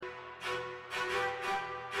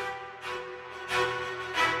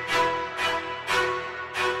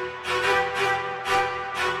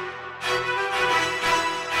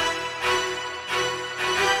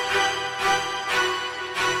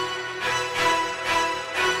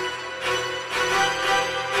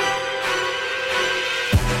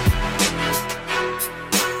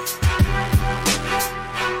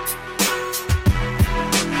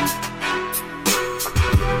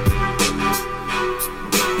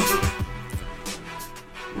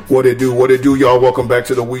What it do, y'all? Welcome back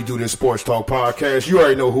to the We Do This Sports Talk podcast. You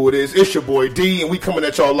already know who it is. It's your boy D, and we coming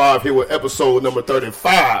at y'all live here with episode number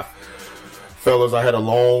 35. Fellas, I had a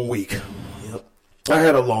long week. Yep. I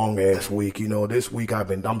had a long ass week. You know, this week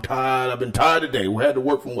I'm tired. I've been tired today. We had to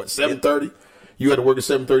work from 7:30. Yep. You had to work at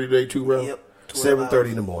 7:30 today too, bro? Yep.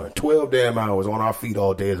 7:30 in the morning. 12 damn hours on our feet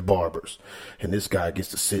all day as barbers. And this guy gets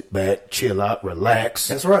to sit back, chill out, relax.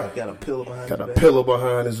 That's right. Got a pillow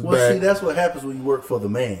behind his back. Well, see, that's what happens when you work for the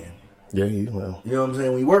man. Yeah, well. You know what I'm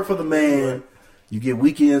saying? When you work for the man, you get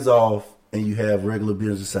weekends off and you have regular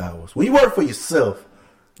business hours. When you work for yourself,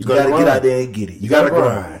 you gotta get out there and get it. You gotta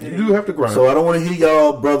grind. You do have to grind. So I don't want to hear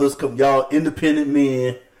y'all brothers, y'all independent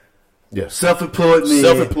men, yes, self-employed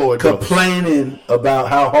men, complaining about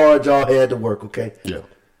how hard y'all had to work, okay? Yeah.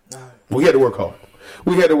 We had to work hard.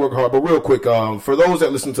 But real quick, for those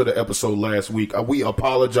that listened to the episode last week, we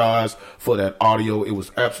apologize for that audio. It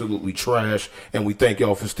was absolutely trash, and we thank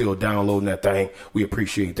y'all for still downloading that thing. We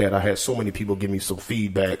appreciate that. I had so many people give me some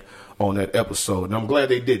feedback on that episode, and I'm glad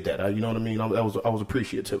they did that. You know what I mean? I was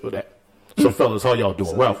appreciative of that. So, fellas, how y'all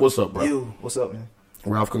doing? Ralph, what's up, bro? What's up, man?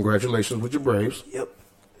 Ralph, congratulations with your Braves. Yep.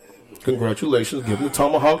 Congratulations. Give him the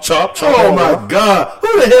tomahawk chop. Oh, my God.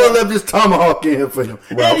 Who the hell left this tomahawk in here for him?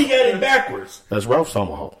 Ralph. And he got it backwards. That's Ralph's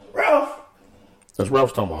tomahawk. That's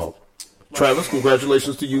Ralph's tomahawk. Travis,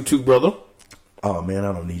 congratulations to you too, brother. Oh, man,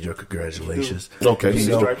 I don't need your congratulations. Okay. You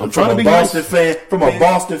know, I'm trying to be Boston fan. From a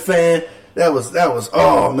Boston fan, that was.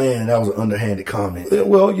 Oh, man, that was an underhanded comment. Yeah,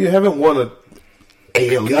 well, you haven't won a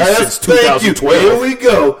AL East since 2012. Here we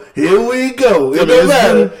go. It don't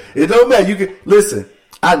matter. It don't matter. You can listen.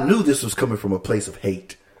 I knew this was coming from a place of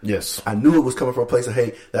hate. Yes. I knew it was coming from a place of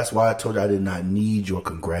hate. That's why I told you I did not need your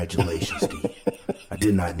congratulations, D. I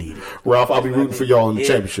did not need it. Ralph, I'll be rooting for y'all in the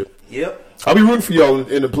championship. Yep. I'll be rooting for y'all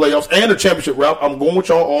in the playoffs and the championship, Ralph. I'm going with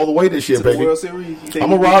y'all all the way this year, to baby. The World Series. I'm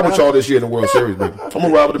going to ride with y'all this year in the World Series, baby. I'm going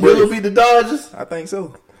to ride with the Braves. Braves. You'll beat the Dodgers? I think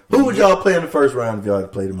so. Who would y'all play in the first round if y'all had to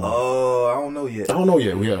play tomorrow? Oh, I don't know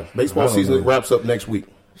yet. Yeah. Baseball season wraps up next week.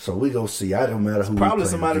 So we go see. I don't matter who. Probably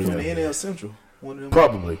somebody from the NL Central. One of them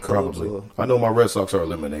Probably. I know my Red Sox are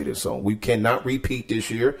eliminated, so we cannot repeat this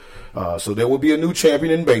year. So there will be a new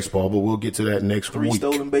champion in baseball, but we'll get to that next week. 3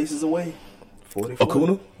 stolen bases away. 40-40.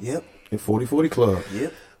 Acuna? Yep. In 40-40 club.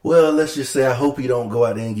 Yep. Well, let's just say I hope you don't go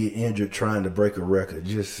out there and get injured trying to break a record.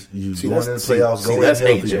 Just going in the playoffs, go in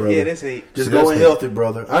healthy, brother. Yeah, that's hate. Just go in healthy,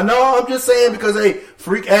 brother. I know. I'm just saying because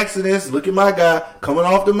freak accidents. Look at my guy coming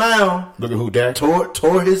off the mound. Look at who, Dak?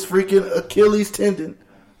 Tore his freaking Achilles tendon.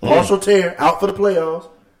 Partial tear, out for the playoffs.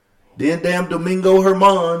 Then damn Domingo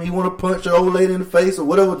Herman, he want to punch an old lady in the face or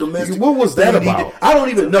whatever domestic. What was that about? I don't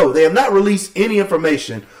even know. They have not released any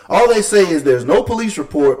information. All they say is there's no police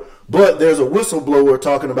report, but there's a whistleblower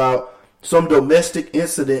talking about some domestic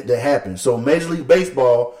incident that happened. So Major League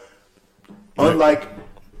Baseball, unlike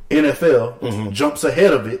NFL, jumps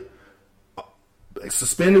ahead of it,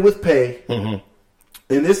 suspended with pay.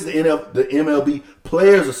 And this is the MLB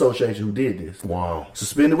Players Association who did this. Wow.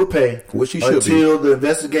 Suspended with pay. Which he should until the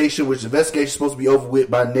investigation, which the investigation is supposed to be over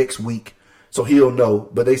with by next week. So he'll know.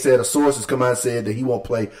 But they said a source has come out and said that he won't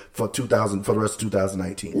play for the rest of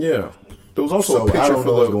 2019. Yeah. There was also a picture. I don't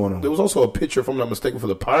know what's going on. There was also a picture, if I'm not mistaken, for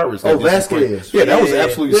the Pirates. Vasquez. Yeah, that was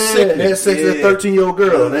absolutely sick. Had sex with a 13-year-old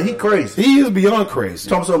girl. Now he crazy. He is beyond crazy.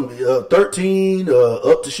 Talking some 13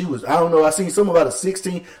 up to she was. I don't know. I seen something about a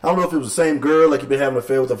 16. I don't know if it was the same girl, like he been having an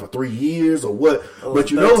affair with her for 3 years or what. But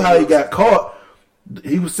you know how he got caught.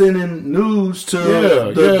 He was sending news to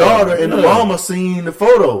the daughter, and the mama seen the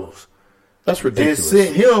photos. That's ridiculous.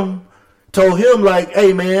 And told him, like,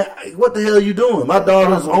 hey, man, what the hell are you doing? My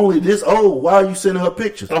daughter's only this old. Why are you sending her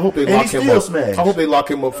pictures? I hope they lock him up. I hope they lock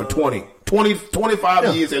him up for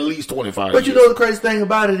 25 years, at least 25 years. But you know the crazy thing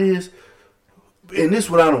about it is, and this is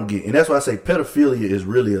what I don't get, and that's why I say pedophilia is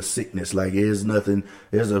really a sickness. Like, it's nothing.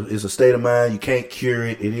 It's a state of mind. You can't cure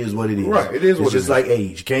it. It is what it is. Right. It is what it is. It's just like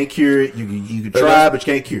age. You can't cure it. You can try, but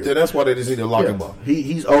you can't cure it. Yeah, that's why they just need to lock him up.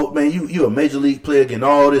 He's old, man. You a major league player getting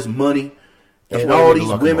all this money. And all these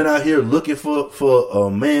women out here looking for a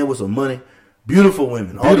man with some money. Beautiful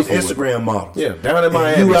women. All these Instagram models. Yeah, down in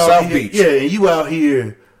Miami, South Beach. Yeah, and you out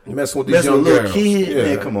here messing with these young little girls. Kids. Yeah.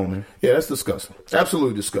 Man, come on, man. Yeah, that's disgusting.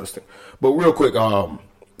 Absolutely disgusting. But real quick, Ralph,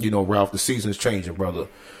 the season's changing, brother.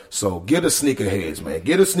 So get a sneakerheads, man.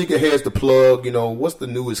 Get a sneakerheads to plug. You know, what's the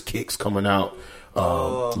newest kicks coming out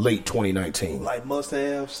late 2019? Like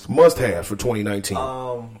must-haves? Must-haves for 2019.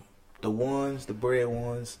 The bread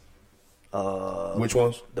ones. Which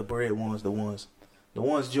ones? The bread ones, the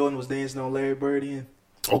ones Jordan was dancing on Larry Bird in.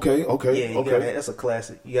 Okay. Yeah, that's a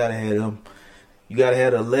classic. You gotta have them. You gotta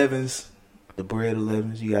have the 11s, the bread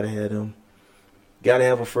 11s. You gotta have them. Gotta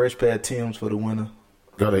have a fresh pair of Timbs for the winter.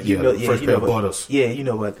 Gotta fresh pair of Butters. Yeah, you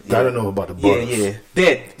know about. Gotta know about the Butters.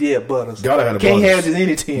 Butters. Gotta have the Can't Butters. have just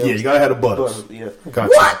any Timbs. Yeah, you gotta have the Butters. Yeah. Gotcha.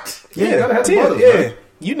 What? Yeah, you gotta have the Timbs, Butters. yeah. Man.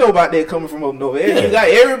 You know about that coming from up north. Yeah. You got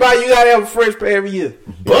everybody. You gotta have a fresh pair every year.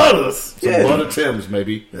 Butters. Some Yeah. Butter Timbs,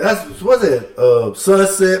 maybe. That's what's it?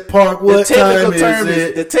 Sunset Park. What The technical time term is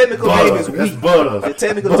it? the technical Butter. name is That's wheat. Butters. The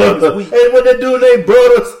technical term is wheat. Hey, what they do named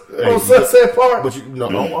Butters Hey, on Sunset Park? But I don't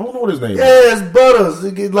know what his name is. Yeah, it's Butters.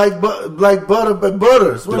 It get like butter, but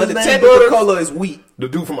Butters. What's But his the name? technical Butters? color is wheat. The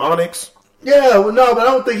dude from Onyx. Yeah, well, no, but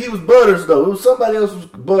I don't think he was Butters though. It was somebody else was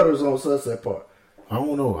Butters on Sunset Park. I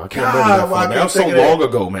don't know. I can't God, remember that. why I That can't was so think of that? long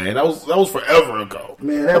ago, man. That was forever ago.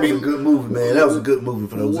 Man, that was a good movie, man. That was a good movie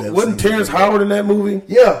for those. Wasn't Terrence Howard in that movie?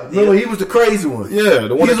 Yeah, remember he was the crazy one. Yeah,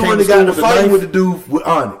 the one He's that the one came that got to the school with the fight knife. with the dude with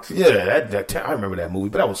Onyx. Yeah, I remember that movie,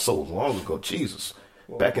 but that was so long ago. Jesus.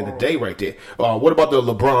 Back in the day right there. What about the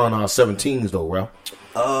LeBron 17s, though, Ralph?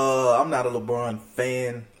 I'm not a LeBron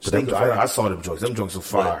fan. Sneaker fan. I saw them joints. Them joints are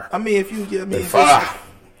fire. I mean, They fire.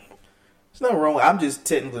 There's nothing wrong. I'm just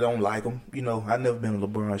technically don't like them. You know, I've never been a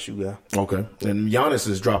LeBron shoe guy. Okay. And Giannis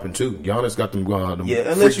is dropping, too. Giannis got them Yeah, freak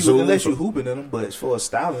unless you zooms. hooping in them, but as far as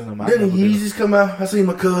styling them, I Didn't never been. Yeezys come out? I seen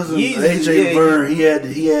my cousin Yeezys, AJ yeah. Vern. He had,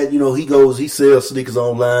 he sells sneakers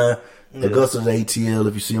online. Augusta's ATL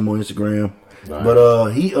if you see him on Instagram. Right.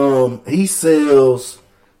 But he sells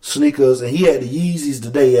sneakers and he had the Yeezys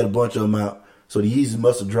today. He had a bunch of them out. So the Yeezys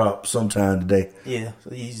must have dropped sometime today. Yeah, so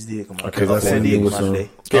Yeezys did come out. Okay, A pair seen did it come out with today.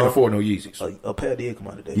 Can't afford no Yeezys. A pair did come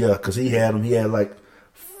out today. Yeah, because he had them. He had like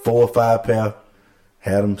 4 or 5 pair.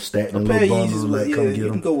 Had them stacked A in a pair little of bundles. Yeezys, Like, come you get can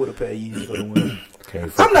them. go with a pair of Yeezys for the winter.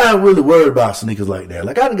 I'm not really worried about sneakers like that.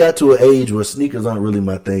 Like I done got to an age where sneakers aren't really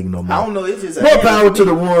my thing no more. I don't know. It's just a More habit power for to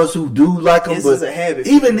me. the ones who do like them, It's but just a habit.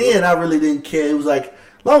 even then, I really didn't care. It was like,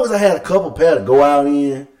 as long as I had a couple pair to go out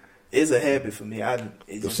in. It's a habit for me.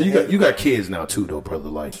 So you got kids now, too, though, brother.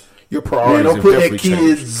 Like, your Man, priorities don't have put that definitely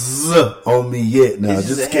changed. kids on me yet. Now, It's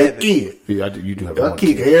just just a a habit. kid. Yeah, you do have I'll one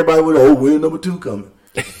kick kid. everybody with we're number 2 coming.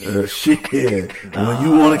 Shit, when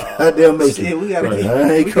you want to goddamn make it. Yeah, we gotta Right. get-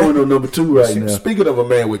 I ain't coming on number 2 right now. Speaking of a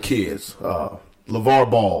man with kids,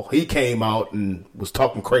 LeVar Ball, he came out and was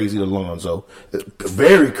talking crazy to Lonzo.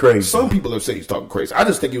 Very crazy. Some people have said he's talking crazy. I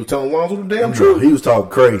just think he was telling Lonzo the damn No, truth. he was talking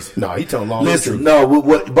crazy. No, he telling Lonzo the Listen, truth. no,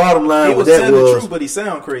 what bottom line He was with that telling the was truth, but he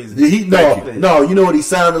sound crazy. you know what he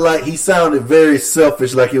sounded like? He sounded very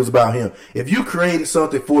selfish, like it was about him. If you created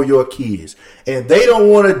something for your kids and they don't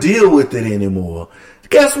want to deal with it anymore,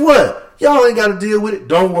 guess what? Y'all ain't got to deal with it.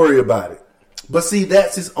 Don't worry about it. But see,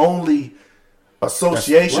 that's his only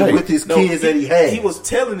association That's right. with his kids that he has. He was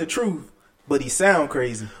telling the truth, but he sound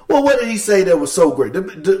crazy. Well, what did he say that was so great?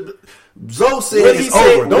 Zoe said What he it's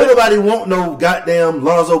said- over. Don't nobody want no goddamn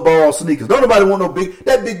Lonzo Ball sneakers. Don't nobody want no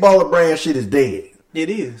that big baller brand shit is dead. It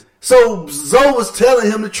is. So Zoe was telling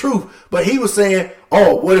him the truth, but he was saying,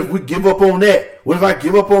 "Oh, what if we give up on that? What if I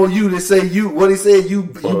give up on you? They say you. What he said you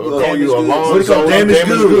call you what Alonzo he call damaged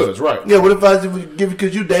goods, right? Yeah. What if I give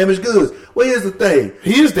because you damaged goods? Well, here's the thing.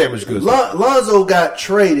 He is damaged goods. Lonzo got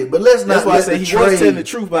traded, but let's not. That's why I let said the he trade. was telling the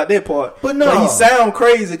truth about that part. But no. he sound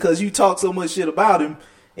crazy because you talk so much shit about him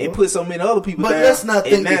and put so many other people But down. let's not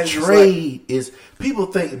and think now the it's just trade is. People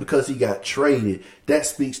think because he got traded, that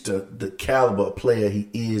speaks to the caliber of player he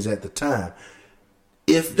is at the time.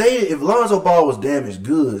 If Lonzo Ball was damaged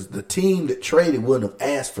goods, the team that traded wouldn't have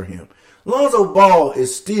asked for him. Lonzo Ball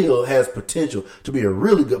still has potential to be a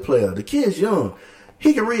really good player. The kid's young.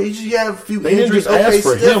 He can really. He have a few They didn't injuries. just ask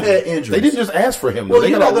for Steph him. had injuries. They didn't just ask for him. Well, They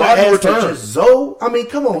you're got not a going lot to in ask for return. just Zoe. I mean,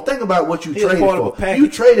 come on, think about what you He's traded part of a for. package. You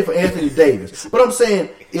traded for Anthony Davis, but I'm saying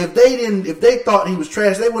if they thought he was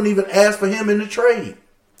trash, they wouldn't even ask for him in the trade.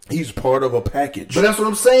 He's part of a package. But that's what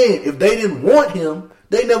I'm saying. If they didn't want him,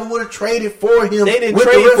 they never would have traded for him. They didn't with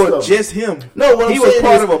the trade rest for of them. just him. No, what he I'm was saying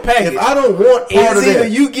part is, of a package. If I don't want part of It's either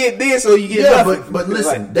that, you get this or you get yeah, nothing. but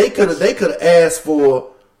listen, Like, they could have asked for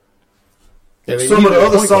And they some of needed the a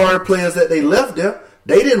other point guard. sorry players that they left there.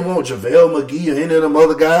 They didn't want JaVale McGee or any of them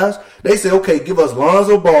other guys. They said, okay, give us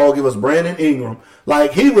Lonzo Ball, give us Brandon Ingram.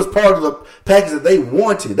 Like, he was part of the package that they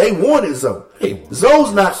wanted. They wanted Zoe.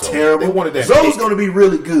 Zoe's not terrible. They wanted that Zoe's pick. going to be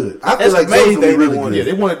really good. I feel That's like the main Zoe's going to thing be they really wanted. Yeah,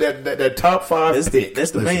 good. they wanted that top 5 pick.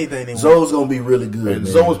 that's the main thing they want. Zoe's going to be really good. And man.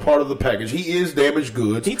 Zoe is part of the package. He is damaged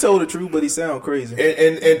goods. He told the truth, but he sound crazy.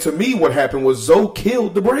 And to me, what happened was Zoe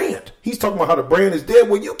killed the brand. He's talking about how the brand is dead.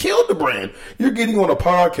 Well, you killed the brand. You're getting on a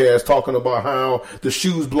podcast talking about how the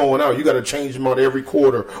shoe's blowing out. You got to change them out every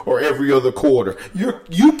quarter or every other quarter.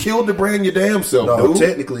 You killed the brand your damn self. No, dude.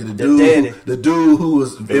 technically the daddy. dude who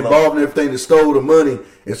was involved in everything that stole the money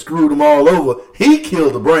and screwed them all over, he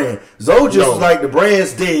killed the brand. Zoe just was like, the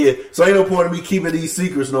brand's dead, so ain't no point in me keeping these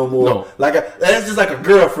secrets no more. No. Like that's just like a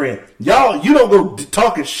girlfriend. Y'all, you don't go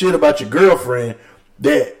talking shit about your girlfriend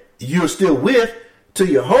that you're still with to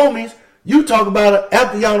your homies. You talk about her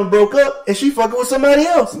after y'all done broke up and she fucking with somebody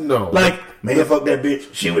else. No. Like, man, fuck that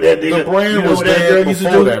bitch. She with that nigga. The brand was dead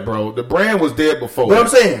before that, bro. The brand was dead before But that. I'm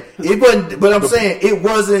saying, it wasn't, but I'm saying it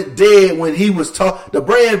wasn't dead when he was talking. The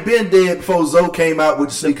brand been dead before Zoe came out with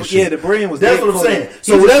the sneaker shit. Yeah, the brand was That's dead. what I'm saying. He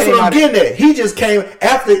So just that's came what I'm out- getting at. He just came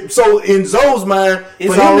after. So in Zoe's mind,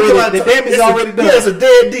 It's for him to already- come out, the damage is already done. Yeah, it's a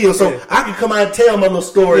dead deal. So Yeah. I can come out and tell my little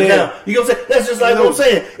story Yeah. now. You know what I'm saying? That's just like what I'm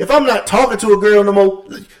saying. If I'm not talking to a girl no more,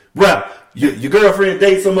 right. Your girlfriend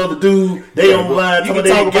dates some other dude, they online, you talking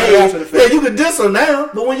can about talk they about it after the engaged. Yeah, fact. you could diss her now,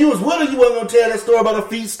 but when you was with her, you wasn't gonna tell that story about her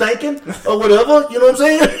feet stinking or whatever. You know what I'm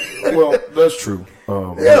saying? Well, that's true.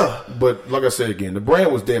 Yeah. But like I said again, the brand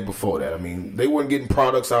was dead before that. I mean, they weren't getting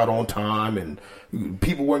products out on time and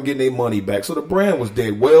people weren't getting their money back. So the brand was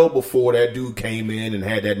dead well before that dude came in and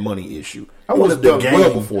had that money issue. It was done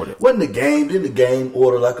well before that. Wasn't the game? Didn't the game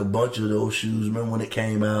order like a bunch of those shoes? Remember when it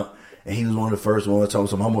came out? And he was one of the first ones talking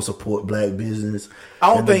some, I'm gonna support black business. I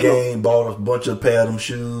don't and think the game bought a bunch of pair of them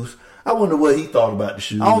shoes. I wonder what he thought about the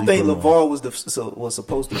shoes. I don't he think put on. LeVar was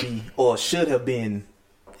supposed to be or should have been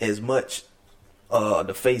as much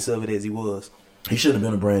the face of it as he was. He should have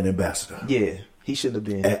been a brand ambassador. Yeah, he shouldn't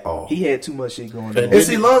have been At all. He had too much shit going on. And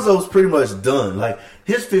see, Lonzo's pretty much done. Like,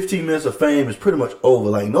 his 15 minutes of fame is pretty much over.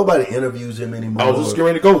 Like, nobody interviews him anymore. I was just getting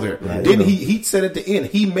ready to go there. Right. Didn't he said at the end,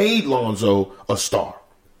 he made Lonzo a star,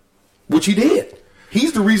 which he did.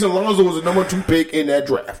 He's the reason Lonzo was the number 2 pick in that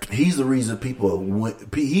draft. He's the reason people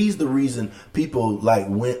went. He's the reason people like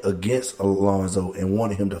went against Alonzo and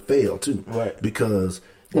wanted him to fail too, Right. Because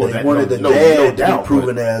Well, they that- wanted no- the no- dad no to doubt, be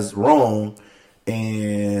proven as wrong.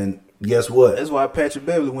 And guess what? That's why Patrick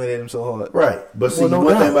Beverly went at him so hard. Right, but see, Well, no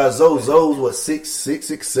one doubt. thing about Zoe's what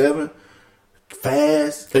 6'7",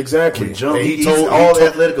 fast, Exactly. can jump. And He's all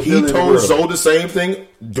athletic ability He in the told world. Zoe the same thing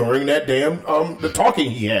during that damn the talking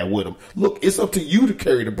he had with him. Look, it's up to you to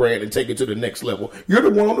carry the brand and take it to the next level. You're the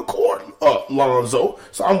one on the court, Lonzo.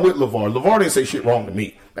 So I'm with LeVar. LeVar didn't say shit wrong to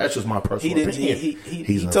me. That's just my He personal didn't. opinion. He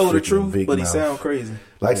He's a told the freaking truth, big but he mouth. sound crazy.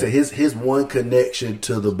 Like I said, his one connection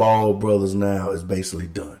to the Ball brothers now is basically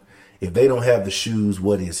done. If they don't have the shoes,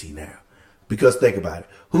 what is he now? Because think about it.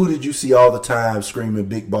 Who did you see all the time screaming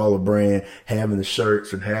Big Baller Brand, having the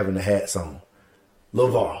shirts and having the hats on?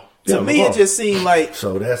 LeVar. To me, it just seemed like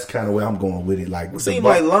So that's kind of where I'm going with it. Like, seemed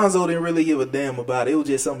like Lonzo didn't really give a damn about it. It was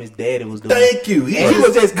just something his daddy was doing. Thank you. He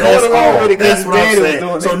was just that's going along all. with it because That's his what I'm daddy was saying.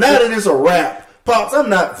 doing So it. now that it's a rap, Pops, I'm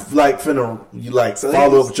not like finna So follow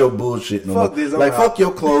he was- up with your bullshit no more. Fuck this, I'm Like out. fuck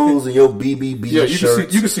your clothes and your BBB Yeah,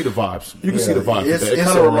 shirts. you can see the vibes. You can see the vibes. It's- It it's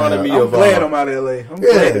kind of a reminded wrap. me I'm of. glad I'm out of LA. I'm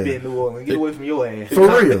Yeah. glad to be in New Orleans. Get away from your ass. For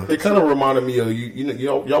real. It kind of reminded me of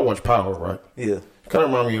y'all watch Power, right? Yeah. It kind of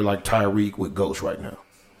reminded me of like Tyreek with Ghost right now.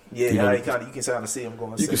 Yeah, You know, you can kind of see him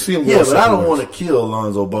going. You can see him. Yeah, going but I don't separate want ways. to kill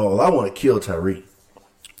Alonzo Ball. I want to kill Tyreek.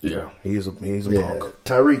 Yeah, he's a Yeah, punk.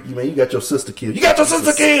 Tyreek, you got your sister killed. You got your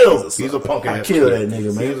sister killed. He's a punk I ass. kill kid. that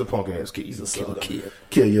nigga, man. He's a punk ass kid. He's a killer kid.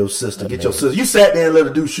 Kill your sister. Get your sister. You sat there and let a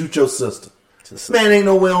dude shoot your sister. Man, ain't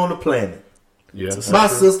nowhere on the planet. Yeah, My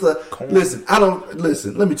sister. Listen, I don't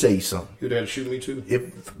listen. Let me tell you something. your dad shoot me too. If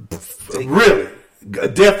really,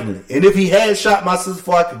 definitely, and if he had shot my sister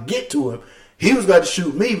before I could get to him, he was going to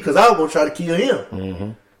shoot me because I was going to try to kill him. Mm-hmm.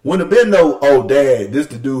 Wouldn't have been no, oh, Dad, this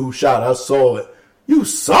the dude who shot. I saw it. You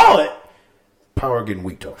saw it. Power getting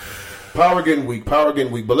weak though. Power getting weak.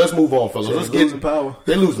 But let's move on, fellas. Let's get losing power.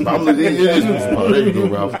 They're losing power. It is losing power. There you go,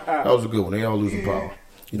 Ralph. That was a good one. They all losing power.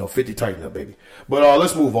 50 tighten up, baby. But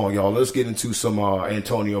let's move on, y'all. Let's get into some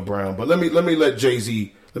Antonio Brown. But let me let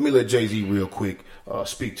Jay-Z real quick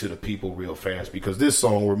speak to the people real fast because this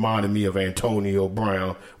song reminded me of Antonio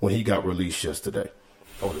Brown when he got released yesterday.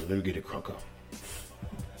 Hold on, let me get it crunk up.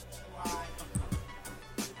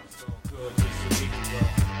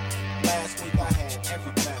 Last week I had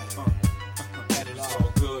everything. Had it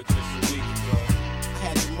all. Good just a week ago. I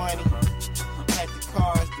had the money, had the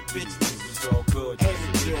cars, the bitches. It was all good. And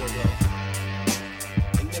the jewelry.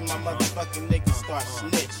 And then my motherfucking niggas start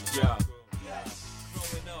snitching. Yeah.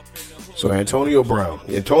 So Antonio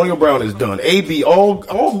Brown is done. AB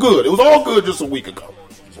all good. It was all good just a week ago.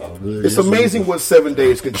 good. It's amazing what 7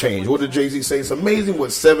 days can change. What did Jay-Z say? It's amazing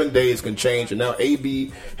what 7 days can change. And now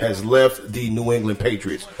AB has left the New England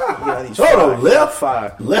Patriots. Hold on,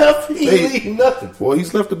 left? He ain't leaving nothing. Well,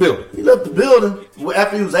 he's left the building. He left the building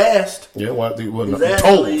after he was asked. Yeah, well, he was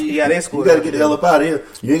told. He got escorted. You got to get the hell up out of here.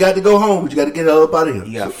 You ain't got to go home, but you got to get the hell up out of here.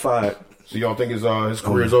 He got fired. So y'all think his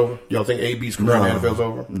career's over? Y'all think AB's career in the NFL's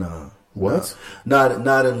over? No. What? Not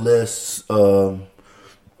unless the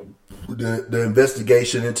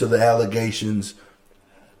investigation into the allegations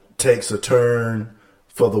takes a turn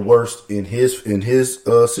for the worst in his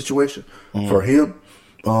situation for him.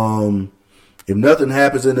 If nothing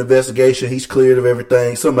happens in the investigation, he's cleared of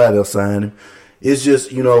everything. Somebody else sign him. It's just,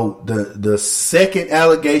 the second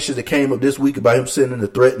allegation that came up this week about him sending a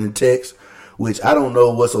threatening text, which I don't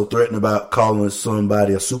know what's so threatening about calling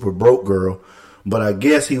somebody a super broke girl, but I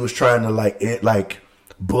guess he was trying to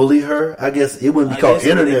bully her. I guess it wouldn't be called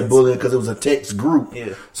internet bullying because it was a text group.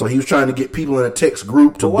 Yeah. So he was trying to get people in a text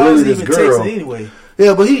group to why bully is he this even girl. texting anyway?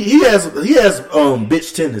 Yeah, but he has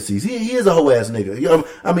bitch tendencies. He is a whole ass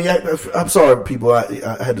nigga. I'm sorry, people.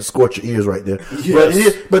 I had to scorch your ears right there.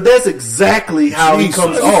 Yes. But that's exactly how he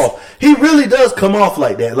comes off. He really does come off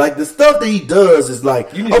like that. Like the stuff that he does is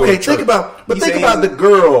like, okay. Think about the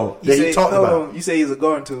girl that he talked about. You say he's a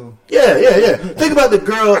garden tool. Yeah. Think about the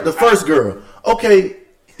girl, the first girl. Okay,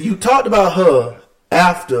 you talked about her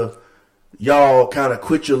after y'all kind of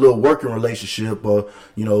quit your little working relationship or,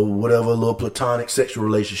 whatever, little platonic sexual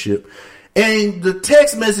relationship. And the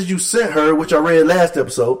text message you sent her, which I read last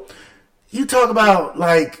episode, you talk about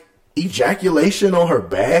like ejaculation on her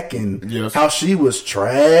back and how she was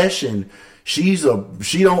trash and she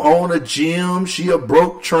don't own a gym. She a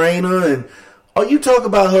broke trainer. And you talk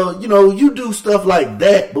about her, you do stuff like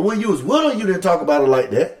that. But when you was with her, you didn't talk about her like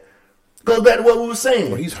that. Goes back to what we were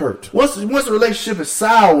saying. Well, he's hurt. Once the relationship is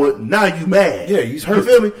sour, now you mad. Yeah, he's hurt. You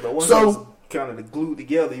feel me? But once it was kind of glued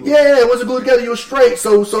together. Once it's glued together, you're straight.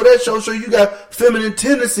 So that shows you got feminine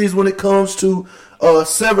tendencies when it comes to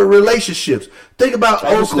severed relationships. Think about I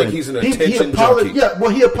Oakland. just think he's an attention junkie. Yeah,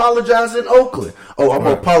 well, he apologized in Oakland. I'm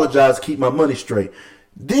gonna apologize, keep my money straight.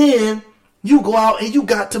 Then you go out and you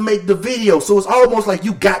got to make the video. So it's almost like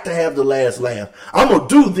you got to have the last laugh. I'm gonna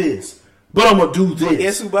do this. But I'm going to do this.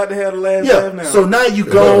 Guess who about to have the last laugh now? So now you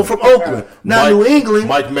go from Oakland. Now New England.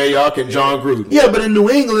 Mike Mayock and John Gruden. Yeah, but in New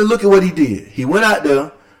England, look at what he did. He went out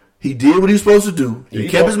there. He did what he was supposed to do. He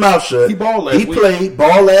kept his mouth shut. He balled last week. He played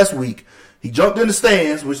ball last week. He jumped in the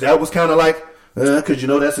stands, which that was kind of like, because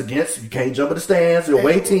that's against, you can't jump in the stands. You're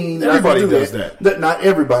away team. Everybody does that. Not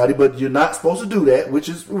everybody, but you're not supposed to do that, which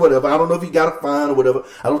is whatever. I don't know if he got a fine or whatever.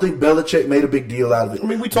 I don't think Belichick made a big deal out of it. I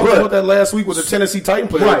mean, we talked about that last week with the Tennessee Titan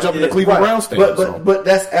player jumping the Cleveland Browns stand. But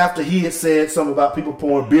that's after he had said something about people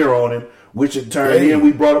pouring beer on him, which in turn,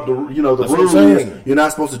 we brought up the rules. You're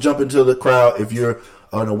not supposed to jump into the crowd if you're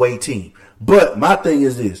an away team. But my thing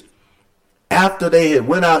is this. After they had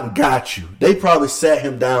went out and got you, they probably sat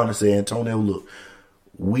him down and said, Antonio, look,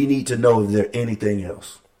 we need to know if there's anything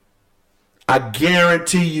else. I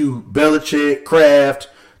guarantee you, Belichick, Kraft,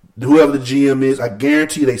 whoever the GM is, I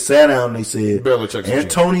guarantee you they sat down and they said,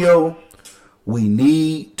 Antonio, we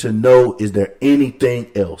need to know, is there anything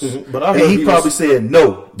else? Mm-hmm. But he probably said,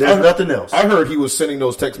 no, there's nothing else. I heard he was sending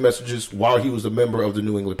those text messages while he was a member of the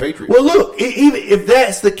New England Patriots. Well, look, even if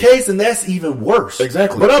that's the case, then that's even worse.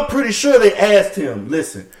 Exactly. But I'm pretty sure they asked him,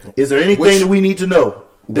 listen, is there anything that we need to know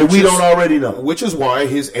that we don't already know? Which is why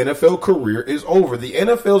his NFL career is over. The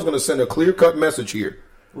NFL is going to send a clear-cut message here.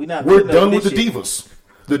 We're done with the divas.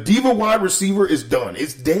 The diva wide receiver is done.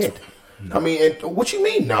 It's dead. I mean, and what you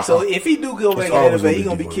mean now? So if he do go back in the NFL, he's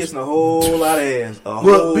gonna be kissing a whole lot of ass.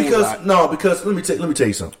 Because let me tell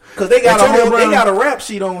you something. Because they got a rap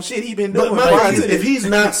sheet on shit he been doing. But if he's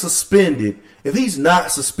not suspended,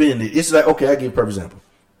 it's like, okay, I give you a perfect example.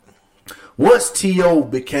 Once T.O.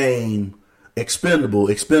 became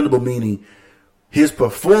expendable meaning his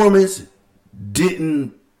performance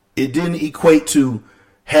didn't equate to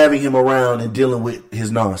having him around and dealing with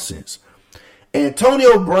his nonsense.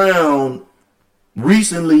 Antonio Brown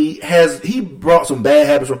recently he brought some bad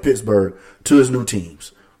habits from Pittsburgh to his new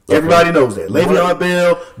teams. Okay. Everybody knows that. Le'Veon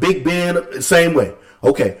Bell, Big Ben, same way.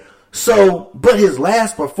 Okay. So, but his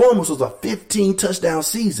last performance was a 15 touchdown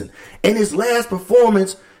season. And his last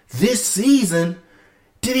performance this season,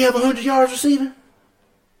 did he have 100 yards receiving?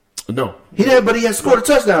 No. He did, but he had scored a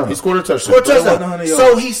touchdown. He scored a touchdown.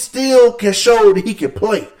 So he still can show that he can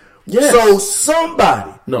play. Yes. So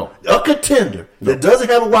somebody, a contender that doesn't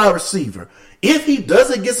have a wide receiver, if he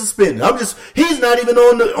doesn't get suspended, he's not even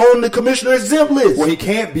on the commissioner exempt list. Well, he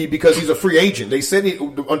can't be because he's a free agent. They said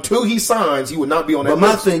until he signs, he would not be on that list. But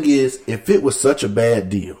my thing is, if it was such a bad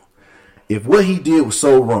deal, if what he did was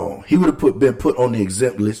so wrong, he would have been put on the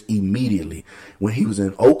exempt list immediately. When he was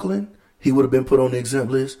in Oakland, he would have been put on the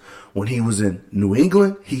exempt list. When he was in New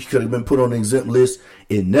England, he could have been put on the exempt list.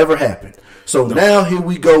 It never happened. So now here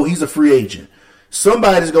we go. He's a free agent.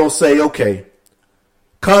 Somebody's going to say, okay,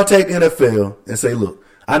 contact NFL and say, look,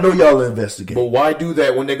 I know y'all are investigating. But why do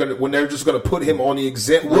that when they're just gonna put him on the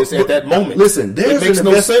exempt list at that moment? Listen, it makes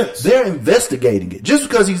no sense. They're investigating it. Just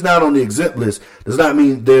because he's not on the exempt list does not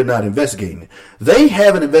mean they're not investigating it. They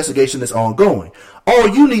have an investigation that's ongoing. All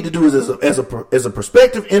you need to do is, as a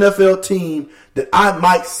prospective NFL team, that I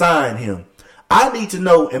might sign him. I need to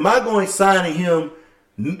know: am I going signing him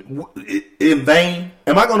in vain?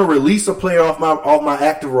 Am I going to release a player off my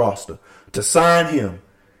active roster to sign him?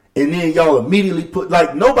 And then y'all immediately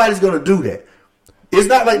nobody's going to do that. It's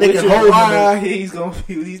not like they can hold him. He's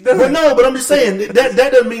done. But I'm just saying that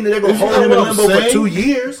doesn't mean that they're going to hold him in limbo for 2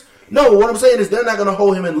 years. No, what I'm saying is they're not going to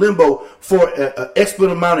hold him in limbo for an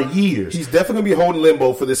exponent amount of years. He's definitely going to be holding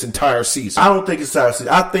limbo for this entire season. I don't think it's entire season.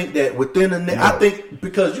 I think that within I think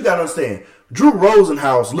because you got to understand, Drew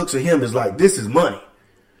Rosenhaus looks at him as like, this is money.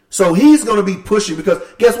 So he's going to be pushing because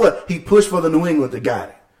guess what? He pushed for the New England that got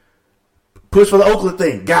it. Push for the Oakland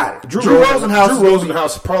thing. Got it. Drew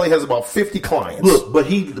Rosenhaus probably has about 50 clients. Look,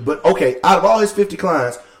 but okay, out of all his 50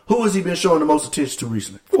 clients, who has he been showing the most attention to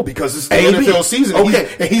recently? Well, because it's the NFL season.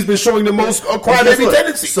 Okay. And he's been showing the most crybaby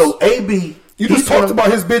tendencies. So AB, you just talked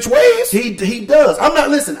about his bitch ways. He does.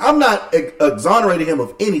 I'm not exonerating him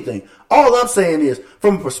of anything. All I'm saying is,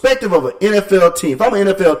 from a perspective of an NFL team, if I'm an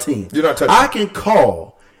NFL team, you're not touching I can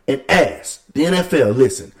call and ask the NFL,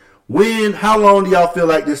 listen, how long do y'all feel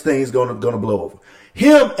like this thing is gonna blow over?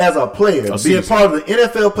 Him as a player, being part of the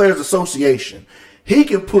NFL Players Association, he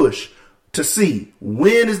can push to see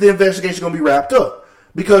when is the investigation going to be wrapped up.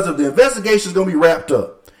 Because if the investigation is going to be wrapped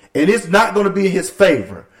up and it's not going to be in his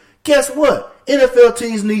favor, guess what? NFL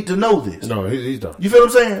teams need to know this. No, he's done. You feel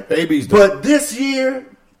what I'm saying? AB's done. But this year,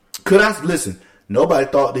 listen, nobody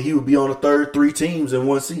thought that he would be on the three teams in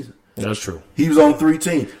one season. That's true. He was on 3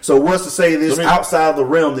 teams. So what's to say this outside the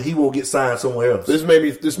realm that he won't get signed somewhere else? This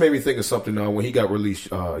made me think of something when he got released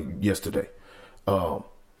yesterday. So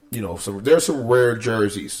there's some rare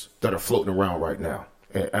jerseys that are floating around right now.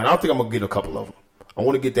 And I think I'm going to get a couple of them. I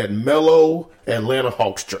want to get that Melo Atlanta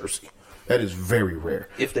Hawks jersey. That is very rare.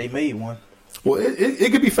 If they made one. Well,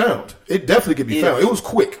 it could be found. It definitely could be found. It was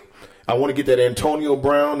quick. I want to get that Antonio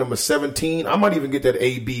Brown, number 17. I might even get that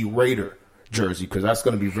AB Raider jersey because that's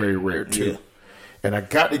going to be very rare too. Yeah. And I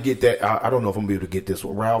got to get that. I don't know if I'm going to be able to get this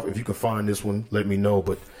one. Ralph, if you can find this one, let me know.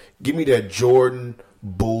 But give me that Jordan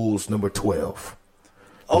Bulls number 12.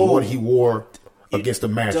 The one he wore against the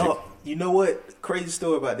Magic. Dog, you know what? Crazy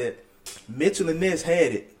story about that. Mitchell and Ness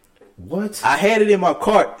had it. What? I had it in my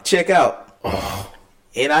cart to check out. Oh.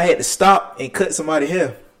 And I had to stop and cut somebody's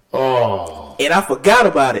hair. Oh. And I forgot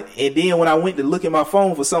about it. And then when I went to look at my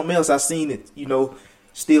phone for something else, I seen it,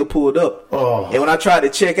 still pulled up. Oh. And when I tried to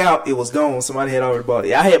check out, it was gone. Somebody had already bought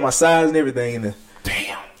it. I had my size and everything in there.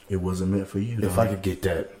 Damn. It wasn't meant for you. If I could get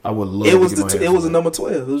that, I would love it. It was a number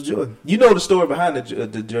 12. It was Jordan. You know the story behind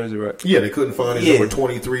the jersey, right? Yeah, they couldn't find his number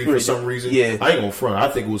 23 for some reason. Yeah. I ain't gonna front. I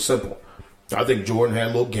think it was simple. I think Jordan had a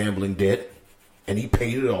little gambling debt, and he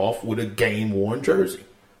paid it off with a game-worn jersey.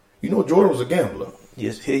 Jordan was a gambler.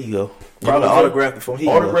 Yes, here you go. Probably autographed before he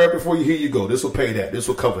autographed before you. Here you go. This will pay that. This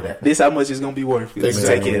will cover that. This how much it's gonna be worth. Exactly.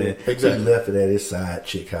 Take care of that. Exactly. He left it at his side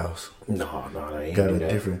chick house. No, I ain't got a that.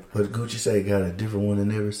 different. What Gucci say? Got a different one in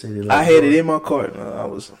every city. I had it in my cart.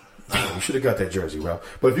 You should have got that jersey,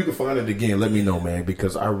 Ralph. But if you can find it again, let me know, man,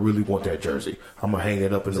 because I really want that jersey. I'm gonna hang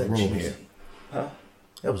it up in the room Jeezy? here. Huh?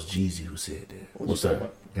 That was Jeezy who said that. What's that?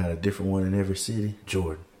 Got a different one in every city.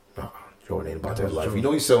 Jordan. Jordan ain't about that life.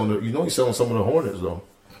 He's selling. He's selling some of the Hornets though.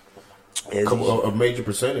 A major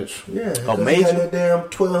percentage. Yeah, a major. He got that damn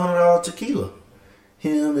 $1,200 tequila.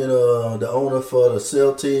 Him and the owner for the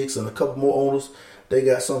Celtics and a couple more owners. They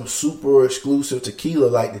got some super exclusive tequila.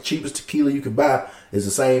 Like the cheapest tequila you can buy is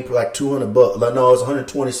the same for like $200. Like no, it's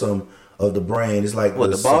 120 something of the brand. It's like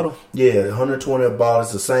the bottle. Yeah, 120 a bottle.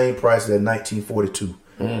 It's the same price as that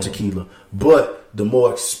 1942 tequila. But the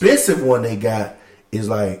more expensive one they got is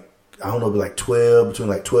like between like $1,200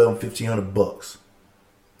 and $1,500.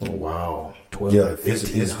 Oh, wow. 12 and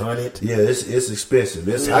 1,500. Yeah, it's expensive.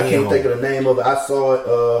 I can't think of the name of it. I saw it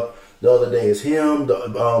the other day. It's him,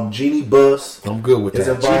 the Jeannie Buss. I'm good with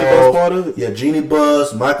that. Jeannie Buss part of it? Yeah, Jeannie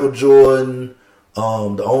Buss, Michael Jordan,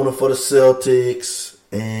 the owner for the Celtics.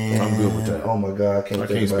 And I'm good with that. Oh my God, I can't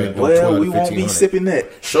think of it. Well, we won't be sipping that.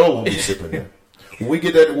 Sure, we'll be sipping that.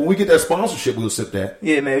 When we get that sponsorship, we'll sip that.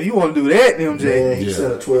 Yeah, now if you want to do that, MJ, Man, he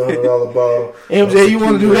sent a $1,200 bottle. MJ, you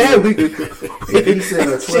want to do that? We could. He sent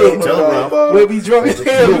a $1,200 bottle. We'll be drunk as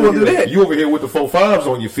hell. You want to do that? You over here with the 4.5s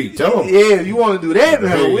on your feet. Tell them. Yeah, if you want to do that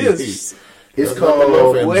now, we'll. It's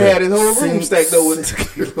called. We had his whole room stacked up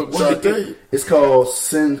with. It's called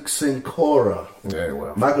Sincora. Yeah,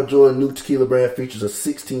 well. Michael Jordan new tequila brand features a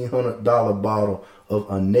 $1,600 bottle of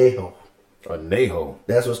Anejo. Anejo.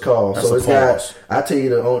 That's what it's called. That's so it's got. I tell you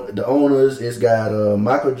the owners. It's got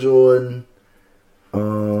Michael Jordan. Who?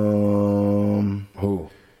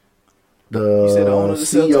 The, you said the owner of the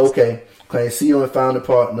CEO. Celtics? Okay, CEO and founding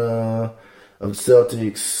partner of the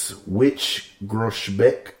Celtics, Wich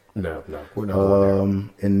Groshbeck. No, we're not going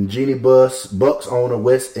there. And Jeannie Bucks owner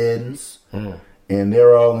Wes Edens, and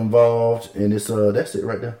they're all involved. And it's that's it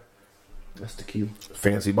right there. That's tequila.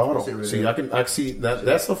 Fancy bottle. Right See, there. I see that.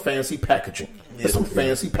 That's a fancy packaging. That's some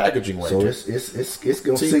fancy packaging right So there. it's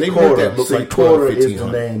gonna See, Sincora. they make that look like Sincora is the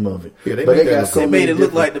 $1,200. name of it. Yeah, they but make they that got look so good. Made many it look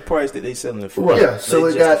different- like the price that they selling it for. Right. Yeah, so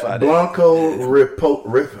They it got justify that. Blanco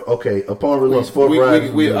Okay, upon release, 4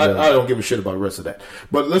 varieties. I don't give a shit about the rest of that.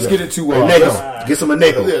 But let's get into Anejo. Get some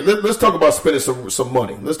Anejo. Yeah, let's talk about spending some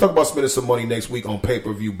money. Let's talk about spending some money next week on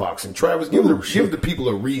pay-per-view boxing. Travis, give the people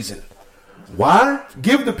a reason. Why?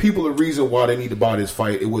 Give the people a reason why they need to buy this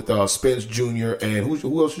fight with Spence Jr. and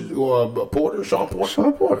who else? Porter, Sean Porter.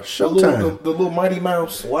 Sean Porter. Showtime. The little Mighty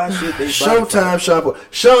Mouse. Why should they? Showtime, Sean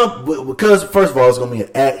Porter. Because first of all, it's gonna be an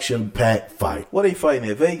action-packed fight. What are they fighting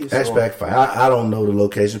at Vegas? Action-packed fight. I don't know the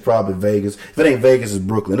location. Probably Vegas. If it ain't Vegas, it's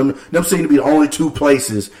Brooklyn. Them seem to be the only two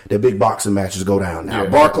places that big boxing matches go down now. Yeah.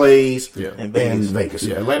 Barclays And and Vegas. Vegas.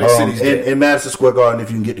 Yeah, Atlantic City's dead. and Madison Square Garden if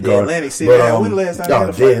you can get the garden. Atlantic City. Man, when the last time they had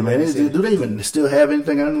a fight in damn, man. Atlantic City? Do they even still have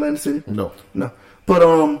anything out in Atlantic City? No. But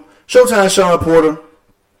Showtime, Sean Porter,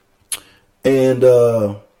 and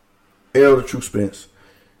Errol the True Spence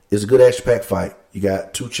is a good action-packed fight. You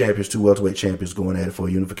got two welterweight champions going at it for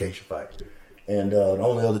a unification fight. And the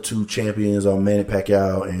only other two champions are Manny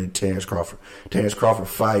Pacquiao and Terrence Crawford. Terrence Crawford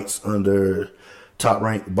fights under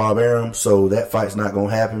top-ranked Bob Arum, so that fight's not going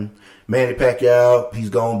to happen. Manny Pacquiao, he's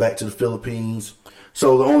gone back to the Philippines.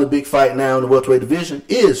 So the only big fight now in the welterweight division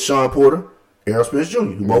is Sean Porter, Errol Spence Jr.,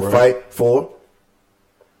 who both fight for,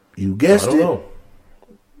 you guessed it,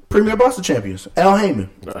 Premier Boxing Champions, Al Heyman,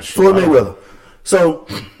 Floyd Mayweather. So,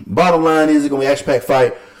 bottom line is it's going to be an action-packed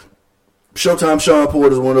fight. Showtime Sean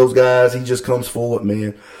Porter is one of those guys. He just comes forward,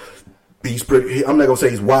 man. He's pretty. I'm not going to say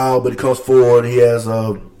he's wild, but he comes forward. He has,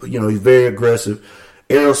 he's very aggressive.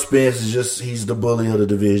 Errol Spence he's the bully of the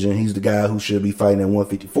division. He's the guy who should be fighting at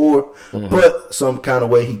 154. But some kind of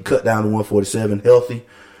way he cut down to 147 healthy.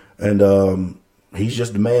 And he's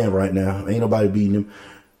just the man right now. Ain't nobody beating him.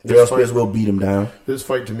 Errol Spence will beat him down. This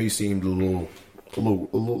fight to me seemed a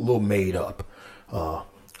little made up.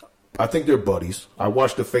 I think they're buddies. I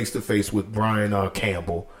watched the face-to-face with Brian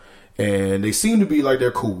Campbell, and they seem to be like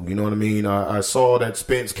they're cool. You know what I mean? I saw that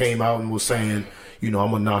Spence came out and was saying, I'm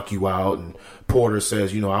going to knock you out. And Porter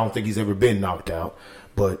says, I don't think he's ever been knocked out.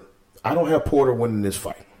 But I don't have Porter winning this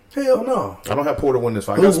fight. Hell no. I don't have Porter winning this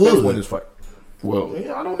fight. I Who got Spence would? winning this fight. Well,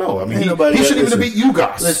 I don't know. I mean, Ain't he shouldn't even beat you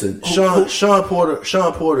guys. Listen, Sean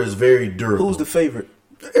Porter is very durable. Who's the favorite?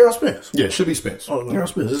 Errol Spence. Yeah, it should be Spence. Errol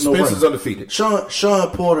Spence. There's Spence no is undefeated. Sean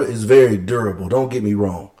Porter is very durable. Don't get me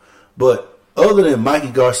wrong, but other than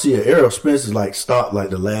Mikey Garcia, Errol Spence is stopped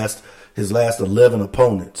his last 11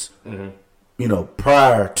 opponents.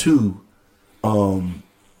 Prior to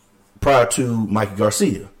Mikey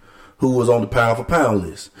Garcia, who was on the pound for pound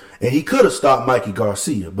list, and he could have stopped Mikey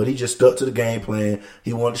Garcia, but he just stuck to the game plan.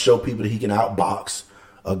 He wanted to show people that he can outbox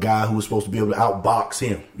a guy who was supposed to be able to outbox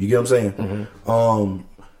him. You get what I'm saying?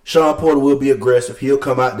 Sean Porter will be aggressive. He'll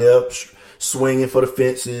come out there swinging for the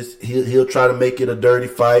fences. He'll try to make it a dirty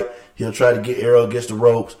fight. He'll try to get Errol against the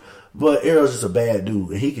ropes. But Errol's just a bad dude,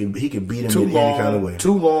 and he can beat him in any kind of way.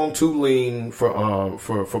 Too long, too lean for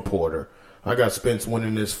Porter. I got Spence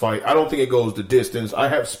winning this fight. I don't think it goes the distance. I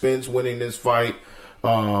have Spence winning this fight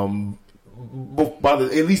by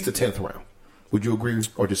at least the 10th round. Would you agree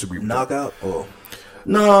or disagree with Knockout or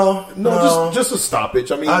No, just a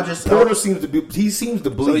stoppage. I mean, Porter seems to bleed.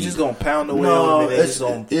 so he's just gonna pound away No, on him and it's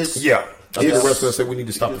gonna yeah. I think the rest of us say we need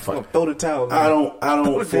to stop the fight. throw the towel. Man. I don't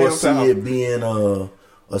Throw the damn foresee towel. it being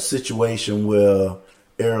a situation where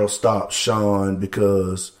Errol stops Sean,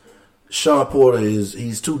 because Sean Porter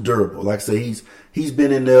he's too durable. Like I say, he's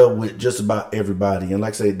been in there with just about everybody, and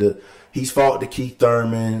like I say, he's fought the Keith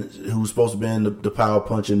Thurman, who's supposed to be in the power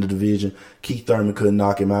punch in the division. Keith Thurman couldn't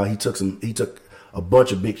knock him out. He took a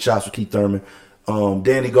bunch of big shots with Keith Thurman.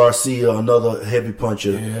 Danny Garcia, another heavy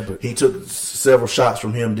puncher. Yeah, but he took several shots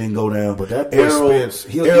from him, didn't go down. But that boy Spence,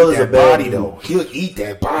 he'll eat that body though. He'll eat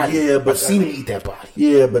that body. Yeah, but I've seen him eat that body.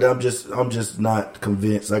 Yeah, but I'm just not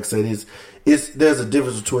convinced. Like I said, there's a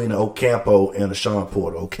difference between an Ocampo and a Sean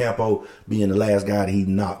Porter. Ocampo being the last guy that he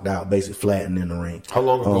knocked out, basically flattened in the ring. How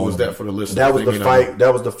long ago was that for the listeners? That was the fight.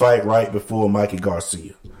 That was the fight right before Mikey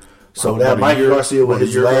Garcia. So that Mikey Garcia was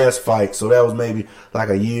his last fight. So that was maybe like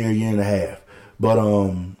a year and a half. But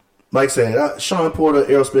like I said, Sean Porter,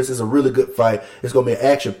 Errol Spence is a really good fight. It's gonna be an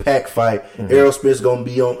action-packed fight. Errol Spence is gonna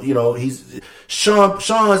be on. He's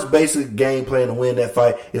Sean's basic game plan to win that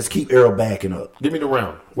fight is keep Errol backing up. Give me the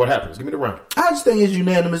round. What happens? Give me the round. I just think it's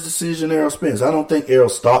unanimous decision. Errol Spence. I don't think Errol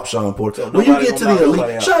stopped Sean Porter. When you get to the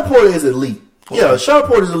elite, Sean Porter is elite. Yeah, Sean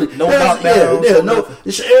Porter is elite. No knockdown.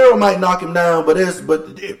 Errol might knock him down, but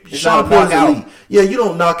Sean Porter is elite. Yeah, you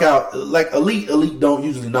don't knock out like elite don't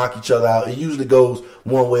usually knock each other out. It usually goes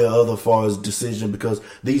one way or other as far as decision because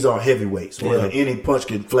these are heavyweights where any punch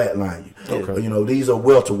can flatline you. Okay. These are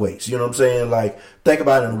welterweights. You know what I'm saying? Like think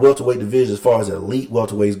about it in the welterweight division as far as elite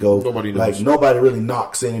welterweights go. Nobody knows. Like nobody really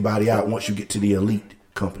knocks anybody out once you get to the elite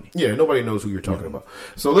company. Yeah, nobody knows who you're talking about.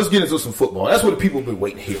 So let's get into some football. That's what the people have been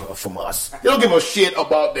waiting to hear from us. They don't give a shit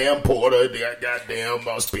about damn Porter, their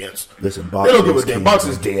goddamn Spence. Listen, boxing. They don't give a damn.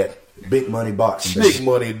 Boxing's dead. Big money boxing. Big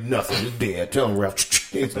money, nothing. It's dead. Tell them,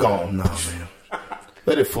 Ralph, it's gone. No, man.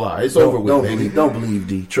 Let it fly. It's over with, baby. Don't believe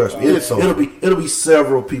D. Trust me. It'll be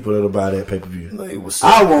several people that'll buy that pay-per-view.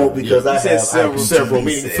 I won't because I have several,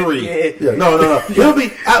 meaning 3. Yeah, no. It'll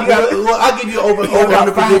be. I'll give you over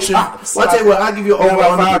under prediction. I'll tell you what. I'll give you over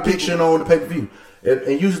under prediction on the pay-per-view.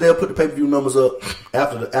 And usually they'll put the pay-per-view numbers up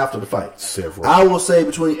after the fight. Several. I will say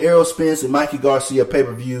between Errol Spence and Mikey Garcia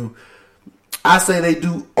pay-per-view, I say they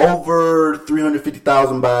do over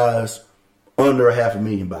 350,000 buys, under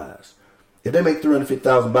 500,000 buys. If they make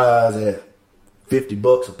 350,000 buys at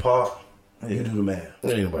 $50 a pop, you do the math.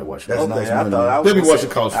 There ain't nobody watching. That's nice money. They'll be watching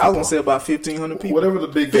college football. I was gonna say about 1,500 people. Whatever the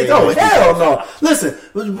big game. Oh hell no! Listen,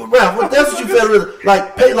 Ralph, that's what you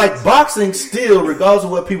feel like boxing. Still, regardless of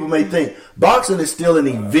what people may think, boxing is still an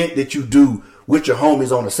event that you do with your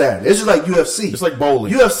homies on a Saturday. It's just like UFC. It's like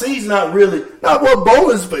bowling. UFC's not really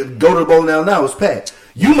bowling's. Go to the bowling alley now. It's packed.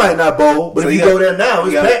 You might not bowl, but if you go there now,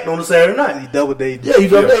 it's packed on a Saturday night. You double day. Yeah, you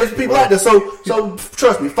double day. There's people out there. So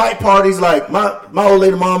trust me, fight parties like my old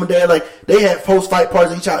lady mom and dad, like they had post fight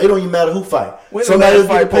parties each other. It don't even matter who fight. Somebody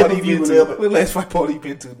fight party you been to? When the last fight party you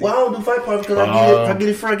been to? Well, I don't do fight parties because I get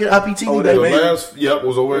it front, get IPTV. Oh, the last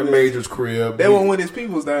was over at Major's crib. That one when his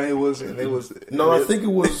people was down here, wasn't it? I think it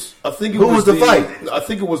was. Who was the fight? I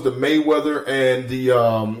think it was the Mayweather and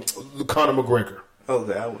the Conor McGregor.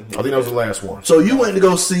 Okay, I think that was the last one. So you went to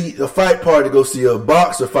go see a fight party to go see a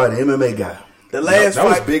boxer fight an MMA guy. The last that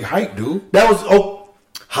was big hype, dude. That was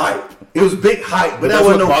hype. It was big hype, but that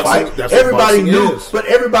wasn't no fight. Everybody knew, but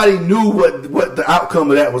everybody knew what the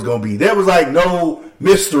outcome of that was going to be. There was like no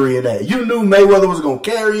mystery in that. You knew Mayweather was going to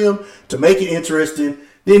carry him to make it interesting.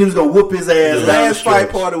 Then he was going to whoop his ass. The last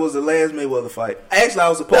fight party was the last Mayweather fight. Actually, I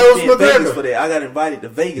was supposed to be in Vegas for that. I got invited to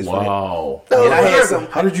Vegas for that. Wow. And I had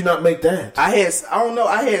something. How did you not make that? I don't know.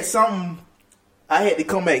 I had something. I had to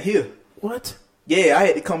come back here. What? Yeah, I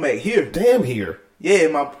had to come back here. Damn here. Yeah,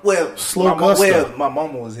 my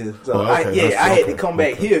mama was here. So I had to come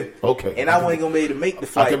back here. Okay. And I wasn't gonna be able to make the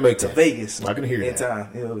flight to Vegas. I can hear in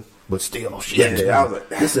time. But still, shit. Yeah, I was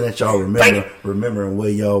like, listen at y'all remembering where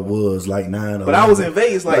y'all was like 9/11. But I was in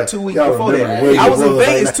Vegas like 2 weeks before that. I was in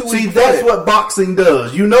Vegas 2 weeks before that. See, that's what boxing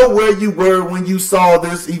does. You know where you were when you saw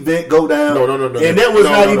this event go down. No. And that was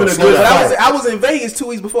not even a good fight. I was in Vegas 2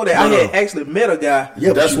 weeks before that. I had actually met a guy.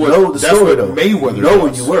 Yeah, that's what Mayweather. You know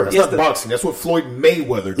where you were. That's not boxing. That's what Floyd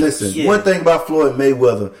Mayweather does. Listen, one thing about Floyd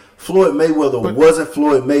Mayweather wasn't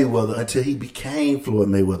Floyd Mayweather until he became Floyd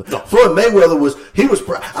Mayweather. No. Floyd Mayweather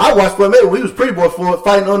I watched Floyd Mayweather. He was pretty boy Floyd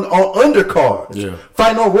fighting on undercards. Yeah.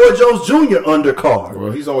 Fighting on Roy Jones Jr. undercard.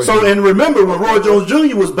 Well, he's always and remember when Roy Jones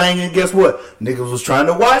Jr. was banging, guess what? Niggas was trying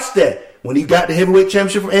to watch that. When he got the heavyweight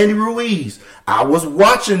championship from Andy Ruiz. I was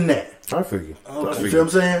watching that. I figure. You feel what I'm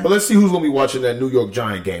saying? But let's see who's going to be watching that New York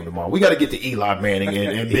Giant game tomorrow. We got to get to Eli Manning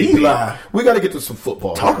and Big Eli. We got to get to some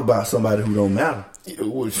football. Talk about somebody who don't matter.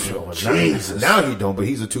 Jesus. Now he don't, but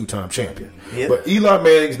he's a 2-time champion. Yep. But Eli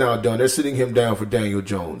Manning's now done. They're sitting him down for Daniel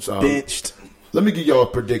Jones. Benched. Let me give y'all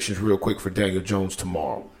predictions real quick for Daniel Jones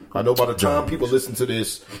tomorrow. I know by the time people listen to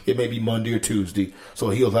this, it may be Monday or Tuesday,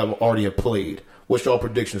 so he'll have already played. What's y'all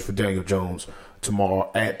predictions for Daniel Jones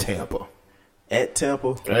tomorrow at Tampa? At Tampa.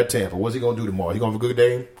 What's he going to do tomorrow? He going to have a good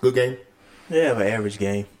game? Good game? Yeah, have an average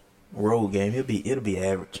game. road game. It'll be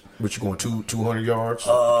average. But you going 200 yards?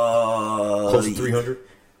 Close to 300?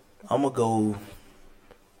 I'm gonna go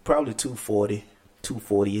probably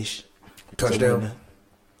 240-ish. Touchdown?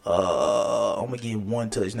 I'm gonna give 1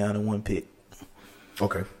 touchdown and 1 pick.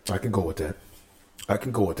 Okay, I can go with that.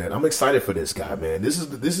 I'm excited for this guy, man. This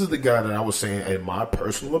is the guy that I was saying, in my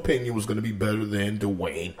personal opinion, was going to be better than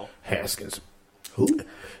Dwayne Haskins. Who?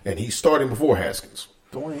 And he's starting before Haskins.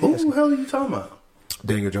 Who the hell are you talking about?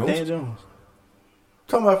 Daniel Jones.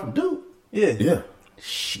 Talking about from Duke? Yeah.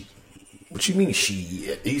 Shit. What you mean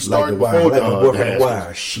she? He's Like starting the wire. before Like the boy from the Haskins.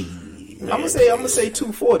 wire. Shit. I'm gonna say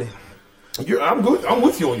 240. I'm good. I'm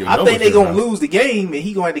with you on your I numbers think they're here, gonna man. lose the game, and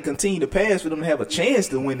he gonna have to continue to pass for them to have a chance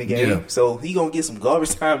to win the game. Yeah. So he gonna get some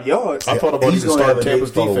garbage time yards. I thought about He's even gonna have starting a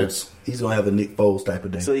Nick Tampa's Foles. defense. He's gonna have a Nick Foles type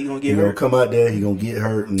of day. So he gonna get He hurt? come out there. He gonna get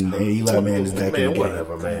hurt, and Eli Manning is back in the Man, game.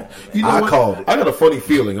 whatever, man. You know I what? called it. I got a funny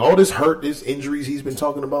feeling. All this hurt, this injuries he's been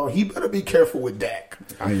talking about, he better be careful with Dak.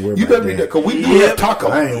 I ain't worried You about better be that. because we Yep. got Taco.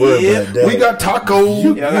 I ain't worried about that. We got Taco.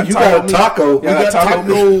 You got a taco. We got Taco.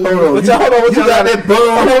 Hold on. But y'all hold on, You got that bun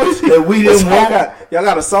that we didn't want. Y'all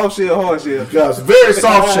got a soft shell, hard shell. Guys, very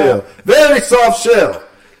soft shell. Very soft shell.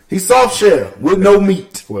 He's soft shell with no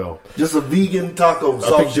meat. Well, Just a vegan taco.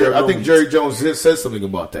 Soft shell. I think Jerry Jones said something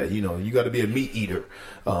about that. You know, you got to be a meat eater.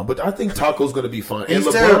 But I think Taco's going to be fun. And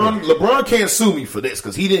He's terrible. LeBron can't sue me for this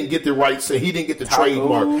because he didn't get the rights and he didn't get the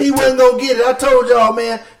trademark. He wasn't gonna get it. I told y'all,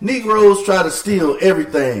 man. Negroes try to steal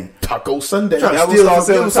everything. Taco Sunday. Try to Y'all steal gonna start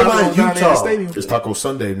from selling somebody in tacos down there in the Utah. stadium? It's Taco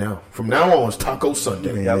Sunday now. From now on, it's Taco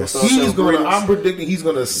Sunday. Yeah, He's start selling going. burritos. I'm predicting he's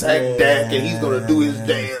going to sack Dak and he's going to do his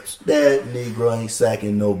dance. That Negro ain't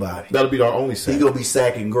sacking nobody. That'll be our only sack. He gonna be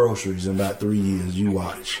sacking groceries in about 3 years. You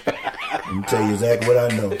watch. I'm tell you exactly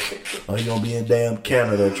what I know. Or he gonna be in damn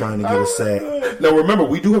Canada trying to get a sack. Now remember,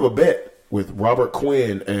 we do have a bet with Robert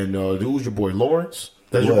Quinn and who's your boy Lawrence?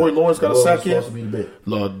 Has your boy Lawrence got a What sack was yet? supposed to be the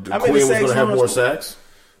bet? How Quinn many was sacks going to have more Lawrence- sacks.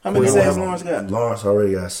 How many Quinn sacks have- Lawrence got? Lawrence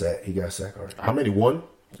already got sacked. He got sacked already. How many? One.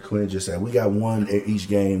 Quinn just said we got one at each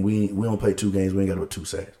game. We don't play 2 games. We ain't got but 2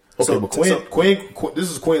 sacks. Okay, So- but so- Quinn,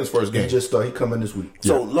 this is Quinn's first game. He just started. He coming this week.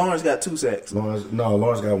 So Lawrence got 2 sacks. Lawrence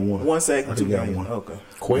got one. 1 sack I in think 2 he got games. one. Okay.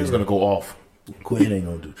 Quinn's going to go off. Quinn ain't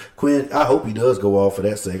gonna do. Quinn, I hope he does go off for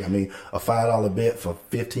that sake. I mean, a $5 bet for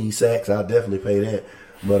 15 sacks, I'll definitely pay that.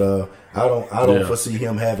 But I don't foresee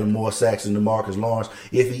him having more sacks than DeMarcus Lawrence.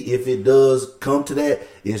 If it does come to that,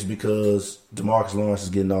 it's because DeMarcus Lawrence is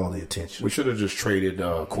getting all the attention. We should have just traded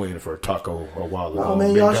Quinn for Taco a while ago. Oh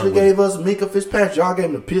man, y'all should have gave us Minka Fitzpatrick. Y'all gave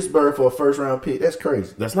him to Pittsburgh for a 1st-round pick. That's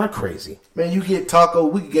crazy. That's not crazy. Man, you get Taco.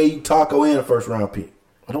 We gave you Taco and a 1st-round pick.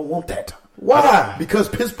 I don't want that. Why? Because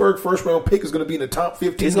Pittsburgh first round pick is going to be in the top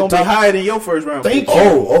 15. It's gonna be higher than your first round. Thank pick.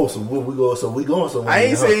 you. So we going somewhere. I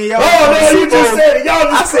ain't huh? saying y'all. Oh no, you just said it. Y'all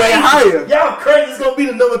I just said crazy. higher. Y'all crazy. It's gonna be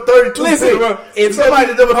the number 32 Listen, pick. bro, if It's gonna somebody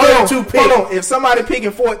be the number 32 pick. hold on. If somebody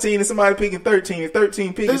picking 14 and somebody picking 13, and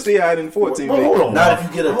 13 pick is still higher than 14 Well, pick. hold on. Not if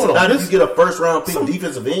you get a Hold on. not if you get a 1st-round pick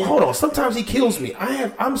defensive end. Hold on. Sometimes he kills me.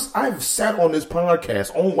 I've sat on this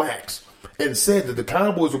podcast on wax and said that the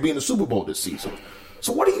Cowboys will be in the Super Bowl this season.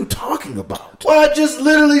 So what are you talking about? Well, I just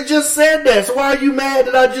literally just said that. So why are you mad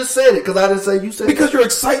that I just said it? Because I didn't say you said Because it. your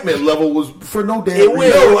excitement level was for no damn It reason.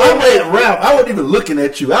 will. No, I went at Ralph. I wasn't even looking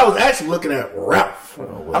at you. I was actually looking at Ralph.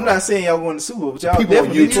 I'm not saying y'all going to Super Bowl, but y'all People on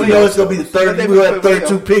definitely YouTube You play. know it's gonna be the 30. We got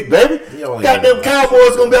 32 pick, baby. Y'all ain't Goddamn gonna-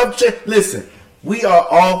 Cowboys gonna be off the chain. Listen, we are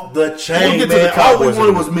off the chain, We'll get to the man. All we Cowboys wanted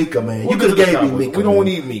in a was minute. Mika, man. We'll You get could to have the gave me Cowboys. Mika. We don't man.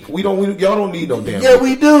 need Meek. Y'all don't need no damn. Yeah, Meek.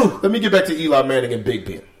 we do. Let me get back to Eli Manning and Big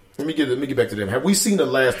Ben. Let me get back to them. Have we seen the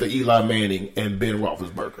last of Eli Manning and Ben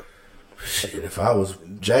Roethlisberger? Shit, if I was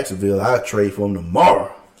Jacksonville, I'd trade for him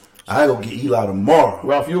tomorrow. I go get Eli tomorrow.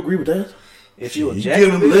 Ralph, you agree with that? If you a You give him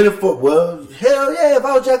Jacksonville, Leonard for well, hell yeah. If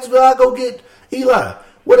I was Jacksonville, I'd go get Eli.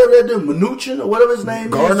 Whatever that dude, Mnuchin or whatever his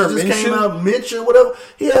name Gardner is, just came Minshew? out, Minshew, whatever.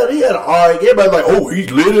 He had an alright. Everybody's like, oh,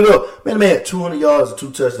 he's lit it up. Man, the man had 200 yards and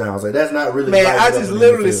 2 touchdowns. Like that's not really. man, lighting I up just in the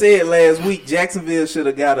literally NFL. said last week Jacksonville should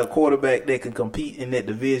have got a quarterback that can compete in that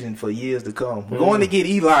division for years to come. Going to get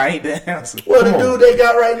Eli ain't the answer. Well, the Come on. dude they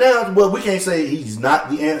got right now, well, we can't say he's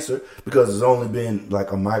not the answer because it's only been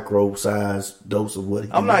like a micro-sized dose of what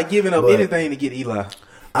he I'm can not do. giving up But anything to get Eli.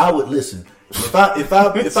 I would listen. If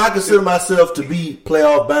I consider myself to be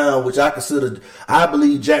playoff bound, which I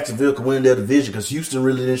believe Jacksonville could win their division because Houston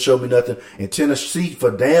really didn't show me nothing, and Tennessee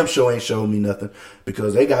for damn sure ain't showed me nothing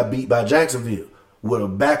because they got beat by Jacksonville with a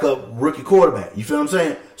backup rookie quarterback. You feel what I'm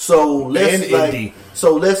saying? So let's And Indy.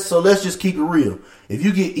 so let's just keep it real. If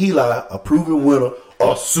you get Eli, a proven winner,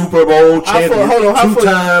 a Super Bowl champion,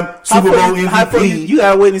 two-time Super Bowl How far MVP. you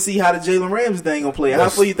gotta wait and see how the Jalen Ramsey thing gonna play. How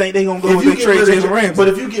far you think they gonna go If with you the get trade rid of Jalen Ramsey? But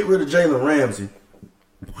if you get rid of Jalen Ramsey,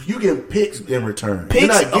 you getting picks in return. You're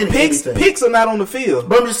not getting anything. Picks are not on the field.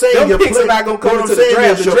 But I'm just saying, them picks are not going to come into the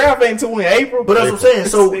draft. The draft ain't until in April. But that's what I'm saying.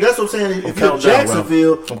 So that's what I'm saying. If you're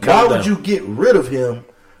Jacksonville, why would you get rid of him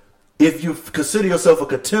if you consider yourself a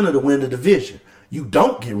contender to win the division? You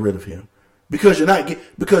don't get rid of him because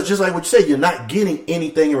because just like what you said, you're not getting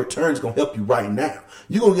anything in return that's going to help you right now.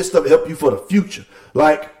 You're going to get stuff to help you for the future.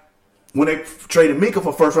 Like when they traded Minka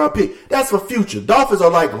for first round pick, that's for future. Dolphins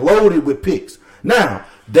are like loaded with picks. Now,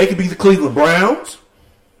 they could be the Cleveland Browns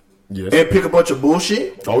and pick a bunch of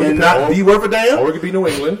bullshit and not be worth a damn. Or it could be New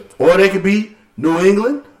England. Or they could be New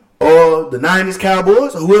England or the 90s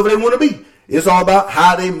Cowboys or whoever they want to be. It's all about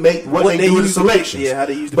how they make what they do in the selections. How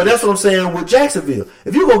they use the but that's what I'm saying with Jacksonville.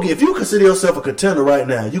 If you consider yourself a contender right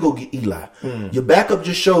now, you go get Eli. Your backup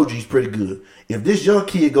just showed you he's pretty good. If this young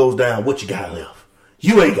kid goes down, what you got left?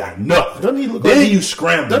 You ain't got nothing. Doesn't he look then like you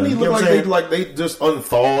scramble. Doesn't he look like they just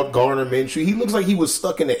unthawed Gardner Minshew? He looks like he was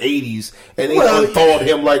stuck in the 80s and they unthawed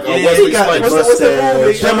him like Wesley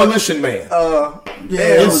Snipes. Demolition Man.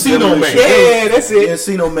 Encino Man. Yeah, that's it.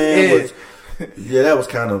 Encino Man was. Yeah, that was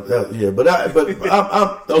kind of but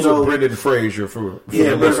I'm those are Brendan Fraser for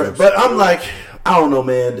but I'm like, I don't know,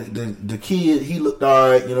 man. The kid, he looked all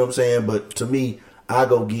right, you know what I'm saying. But to me, I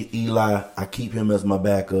go get Eli. I keep him as my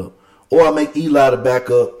backup. Or I make Eli the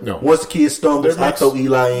backup. No. Once the kid stumbles, I throw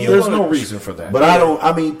Eli in. There's no reason for that. But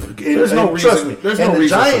there's no reason. Trust me. There's no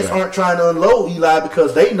reason. The Giants aren't trying to unload Eli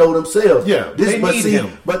because they know themselves. Yeah, they need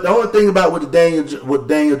him. But the only thing about with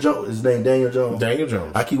Daniel Jones, his name Daniel Jones. Daniel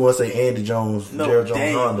Jones. I keep wanting to say Andy Jones, Jared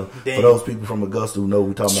Jones Honda. For those people from Augusta who know what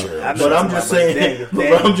we're talking about. But I'm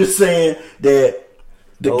just saying that.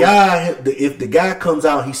 If the guy comes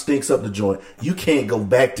out, he stinks up the joint. You can't go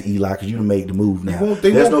back to Eli because you done made the move now.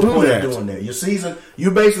 There's no point in doing that. Your season,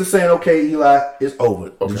 you're basically saying, okay, Eli, it's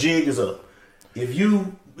over. Okay. The jig is up. If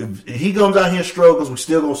he comes out here and struggles, we're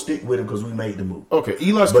still gonna stick with him because we made the move. Okay,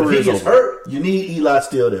 Eli's career is over. But if he gets hurt, you need Eli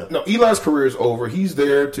still there. No, Eli's career is over. He's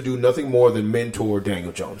there to do nothing more than mentor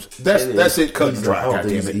Daniel Jones. That's it. Cut and dry. I don't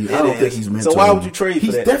think he's mentoring. So why would you trade for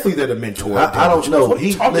that? He's definitely there to mentor. I don't know. What are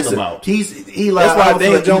you talking about? He's Eli. That's why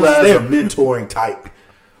Daniel Jones is there. A mentoring type.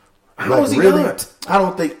 How is he not? I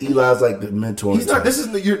don't think Eli's like the mentoring. He's not.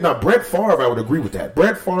 Type. Brett Favre. I would agree with that.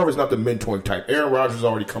 Brett Favre is not the mentoring type. Aaron Rodgers has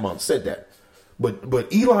already come out and said that.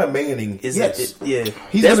 But Eli Manning, that's why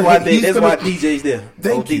DJ's there.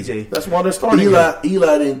 Thank you. DJ. That's why they're starting.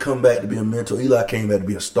 Eli didn't come back to be a mentor. Eli came back to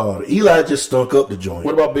be a starter. Eli just stunk up the joint.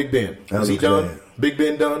 What about Big Ben? Is he done? Big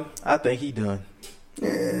Ben done? I think he done.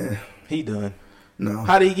 Yeah, he done. No.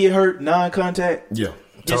 How did he get hurt? Non-contact. Yeah.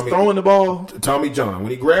 Just throwing the ball. Tommy John. When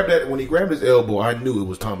he grabbed his elbow, I knew it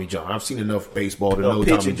was Tommy John. I've seen enough baseball to know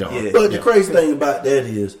Tommy John. Yeah. But the crazy thing about that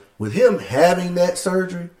is, with him having that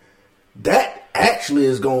surgery, that actually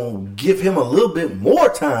is going to give him a little bit more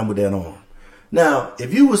time with that arm. Now,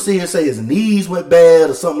 if you would see him say his knees went bad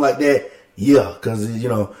or something like that, yeah, because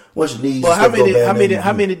once your knees. Well,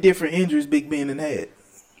 how many different injuries Big Ben had?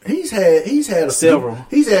 He's had several.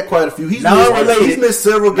 He's had quite a few. He's missed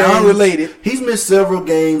several games. Non-related. He's missed several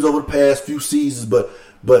games over the past few seasons,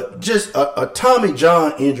 but just a Tommy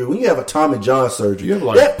John injury. When you have a Tommy John surgery,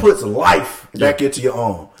 that puts life back into your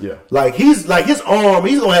arm. Yeah, like his arm,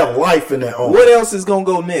 he's gonna have life in that arm. What else is gonna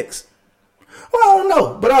go next? Well, I don't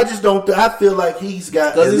know, but I just don't. I feel like he's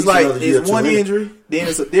got because it's like it's one injury, then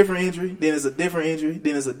it's a different injury, then it's a different injury,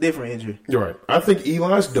 then it's a different injury. You're right. I think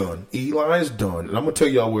Eli's done. Eli's done, and I'm gonna tell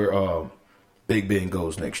y'all where Big Ben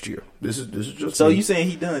goes next year. This is just so me. You saying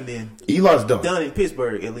he done then? Eli's done. Done in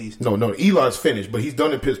Pittsburgh at least. No, Eli's finished, but he's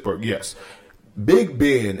done in Pittsburgh. Yes, Big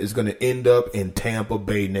Ben is going to end up in Tampa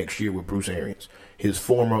Bay next year with Bruce Arians, his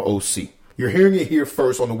former OC. You're hearing it here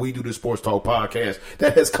first on the We Do This Sports Talk podcast.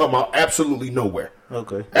 That has come out absolutely nowhere.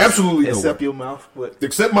 Okay, absolutely nowhere. Except your mouth,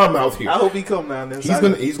 except my mouth here. I hope he come down there.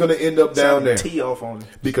 He's gonna end up down there. Tee off on him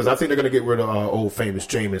because I think they're gonna get rid of old famous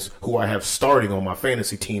Jameis, who I have starting on my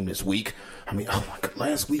fantasy team this week. I mean, oh my God!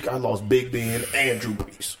 Last week I lost Big Ben and Drew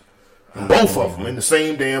Brees, both of them in the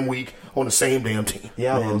same damn week on the same damn team.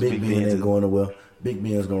 Yeah, man, Big Ben ain't going to well. Big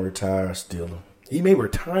Ben's gonna retire a Steeler. He may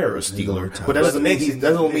retire a Steeler, but that doesn't mean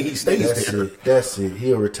he stays there. That's it.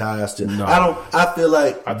 He'll retire still. No. I feel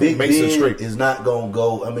like Big Ben is not gonna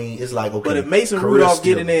go. I mean, it's like okay. But if Mason Rudolph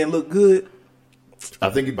get in there and look good, I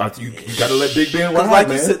think you got to let Big Ben ride, like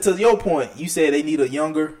man. You said, to your point, you said they need a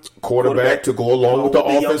younger quarterback to go along with the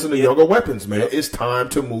offense and the younger weapons, man. It's time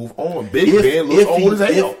to move on. Big Ben looks old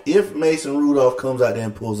as hell. If Mason Rudolph comes out there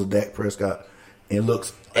and pulls a Dak Prescott and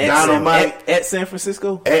looks dynamite at San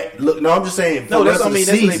Francisco, I'm just saying. No, that's what I mean.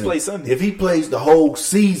 That's when they play Sunday. If he plays the whole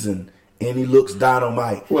season and he looks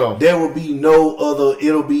dynamite. Well, there will be no other.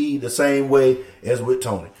 It'll be the same way as with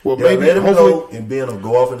Tony. Well, They'll maybe let him hopefully, go, and Ben will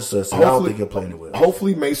go off in the sunset. I don't think he'll play anywhere.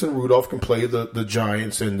 Hopefully, Mason Rudolph can play the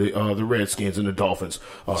Giants and the Redskins and the Dolphins.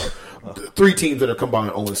 3 teams that are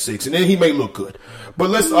combined 0-6, and then he may look good. But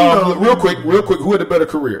let's real quick, who had a better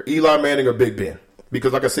career, Eli Manning or Big Ben?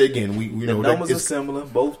 Because, like I say again, we the know numbers are similar.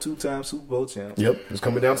 Both 2-time Super Bowl champs. Yep, it's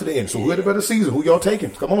coming down to the end. So, who had a better season? Who y'all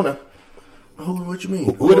taking? Come on now. What you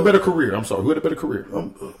mean? Who had a better career? I'm sorry. Who had a better career?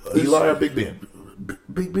 Eli or Big Ben?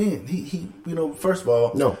 Big Ben. He. First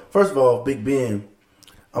of all, Big Ben.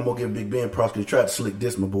 I'm gonna give Big Ben props because he tried to slick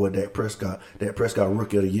this my boy Dak Prescott. Dak Prescott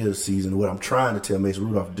Rookie of the Year this season. What I'm trying to tell Mason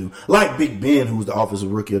Rudolph to do, like Big Ben, who was the Offensive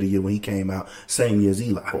Rookie of the Year when he came out, same year as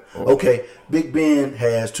Eli. Okay, Big Ben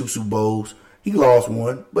has 2 Super Bowls. He lost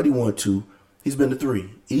 1, but he won 2. He's been to 3.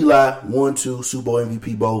 Eli won 2 Super Bowl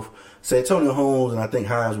MVP both. Santonio Holmes and I think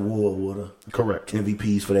Hines Ward were the correct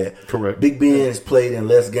MVPs for that. Correct. Big Ben has played in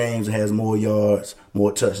less games and has more yards,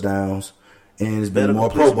 more touchdowns, and has been more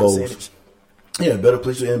Pro Bowls. Percentage. Yeah, better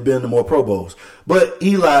completion and been to more Pro Bowls. But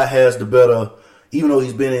Eli has the better, even though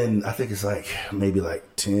he's been in, I think it's like maybe like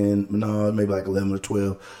 11 or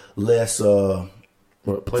 12 less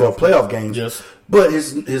playoff games. Yes. But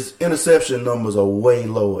his interception numbers are way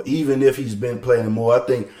lower, even if he's been playing more. I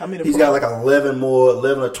think he's got like 11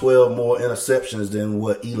 or 12 more interceptions than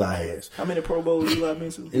what Eli has. How many Pro Bowls Eli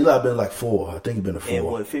been to? Eli been like 4. I think he's been to 4. In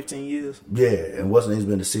what, 15 years? Yeah, and what's name's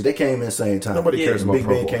been to 6. They came in the same time. Nobody cares about Big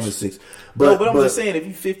Pro Ben Bowls. came in 6. But I'm just saying, if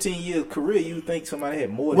you 15 years career, you think somebody had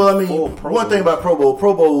more than 4 Pro Bowls. One thing about Pro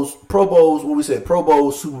Bowls, what we said, Pro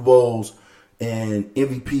Bowls, Super Bowls, and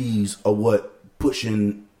MVPs are what push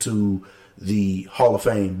into the Hall of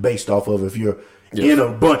Fame based off of if you're in a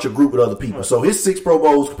bunch of group with other people. Right. So his 6 Pro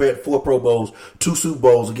Bowls compared to 4 Pro Bowls, 2 Super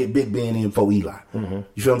Bowls will get Big Ben in for Eli. Mm-hmm.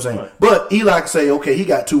 You feel what I'm saying? Right. But Eli can say, okay, he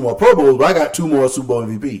got 2 more Pro Bowls, but I got 2 more Super Bowl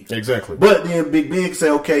MVPs. Exactly. But then Big Ben can say,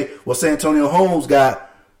 okay, well, Santonio Holmes got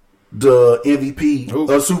the MVP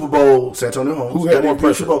of Super Bowl. Santonio Holmes. Who had more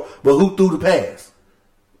pressure? But who threw the pass?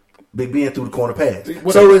 Big Ben threw the corner pass.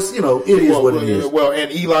 So it's, it is what it is. Well, and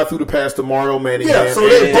Eli threw the pass to Mario Manning and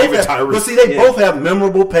David Tyree. But see, they both have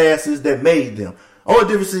memorable passes that made them. Only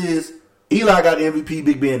difference is Eli got the MVP,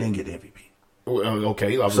 Big Ben didn't get the MVP.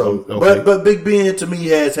 Okay. But Big Ben, to me,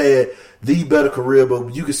 has had the better career,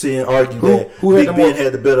 but you can see and argue that Big Ben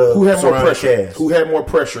had the better surrounding cast. Who had more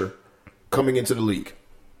pressure coming into the league?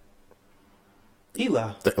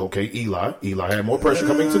 Eli. Okay, Eli. Eli had more pressure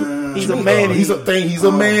coming to the. He's a Manning. He's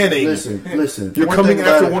a Manning. Listen. You're coming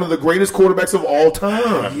after one of the greatest quarterbacks of all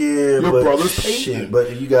time. Yeah, your brother's Peyton.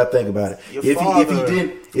 But you got to think about it. If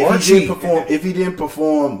he didn't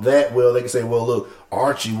perform that well, they can say, well, look,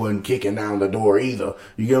 Archie wasn't kicking down the door either.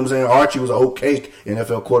 You get what I'm saying? Archie was an okay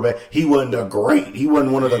NFL quarterback. He wasn't He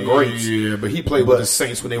wasn't one of the greats. Yeah, but he played with the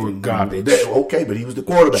Saints when they were garbage. But he was the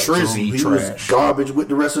quarterback. Trizzy, he was garbage with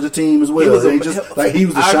the rest of the team as well. He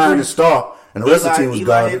was the shining star. And the rest of the team was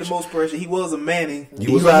garbage. Eli had the most pressure. He was a Manning.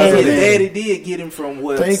 His daddy did get him from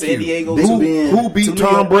San Diego. Who beat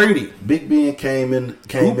Tom Brady? Big Ben came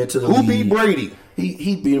into the league. Who beat Brady?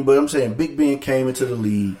 He beat him, but I'm saying Big Ben came into the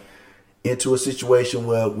league into a situation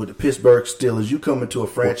where with the Pittsburgh Steelers, you come into a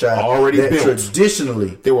franchise already built. Traditionally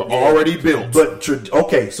they were already built. But so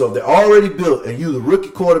if they're already built and you the rookie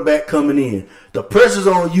quarterback coming in, the pressure's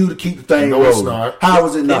on you to keep the thing rolling. It's not. How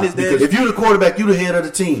is it not? Because if you're the quarterback, you're the head of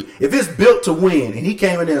the team. If it's built to win and he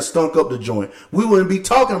came in there and stunk up the joint, we wouldn't be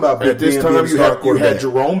talking about Big Ben. At this time, you had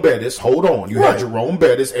Jerome Bettis. Hold on. You had Jerome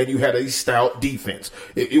Bettis and you had a stout defense.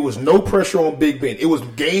 It was no pressure on Big Ben. It was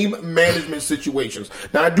game management situations.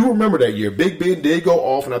 Now, I do remember that year. Big Ben did go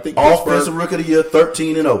off, and I think Offensive Rookie of the Year,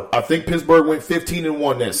 13-0. I think Pittsburgh went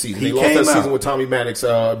 15-1 that season. They lost that season with Tommy Maddox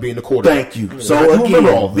being the quarterback. Thank you. So I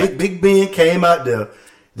remember all that. Big Ben came out there.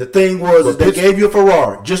 The thing was, they gave you a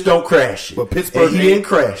Ferrari. Just don't crash it. But Pittsburgh didn't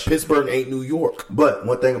crash. Pittsburgh ain't New York. But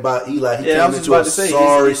one thing about Eli, he came into a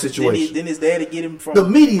sorry situation. Didn't his daddy get him from the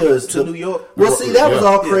media is to New York? Well, see, that was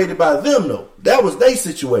all created by them, though. That was their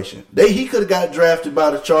situation. He could have got drafted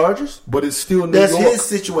by the Chargers. But it's still New York. That's his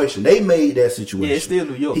situation. They made that situation. Yeah, it's still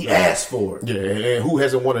New York. He asked for it. Yeah, and who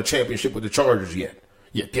hasn't won a championship with the Chargers yet?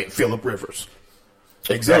 Phillip Rivers.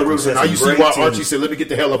 Exactly. So now you see why Archie said, let me get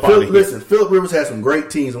the hell up out of here. Listen, Phillip Rivers has some great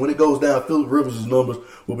teams, and when it goes down, Phillip Rivers' numbers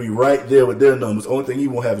will be right there with their numbers. The only thing he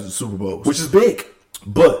won't have is the Super Bowls. Which is big.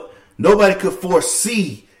 But nobody could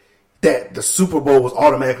foresee that the Super Bowl was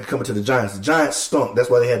automatically coming to the Giants. The Giants stunk. That's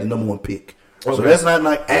why they had the number 1 pick. Okay. So let's not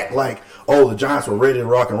act like, oh, the Giants were ready to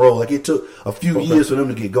rock and roll. Like, it took a few years for them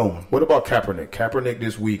to get going. What about Kaepernick? Kaepernick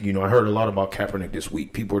this week, I heard a lot about Kaepernick this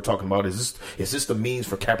week. People were talking about, is this the means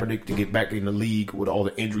for Kaepernick to get back in the league with all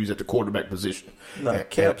the injuries at the quarterback position? No,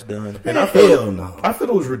 Cap's done. And I thought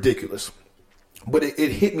it was ridiculous. But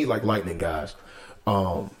it hit me like lightning, guys.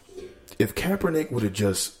 If Kaepernick would have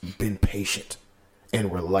just been patient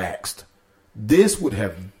and relaxed, this would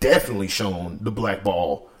have definitely shown the black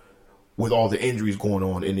ball with all the injuries going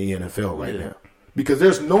on in the NFL right now. Because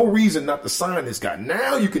there's no reason not to sign this guy.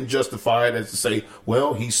 Now you can justify it as to say,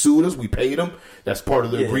 well, he sued us, we paid him. That's part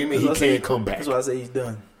of the agreement. He can't come back. That's why I say he's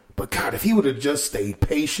done. But God, if he would have just stayed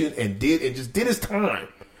patient and just did his time,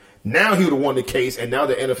 now he would have won the case, and now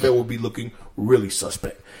the NFL would be looking really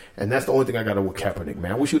suspect. And that's the only thing I got with Kaepernick,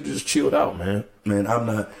 man. I wish he would have just chilled out, man. Man, I'm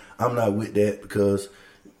not with that because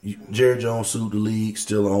Jerry Jones sued the league,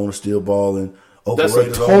 still the owner, still balling. That's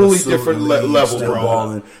a totally different level, bro.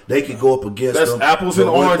 Balling. They could go up against them. That's apples and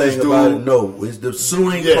oranges, dude. No, it's the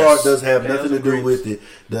suing part does have nothing to do with it.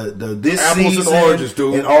 This apples season and oranges,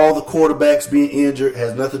 dude. And all the quarterbacks being injured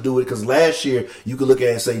has nothing to do with it. Because last year you could look at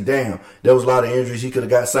it and say, "Damn, there was a lot of injuries. He could have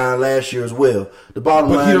got signed last year as well." The bottom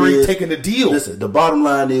line he already is taken the deal. Listen, the bottom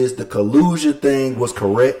line is the collusion thing was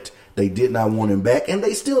correct. They did not want him back, and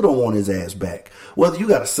they still don't want his ass back. Whether you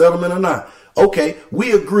got a settlement or not. Okay,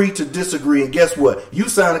 we agree to disagree, and guess what? You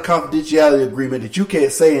signed a confidentiality agreement that you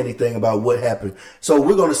can't say anything about what happened. So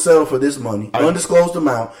we're going to settle for this money, undisclosed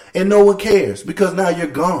amount, and no one cares because now you're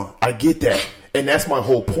gone. I get that, and that's my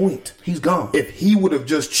whole point. He's gone. If he would have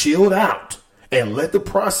just chilled out and let the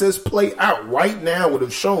process play out right now, would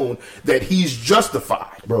have shown that he's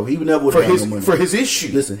justified. Bro, he never would have got no money. For his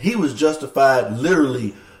issue. Listen, he was justified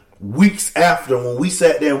literally weeks after when we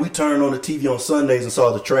sat there and we turned on the TV on Sundays and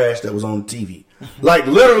saw the trash that was on the TV. Like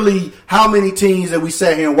literally how many teams that we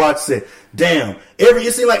sat here and watched said, damn,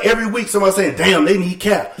 it seemed like every week somebody saying, damn, they need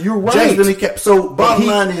Cap. You're right. Jackson need Cap. So bottom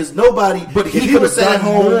line is nobody, but he could have sat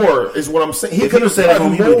home more is what I'm saying. He could have sat at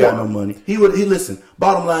home, he would have got no money. He listen,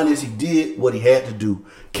 bottom line is he did what he had to do.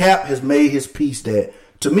 Cap has made his peace that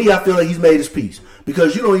to me, I feel like he's made his peace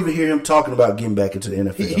because you don't even hear him talking about getting back into the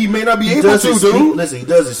NFL. He may not be able to, dude. Listen, he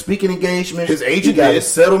does his speaking engagement. His agent got his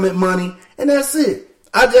settlement money, and that's it.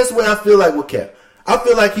 That's the way I feel like with Cap. I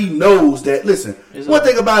feel like he knows that, listen, one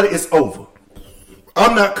thing about it, it's over.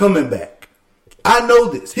 I'm not coming back. I know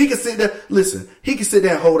this. He can sit there, listen, he can sit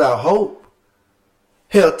there and hold out hope.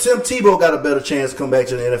 Hell, Tim Tebow got a better chance to come back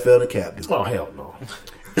to the NFL than Cap do. Oh, hell no.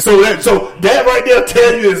 So that right there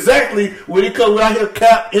tell you exactly when he comes out here,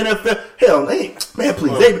 Cap, NFL. Hell, man,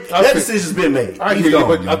 please, that decision's been made. I hear you,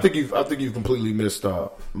 but I think you completely missed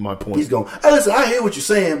my point. He's gone. Hey, listen, I hear what you're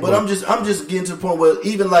saying, but I'm just getting to the point where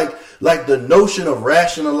even like the notion of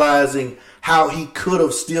rationalizing how he could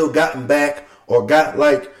have still gotten back or got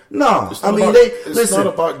like. No, it's not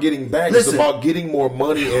about getting back. It's about getting more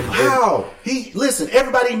money. Everybody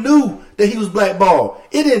knew that he was blackballed.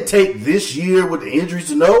 It didn't take this year with the injuries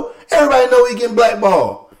to know. Everybody know he getting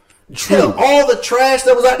blackballed. True. Hell, all the trash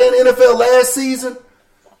that was out there in the NFL last season,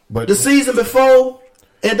 but the season before,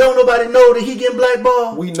 and don't nobody know that he getting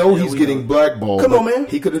blackballed. We know he's getting blackballed. Come on, man.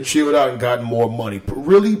 He could have chilled out and gotten more money.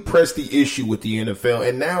 Really pressed the issue with the NFL,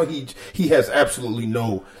 and now he has absolutely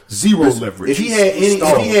zero leverage. If he had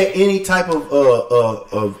any type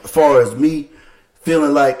of far as me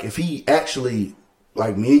feeling like if he actually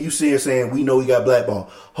like me and you see here saying we know he got blackballed,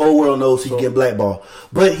 whole world knows he's getting blackballed,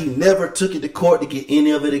 but he never took it to court to get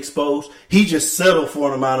any of it exposed. He just settled for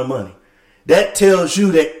an amount of money. That tells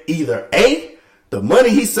you that either A, the money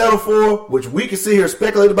he settled for, which we can sit here and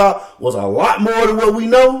speculate about, was a lot more than what we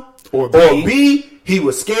know. Or B, he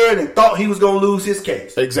was scared and thought he was going to lose his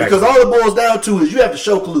case. Exactly. Because all it boils down to is you have to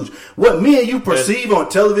show collusion. What me and you perceive on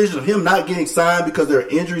television of him not getting signed because there are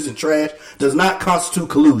injuries and trash does not constitute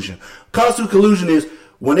collusion. Constitute collusion is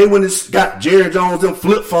when they went and got Jerry Jones them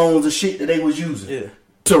flip phones and shit that they was using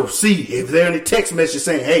to see if there any text message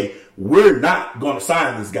saying, hey, we're not going to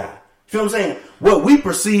sign this guy. You feel what I'm saying? What we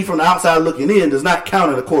perceive from the outside looking in does not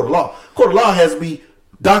count in a court of law. Court of law has to be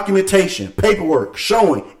documentation, paperwork,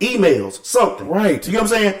 showing, emails, something. Right. You know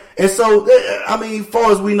what I'm saying? And so, I mean, as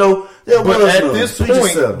far as we know, there was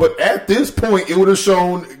none. But at this point, it would have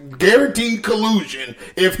shown guaranteed collusion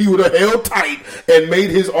if he would have held tight and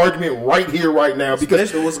made his argument right here, right now. Because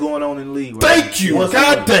especially what's going on in the league. Right? Thank you.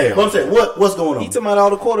 Goddamn. What's going on? He talking about all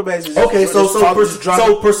the quarterbacks. Okay,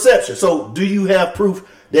 so perception. So do you have proof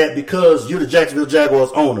that because you're the Jacksonville Jaguars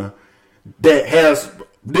owner that has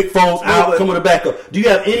Nick Foles out coming to back up, do you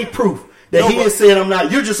have any proof that he is saying I'm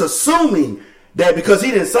not? You're just assuming that because he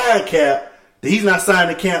didn't sign Cap, that he's not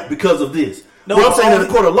signing Cap because of this. No, what I'm saying in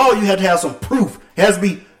the court of law, you have to have some proof. It has to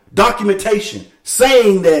be documentation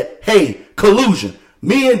saying that, hey, collusion.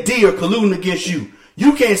 Me and D are colluding against you.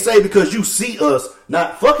 You can't say because you see us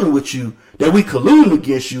not fucking with you that we colluding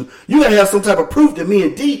against you. You gotta have some type of proof that me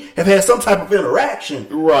and D have had some type of interaction.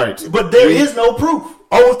 Right. But there is no proof.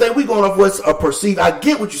 Only thing we going off was a perceived. I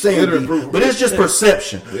get what you're saying, D, but it's just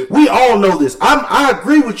perception. We all know this. I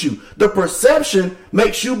agree with you. The perception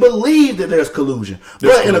makes you believe that there's collusion.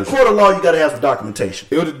 But in a court of law, you got to have some documentation.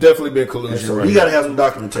 It would have definitely been collusion. So right you got to have some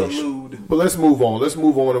documentation. But let's move on.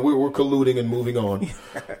 And we're colluding and moving on.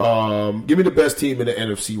 Give me the best team in the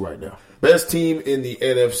NFC right now. Best team in the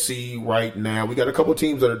NFC right now. We got a couple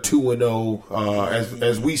teams that are 2-0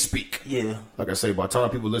 as we speak. Yeah. Like I say, by the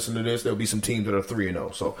time people listen to this, there'll be some teams that are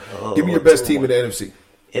 3-0. So give me your best team in the NFC.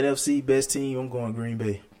 NFC best team. I'm going Green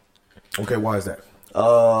Bay. Okay, why is that?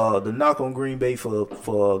 The knock on Green Bay for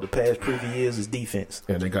the past previous years is defense.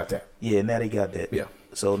 And they got that. Yeah, now they got that. Yeah.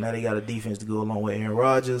 So now they got a defense to go along with Aaron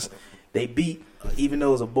Rodgers. They beat, even though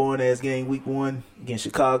it was a boring ass game week 1 against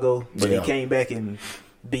Chicago, but they came back and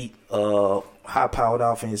beat high powered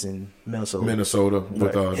offense in Minnesota.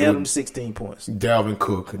 With held them 16 points. Dalvin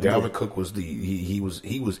Cook was he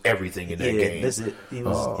was everything in that game. That's it. He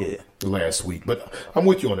was last week. But I'm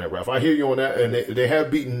with you on that, Ralph. I hear you on that, and they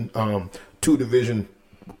have beaten 2 division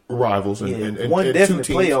rivals and one and definite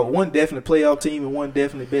 2 teams. playoff team and one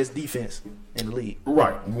definite best defense in the league.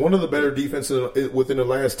 Right, one of the better defenses within the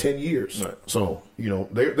last 10 years. Right. So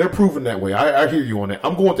they're proving that way. I hear you on that.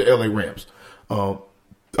 I'm going to LA Rams.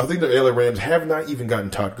 I think the LA Rams have not even gotten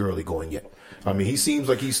Todd Gurley going yet. I mean, he seems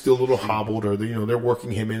like he's still a little hobbled, or they're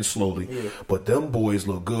working him in slowly. Yeah. But them boys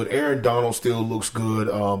look good. Aaron Donald still looks good.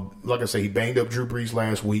 Like I say, he banged up Drew Brees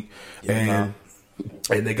last week, and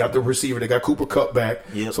they got the receiver. They got Cooper Kupp back.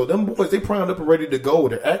 Yep. So them boys, they primed up and ready to go.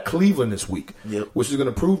 They're at Cleveland this week, which is going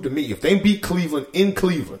to prove to me if they beat Cleveland in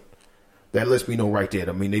Cleveland. That lets me know right there.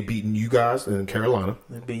 I mean, they beaten you guys in Carolina.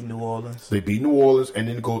 They beat New Orleans. And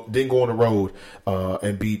then go on the road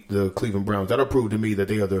and beat the Cleveland Browns. That'll prove to me that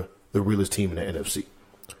they are the realest team in the NFC.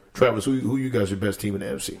 Travis, who you guys are best team in the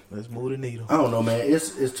NFC? Let's move the needle. I don't know, man.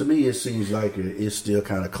 It's to me, it seems like it's still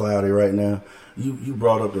kind of cloudy right now. You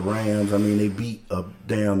brought up the Rams. I mean, they beat a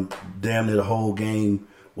damn near the whole game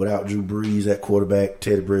without Drew Brees at quarterback,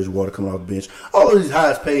 Teddy Bridgewater coming off the bench. All of these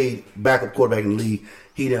highest paid backup quarterback in the league.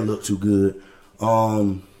 He didn't look too good.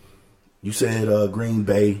 You said Green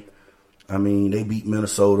Bay. I mean, they beat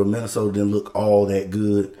Minnesota. Minnesota didn't look all that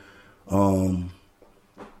good. And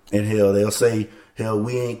they'll say,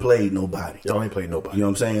 we ain't played nobody. Y'all ain't played nobody. You know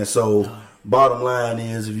what I'm saying? So, bottom line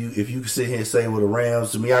is, if you sit here and say, well, the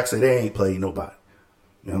Rams, to me, I can say they ain't played nobody.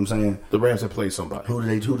 You know what I'm saying? The Rams have played somebody. Who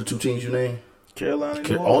the 2 teams you named? Carolina.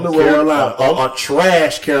 On the road. Carolina. A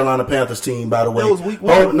trash Carolina Panthers team, by the way. That was week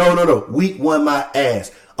 1. Oh, no. Week 1, my ass.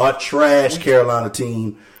 A trash Carolina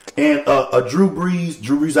team. And a Drew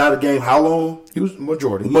Brees out of the game. How long? He was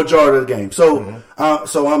majority of the game. So,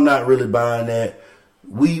 so I'm not really buying that.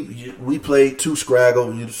 We played 2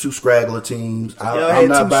 scraggler teams. I'm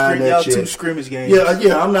not buying that shit. 2 scrimmage games.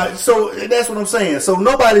 Yeah, I'm not. So that's what I'm saying. So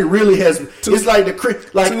nobody really has. It's like I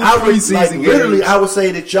would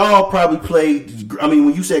say that y'all probably played. I mean,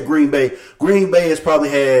 when you said Green Bay has probably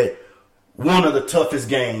had one of the toughest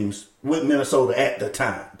games with Minnesota at the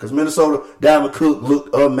time, because Minnesota, Dalvin Cook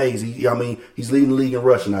looked amazing. I mean, he's leading the league in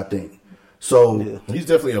rushing, I think. So he's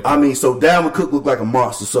definitely up there. I mean, so Dalvin Cook looked like a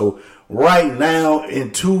monster. So right now,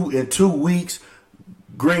 in two weeks,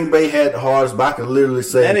 Green Bay had the hardest. But I can literally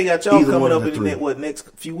say, and they got y'all coming up in the next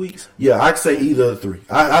few weeks. Yeah, I can say either of the 3.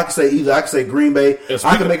 I can say either. I can say Green Bay.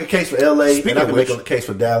 I can make a case for LA, and I can make a case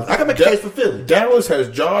for Dallas. I can make a case for Philly. Dallas has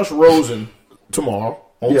Josh Rosen tomorrow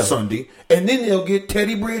on Sunday, and then they'll get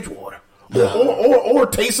Teddy Bridgewater or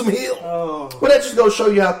Taysom Hill. Well, that just goes to show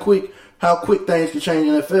you how quick things can change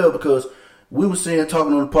in the NFL, because we were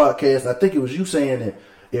talking on the podcast, and I think it was you saying that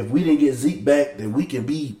if we didn't get Zeke back, then we can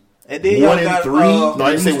be 1-3. No,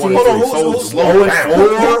 I didn't say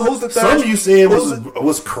 1-3. Who's the third? Some of you said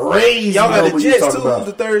was crazy. Y'all got the Jets too. Who's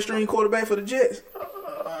the 3rd string quarterback for the Jets?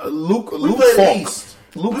 Luke we played Falk. the East.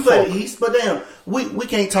 We played the East, but damn, we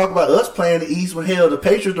can't talk about us playing the East when hell the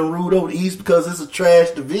Patriots done ruled over the East because it's a trash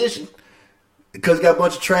division, because it got a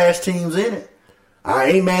bunch of trash teams in it.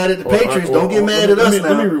 I ain't mad at the Patriots. Don't get mad at us now.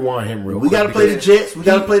 Let me rewind him real quick. We got to play the Jets. We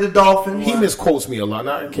got to play the Dolphins. He misquotes me a lot.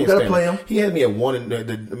 Now, I can't we got to play him. He had me at 1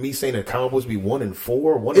 and me saying the Cowboys be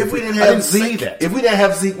 1-4. If we didn't have Zeke,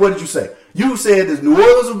 what did you say? You said that New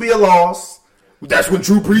Orleans would be a loss. That's when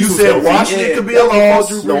Drew Brees You was said healthy. Washington could be a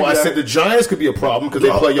loss. No, I said the Giants could be a problem because they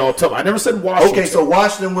play y'all tough. I never said Washington. Okay, so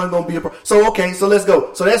Washington wasn't going to be a problem. So let's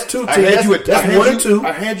go. So that's 2 teams. That's 1 and 2.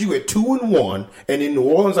 I had you at 2-1, and in New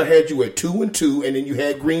Orleans I had you at 2-2, and then you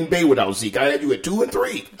had Green Bay without Zeke. I had you at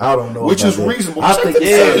 2-3. I don't know, which is that. reasonable. I Check think the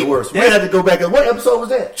it's tape. worse. We had to go back. What episode was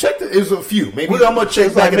that? Check the. It was a few. Maybe I'm gonna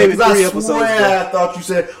check back. maybe 3 I episodes swear ago. I thought you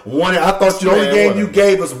said one. I thought the only game you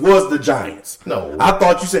gave us was the Giants. No. I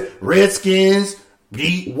thought you said Redskins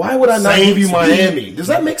beat. Why would I not Saints give you Miami? beat. Does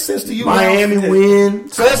that make sense to you? Miami win.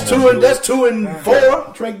 So that's 2 and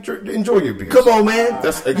 4. Drink, enjoy your beer. Come on, man.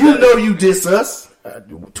 You know you diss us.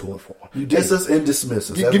 2-4. You diss us and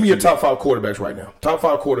dismiss us. Give me your top 5 quarterbacks right now. Top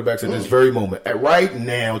 5 quarterbacks at this very moment. Right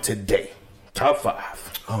now, today. Top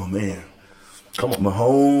 5. Oh man, Come on.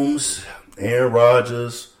 Mahomes, Aaron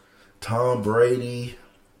Rodgers, Tom Brady,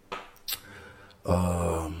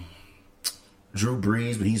 Drew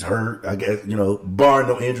Brees, but he's hurt. I guess barring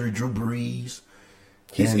no injury, Drew Brees.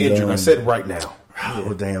 He's injured. I said right now.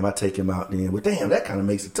 Oh damn! I take him out then. Well, damn, that kind of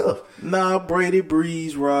makes it tough. Nah, Brady,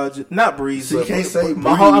 Breeze, Rodgers, not Breeze. So you can't say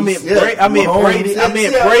Mahomes. Breeze. I mean Mahomes. Brady. I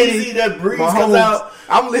mean See how Brady. easy that Breeze Mahomes. comes out.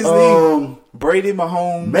 I'm listening. Brady,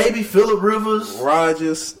 Mahomes, Maybe Phillip Rivers,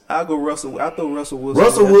 Rodgers. I'll go Russell. I throw Russell Wilson.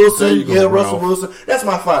 Russell There Wilson. you go, Yeah, Ralph. Russell Wilson. That's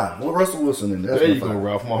my 5. Well, Russell Wilson in there. There you go,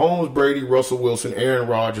 Ralph. Mahomes, Brady, Russell Wilson, Aaron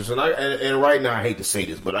Rodgers, and right now I hate to say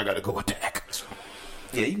this, but I got to go with Dak.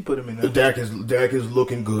 Yeah, you can put him in there. Dak is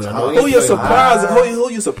looking good. I know Who he's your playing surprising?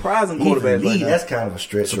 Who your surprising quarterback right now? That's kind of a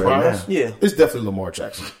stretch surprise. right now. Yeah, It's definitely Lamar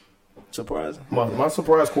Jackson. surprising. My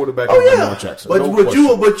surprise quarterback Oh is yeah, Lamar Jackson. but No but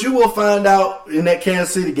question. you will find out in that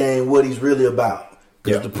Kansas City game what he's really about.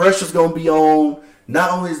 Because Yeah. the pressure's going to be on.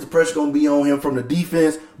 Not only is the pressure going to be on him from the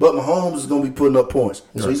defense, but Mahomes is going to be putting up points.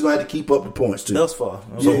 So he's going to have to keep up the points too. Thus far.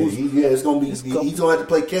 It's going to be. He's going to have to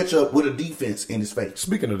play catch up with a defense in his face.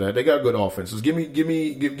 Speaking of that, they got good offenses. Give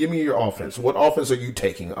me your offense. What offense are you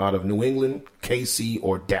taking out of New England, KC,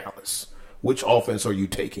 or Dallas? Which offense are you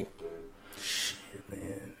taking?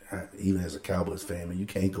 Man, even as a Cowboys fan, man, you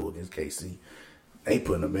can't go against KC. They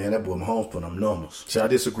putting up, man. That boy Mahomes putting up numbers. See, I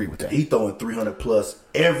disagree with that. He throwing 300 plus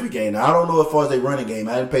every game. Now, I don't know as far as they running game.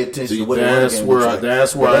 I didn't pay attention to what the That's running game where looks like.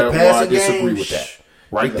 that's But why that I passing disagree game, with that. he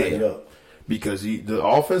Right light it there. up. Because the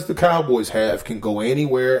offense the Cowboys have can go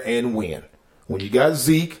anywhere and win. When you got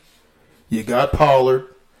Zeke, you got Pollard,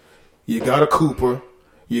 you got a Cooper,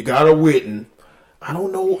 you got a Witten. I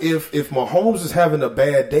don't know if Mahomes is having a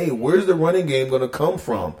bad day, where's the running game going to come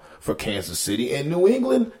from for Kansas City and New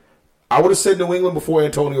England? I would have said New England before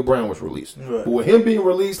Antonio Brown was released. Right. But with him being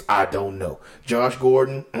released, I don't know. Josh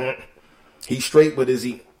Gordon, he's straight, but is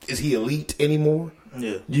he elite anymore?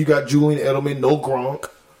 Yeah. You got Julian Edelman, no Gronk,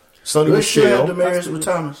 Sonny Good shit Michel. out Demaryius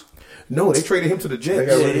Thomas. No, they traded him to the Jets. They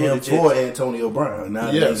got rid of Yeah, him the for Antonio Brown.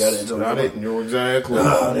 Now they got Yes, Antonio now Brown. you're exactly.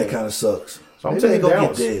 Oh, that kind of sucks. So I'm Maybe they taking go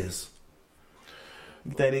Dallas. get Dez.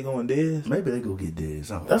 You think they going Dez? Maybe they go get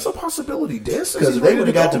Dez. That's a possibility. Dez Because if they would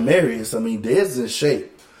have got Demaryius, I mean, Dez is in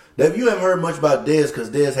shape. Now, you haven't heard much about Dez because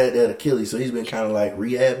Dez had that Achilles, so he's been kind of like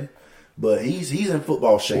rehabbing. But he's in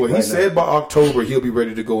football shape. Well, he right said now. by October he'll be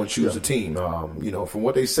ready to go and choose a team. From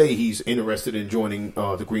what they say, he's interested in joining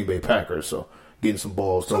the Green Bay Packers. So getting some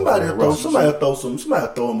balls. Somebody will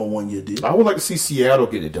throw him a 1-year deal. I would like to see Seattle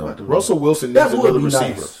get it done. Russell Wilson That needs would another be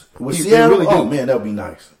receiver. nice. With They Seattle, really do. oh man, that would be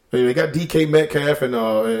nice. They got DK Metcalf and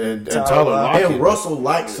Tyler Lockett. And Russell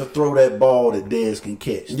likes to throw that ball that Dez can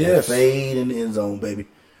catch. Yes. That fade in the end zone, baby.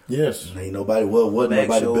 Yes. Ain't nobody, wasn't Back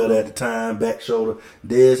nobody shoulder. better at the time. Back shoulder.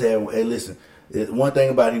 Dez had, hey, listen, one thing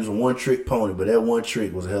about it, he was a one-trick pony, but that one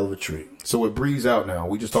trick was a hell of a trick. So with Breeze out now,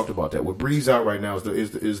 we just talked about that. With Breeze out right now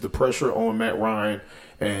is the pressure on Matt Ryan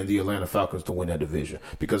and the Atlanta Falcons to win that division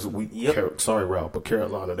because sorry Ralph, but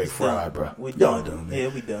Carolina they fried, bro. We Y'all done. done, man. Yeah,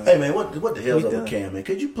 we done. Hey, man, what the hell's We up done. with Cam, man?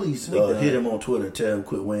 Could you please done. hit him on Twitter and tell him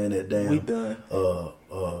quit wearing that damn We done.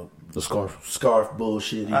 The scarf. scarf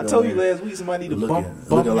bullshit? he I been told you wearing? last week somebody need to looking, bump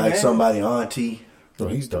looking him like down. somebody auntie. No,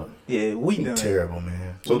 he's done. Yeah, we done. Terrible,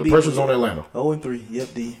 man. So the pressure's on Atlanta. 0-3.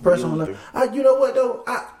 Yep, D. Pressure on 0-3. you know what though?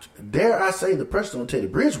 Dare I say the pressure on Teddy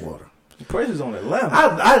Bridgewater? The pressure's on Atlanta.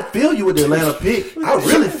 I feel you with the Atlanta pick. I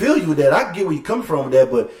really feel you with that. I get where you come from with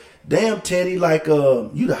that, but damn, Teddy, like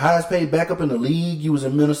you the highest paid backup in the league. You was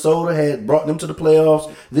in Minnesota, had brought them to the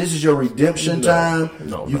playoffs. This is your redemption time.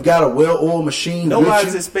 You've got a well-oiled machine.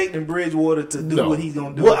 Nobody's expecting Bridgewater to do what he's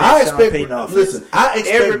gonna do. Well, with I that Sean expect. Payton offense. Listen, I expect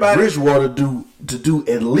Everybody- Bridgewater to do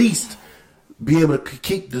at least be able to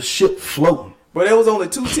keep the ship floating. But there was only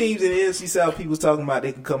 2 teams in the NFC South people was talking about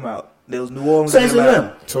they can come out. There was New Orleans Saints and and Atlanta.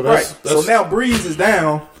 them. So Right. So now Breeze is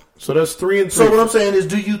down. So that's 3-3. So what I'm saying is,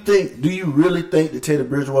 do you really think that Teddy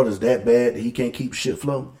Bridgewater is that bad that he can't keep shit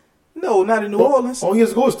floating? No, not in New Orleans. All he has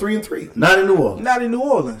to go is 3-3. Not in New Orleans. Not in New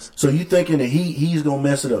Orleans. So you thinking that he's gonna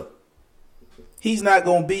mess it up? He's not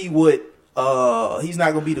gonna be what. He's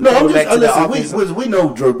not gonna be the No, I'm quarterback just to the listen. offense. We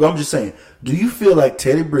know Drew, but I'm just saying. Do you feel like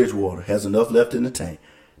Teddy Bridgewater has enough left in the tank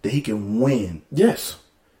that he can win Yes.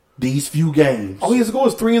 these few games? All he has to go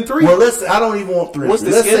is 3-3. Well, I don't even want 3. What's the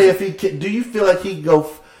Let's say schedule? if he can, do you feel like he could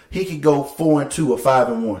go 4-2 or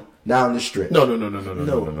 5-1 down this stretch? No.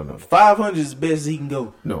 500 is the best he can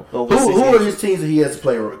go. No. Over Who 6 are games. his teams that he has to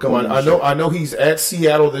play? Well, I know he's at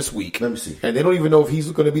Seattle this week. Let me see. And they don't even know if he's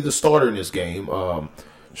going to be the starter in this game.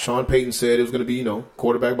 Sean Payton said it was going to be,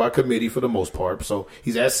 quarterback by committee for the most part. So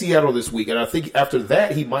he's at Seattle this week. And I think after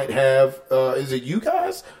that, he might have, is it you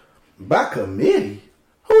guys? By committee?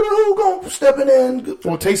 Who gonna step in there and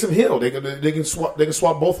Or Taysom Hill. They can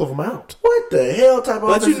swap both of them out. what the hell type of?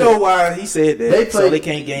 But you know why he said that? So they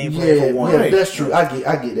can't game plan for one. Yeah, that's true. I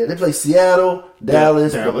get that. They play Seattle,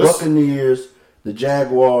 Dallas, the Buccaneers, the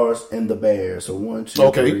Jaguars, and the Bears. So 1, 2,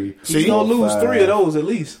 Okay. 3. He's gonna lose 3 of those at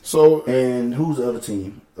least. So And who's the other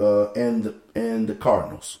team? And the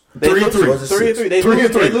Cardinals. They 3-3. lose 3-3. They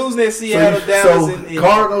 3-3. lose their Seattle, Dallas, and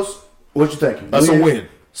Cardinals. What you thinking? that's a win.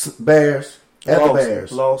 Bears at lost. the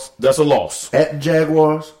Bears. Lost. That's a loss. At the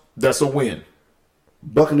Jaguars. That's a win.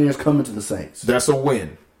 Buccaneers coming to the Saints. That's a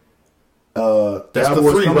win. That's Cowboys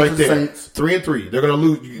the 3 coming right to the there. Saints. 3-3. They're going to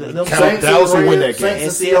lose. Them Saints Dallas and will win Rams, that game.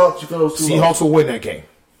 Saints and Seahawks. You feel those two Seahawks will win that game.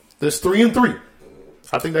 There's 3-3.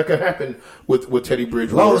 I think that could happen with Teddy As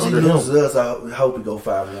Bridgewater. long as he under him. loses us, I hope he go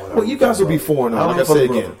 5-1. Well, you guys will be 4-0. I Like I root for said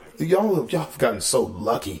the again, y'all have gotten so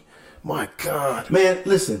lucky. My God. Man,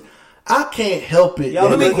 listen, I can't help it. Y'all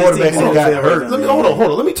that look the at the quarterbacks team that got right hurt. now. Let me hold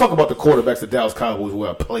on. Let me talk about the quarterbacks the Dallas Cowboys where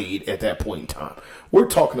I played at that point in time. We're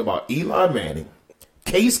talking about Eli Manning,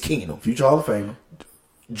 Case Keenum, Future Hall of Famer.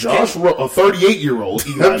 a 38-year-old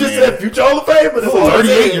Eli I'm just Manning. saying, future Hall of Famer. That's all I'm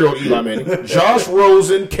saying. 38-year-old Eli Manning, Josh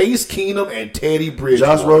Rosen, Case Keenum, and Teddy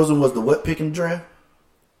Bridgewater. Josh Rosen was the what pick in the draft?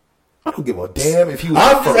 I don't give a damn if he was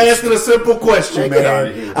I'm just first. asking a simple question, Get out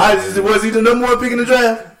of here. man. Was he the number 1 pick in the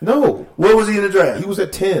draft? No, Where was he in the draft? he was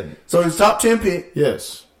at 10. So his top 10 pick.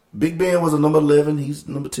 Yes. Big Ben was a number 11. He's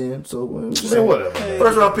number 10. So Man, whatever.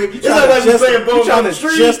 first round pick. It's trying not like to we're playing you bums trying off the to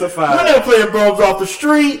street. justify We're not playing bums off the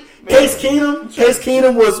street. Case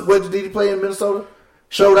Keenum was what did he play in Minnesota?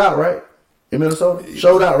 Showed out, right? In Minnesota?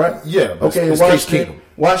 Showed out, right? Yeah, Okay, it's in Case Washington.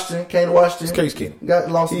 Washington. Came to Washington. It's Case Keenum.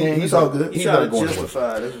 Got lost the game. It's all good. He's Trying not to going to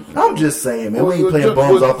justify this. I'm just saying, man. We ain't playing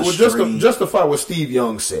bums off the street. Justify what Steve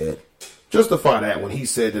Young said. Justify that when he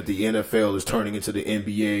said that the NFL is turning into the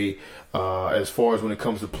NBA as far as when it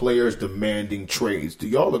comes to players demanding trades. Do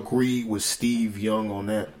y'all agree with Steve Young on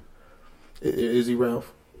that? Is he,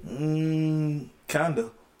 Ralph? Kinda.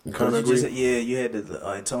 Kinda agree? You had the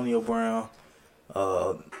Antonio Brown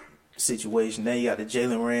situation. Now you got the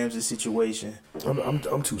Jalen Ramsey situation.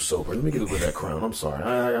 I'm too sober. Let me get rid of that crown. I'm sorry.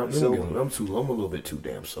 I'm a little bit too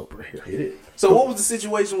damn sober here. Hit it. So what was the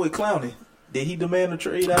situation with Clowney? Did he demand a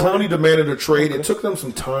trade? Clowney demanded a trade. It took them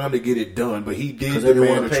some time to get it done, but he did they didn't demand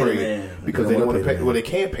wanna a pay the trade man. because They they don't don't want wanna to pay pay. the man. Well, they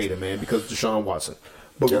can't pay the man because of Deshaun Watson.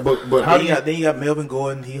 But how Then do you got, then you got Melvin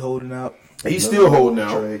Gordon. He holding out. he's still holding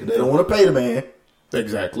out. Trade. They don't want to pay the man.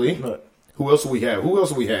 Exactly. Right. Who else do we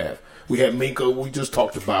have? We had Minka. We just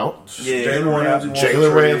talked about. Yeah, Jalen Ramsey wants Jalen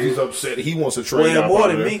a trade. Ramsey's upset. He wants a trade. Well, out more out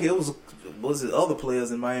than of there. Minka, it was the other players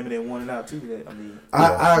in Miami that wanted out too. That I mean,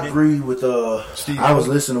 I agree with Steve I was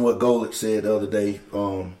Young. listening to what Golick said the other day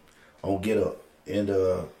on Get Up, and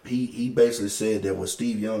he basically said that what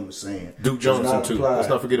Steve Young was saying. Duke does Johnson not too. apply. Let's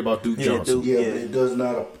not forget about Duke Yeah, Johnson. Duke. Yeah, Yeah.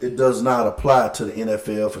 but it does not apply to the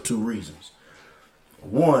NFL for 2 reasons.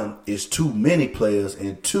 One is too many players,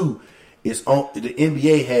 and 2, it's on the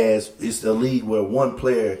NBA it's a league where 1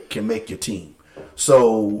 player can make your team.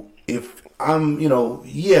 So if I'm,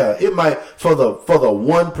 it might for the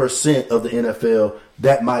 1% of the NFL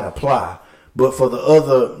that might apply. But for the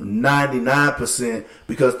other 99%,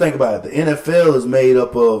 because think about it, the NFL is made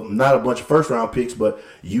up of not a bunch of first-round picks, but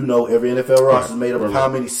every NFL roster is made up of how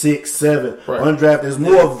many 6, 7 undrafted. There's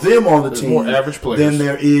more of them on the team more average players than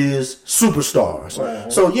there is superstars.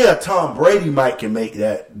 Right. So yeah, Tom Brady can make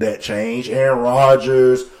that change. Aaron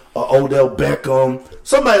Rodgers, Odell Beckham,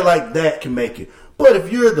 somebody like that can make it. But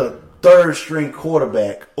if you're the 3rd-string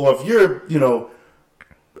quarterback, or if you're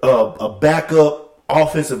a backup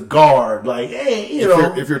offensive guard,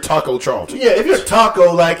 If you're Taco Charlton, yeah, if you're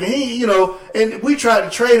Taco, and we tried to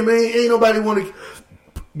trade him, ain't nobody want to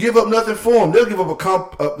give up nothing for him. They'll give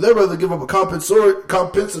up they'd rather give up a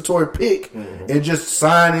compensatory pick and just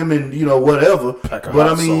sign him and whatever. Pack of But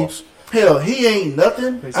hot I mean, sauce. Hell, he ain't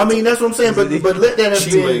nothing. I mean, that's what I'm saying. But let that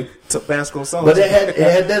have been Tabasco sauce. But had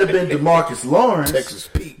that have been DeMarcus Lawrence, Texas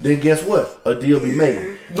Pete, then guess what? A deal be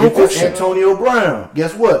made. No question. Antonio Brown,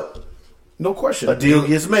 guess what? No question. A deal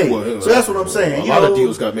gets made. So that's what I'm saying. A lot of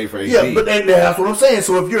deals got made for AD. Yeah, but that's what I'm saying.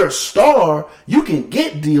 So if you're a star, you can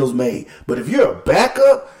get deals made. But if you're a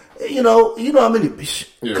backup, you know how many.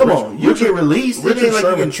 Come on, you get released. It ain't like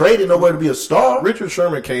you can trade it nowhere to be a star. Richard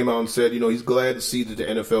Sherman came out and said, he's glad to see that the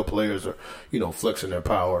NFL players are, flexing their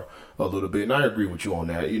power a little bit. And I agree with you on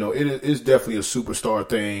that. It is definitely a superstar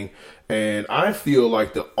thing. And I feel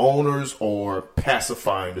like the owners are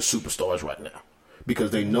pacifying the superstars right now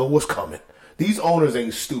because they know what's coming. These owners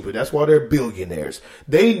ain't stupid. That's why they're billionaires.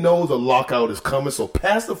 They know the lockout is coming, so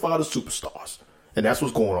pacify the superstars. And that's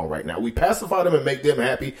what's going on right now. We pacify them and make them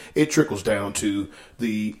happy. It trickles down to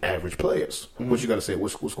the average players. Mm-hmm. What you got to say?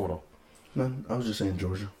 What's going on? Nothing. I was just saying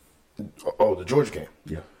Georgia. Oh, the Georgia game.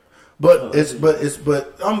 Yeah. But I'm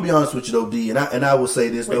gonna be honest with you though, D, and I will say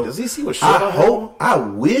this though. Does he see what I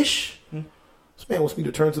wish. This man wants me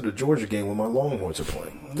to turn to the Georgia game when my Longhorns are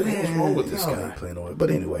playing. What's wrong with this guy? Playing on it. But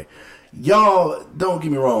anyway, y'all don't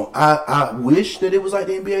get me wrong. I wish that it was like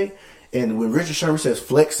the NBA. And when Richard Sherman says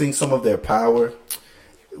flexing some of their power,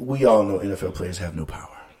 we all know NFL players have no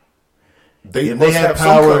power. If they had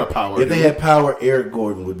power, if they had power, Eric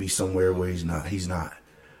Gordon would be somewhere where he's not. He's not.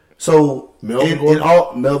 So Melvin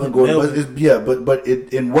Gordon. But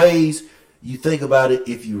in ways you think about it,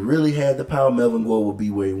 if you really had the power, Melvin Gordon would be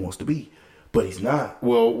where he wants to be. But he's not.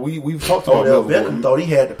 Well, we've talked about Odell Melvin Beckham Gordon. thought he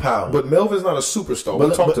had the power. But Melvin's not a superstar.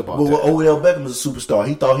 We talked about that. But Odell Beckham is a superstar.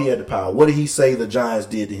 He thought he had the power. What did he say the Giants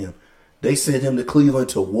did to him? They sent him to Cleveland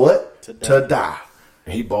to what? To die.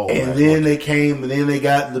 He balled. And then they came, and then they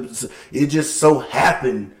got it just so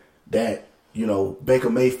happened that, Baker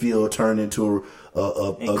Mayfield turned into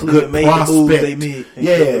a good prospect.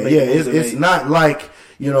 It's not like,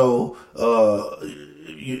 Odell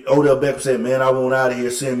Beckham said, man, I want out of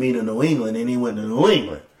here, send me to New England, and he went to New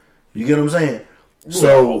England. You get what I'm saying?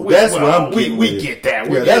 So that's what I'm getting. We get that.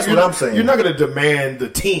 That's what I'm saying. You're not going to demand the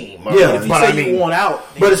team. If you say you want out.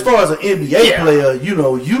 But as far as an NBA player,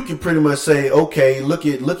 you can pretty much say, okay, look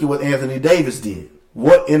at what Anthony Davis did.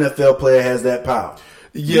 What NFL player has that power?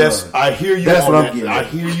 Yes, I hear you. That's on what that. I'm getting. I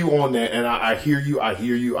hear you on that, and I hear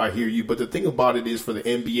you. But the thing about it is, for the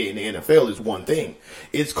NBA and the NFL, is one thing.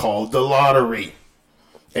 It's called the lottery.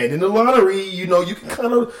 And in the lottery, you can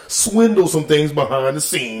kind of swindle some things behind the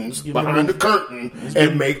scenes, behind the curtain,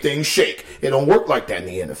 and make things shake. It don't work like that in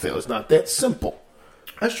the NFL. It's not that simple.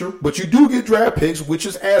 That's true. But you do get draft picks, which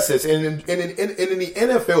is assets. And in the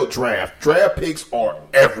NFL draft picks are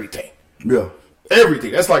everything. Yeah.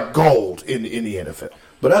 Everything. That's like gold in the NFL.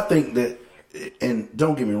 But I think that, and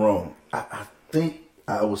don't get me wrong, I think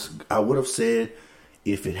I would have said,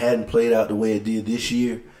 if it hadn't played out the way it did this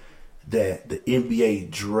year, that the NBA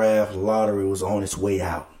draft lottery was on its way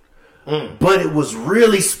out. But it was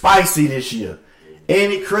really spicy this year.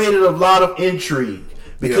 And it created a lot of intrigue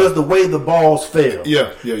because the way the balls fell.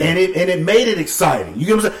 Yeah. And it made it exciting. You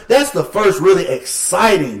get what I'm saying? That's the first really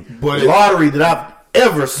exciting lottery that I've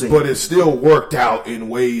ever seen. But it still worked out in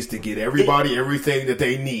ways to get everybody everything that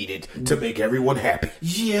they needed to make everyone happy.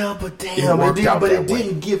 Yeah, but damn, it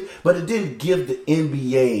didn't give the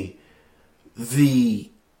NBA the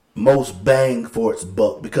most bang for its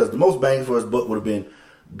buck, because the most bang for its buck would have been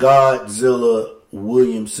Godzilla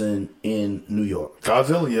Williamson in New York,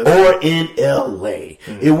 Godzilla, yes, or in LA.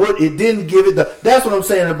 It didn't give it the. That's what I'm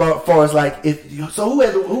saying about far as like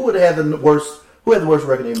who would have had the worst. Who had the worst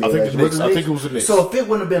record in the NBA? I think it was the Knicks. So if it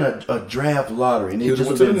wouldn't have been a draft lottery and it just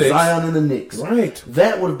would have been Zion and the Knicks, right?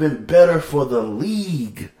 That would have been better for the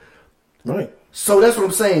league, right? So that's what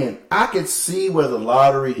I'm saying. I could see where the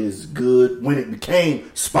lottery is good when it became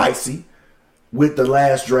spicy with the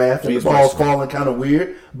last draft and the balls falling kind of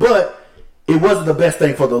weird, but it wasn't the best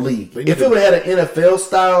thing for the league. If it would have had an NFL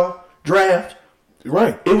style draft,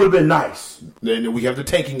 right, it would have been nice. Then we have the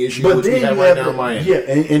tanking issue, but which then we have right now in Miami. Yeah,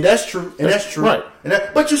 and that's true. And that's true. Right.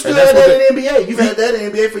 But you still have that in the NBA. You've had that in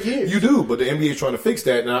the NBA for years. You do, but the NBA is trying to fix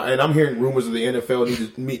that, and I'm hearing rumors of the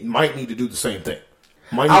NFL might need to do the same thing.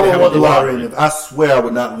 I would want the lottery. I swear I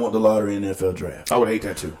would not want the lottery in the NFL draft. I would hate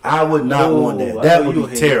that too. I would not want that. That would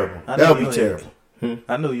be terrible. That would be terrible.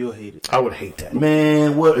 I know you'll hate it. I would hate that.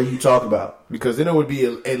 Man, what are you talking about? Because then it would be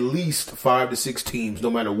at least 5 to 6 teams, no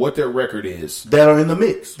matter what their record is, that are in the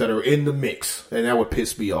mix. And that would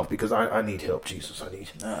piss me off because I need help, Jesus. I need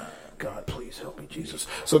God, please help me, Jesus.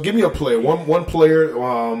 So give me a player, one player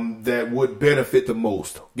that would benefit the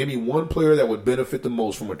most. Give me one player that would benefit the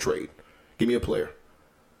most from a trade. Give me a player.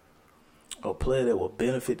 A player that would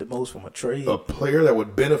benefit the most from a trade. A player that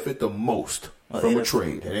would benefit the most from a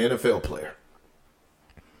trade. An NFL player.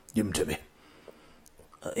 Give him to me.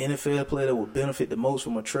 An NFL player that would benefit the most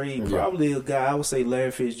from a trade. Probably a guy, I would say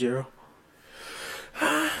Larry Fitzgerald.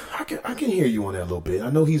 I can hear you on that a little bit. I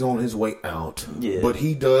know he's on his way out. Yeah. But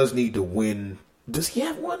he does need to win. Does he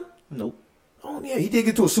have one? Nope. Oh yeah, he did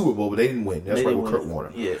get to a Super Bowl, but they didn't win. That's right with Kurt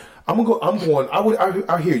Warner. Yeah. I'm going.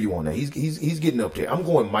 I hear you on that. He's getting up there. I'm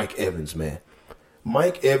going Mike Evans, man.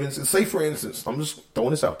 Mike Evans. And say for instance, I'm just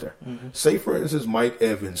throwing this out there. Mm-hmm. Say for instance, Mike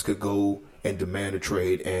Evans could go and demand a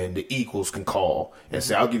trade, and the Eagles can call and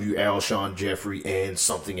say, "I'll give you Alshon Jeffrey and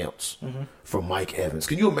something else for Mike Evans."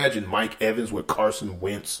 Can you imagine Mike Evans with Carson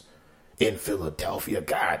Wentz in Philadelphia?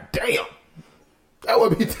 God damn, that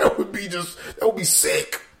would be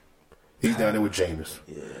sick. He's down there with Jameis,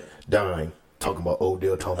 dying, talking about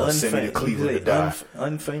Odell, talking about sending to Cleveland to die.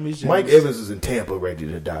 Unfamous Jameis. Mike Evans is in Tampa, ready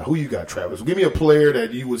to die. Who you got, Travis? Give me a player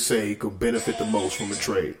that you would say could benefit the most from a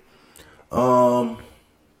trade.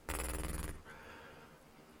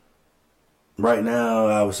 Right now,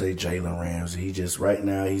 I would say Jalen Ramsey. Right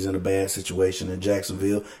now, he's in a bad situation in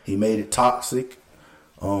Jacksonville. He made it toxic.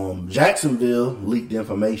 Jacksonville leaked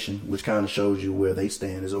information, which kind of shows you where they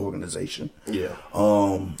stand as an organization. Yeah.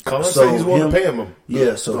 Colin said he's willing to pay him.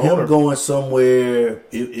 Yeah, so him going somewhere,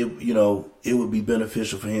 it would be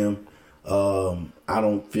beneficial for him. I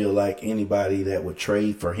don't feel like anybody that would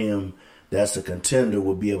trade for him that's a contender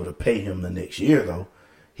would be able to pay him the next year, though.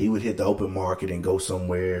 He would hit the open market and go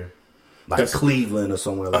somewhere like Cleveland or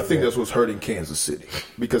somewhere like that. I think that's what's hurting Kansas City.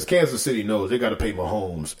 Because Kansas City knows they got to pay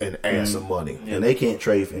Mahomes and add some money. And they can't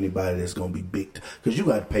trade for anybody that's going to be big. Because you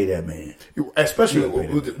got to pay that man. Especially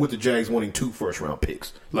with the Jags wanting 2 first-round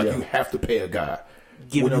picks. You have to pay a guy.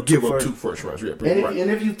 When you give up 2 first rounds. Yeah,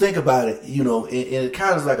 and if you think about it, it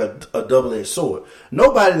kind of is like a double-edged sword.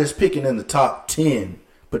 Nobody that's picking in the top 10,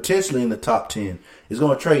 potentially in the top 10, is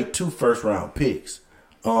going to trade 2 first-round picks.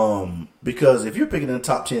 Because if you're picking in the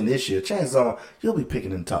top 10 this year, chances are you'll be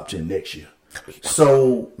picking in the top 10 next year.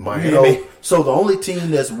 So, Miami. So the only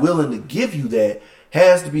team that's willing to give you that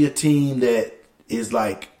has to be a team that is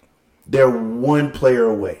like they're 1 player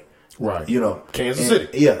away. Right. Kansas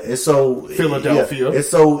City. Yeah. And so Philadelphia. Yeah, and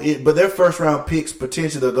so but their first round picks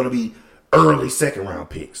potentially are going to be early second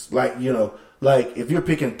round picks. Like if you're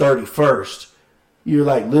picking 31st, you're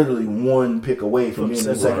like literally 1 pick away from being in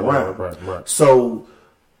the second round. Right. So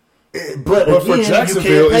But again, for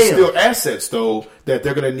Jacksonville, it's still assets, though, that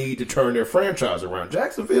they're going to need to turn their franchise around.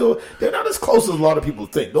 Jacksonville, they're not as close as a lot of people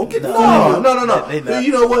think. Don't get No.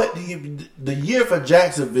 You know what? The year for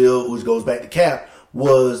Jacksonville, which goes back to Cap,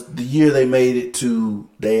 was the year they made it to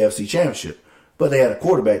the AFC Championship. But they had a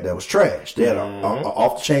quarterback that was trash. They had an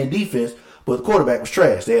off-the-chain defense, but the quarterback was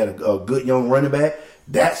trash. They had a good young running back.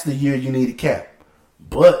 That's the year you needed Cap.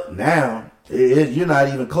 But now, you're not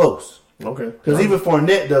even close. Okay. Because even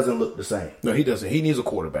Fournette doesn't look the same. No, he doesn't. He needs a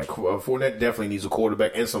quarterback. Fournette definitely needs a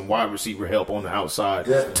quarterback and some wide receiver help on the outside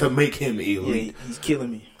to make him elite. Yeah, he's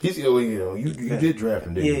killing me. You did draft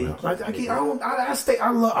him, didn't you?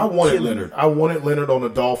 I wanted Leonard. I wanted Leonard on the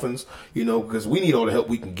Dolphins, because we need all the help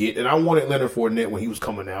we can get. And I wanted Leonard Fournette when he was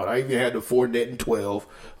coming out. I even had the Fournette in 12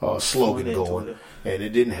 slogan going, and it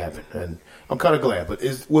didn't happen. And I'm kind of glad. But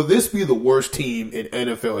will this be the worst team in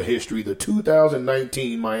NFL history, the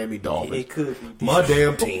 2019 Miami Dolphins? It could be. My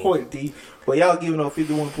damn team. Well, y'all giving up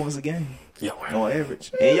 51 points a game. Yeah, on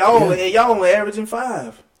average. And y'all only averaging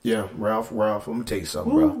 5. Yeah, Ralph, let me tell you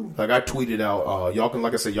something, bro. Like I tweeted out, y'all can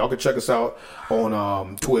check us out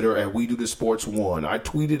on Twitter at We Do The Sports 1. I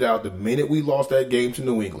tweeted out the minute we lost that game to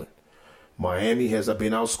New England, Miami has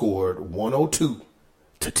been outscored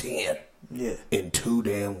 102-10. Yeah. In 2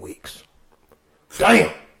 damn weeks. Damn.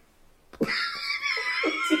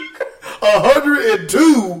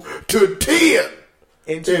 102-10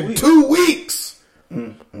 in 2 weeks.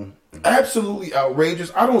 Absolutely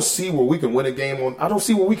outrageous. I don't see where we can win a game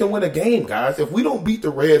guys. If we don't beat the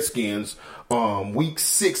Redskins week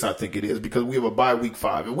 6, I think it is, because we have a bye week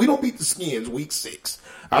 5. If we don't beat the Skins week 6,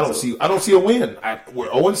 I don't see a win. We're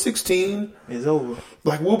 0-16. It's over.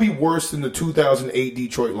 Like, we'll be worse than the 2008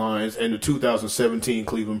 Detroit Lions and the 2017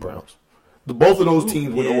 Cleveland Browns. Both of those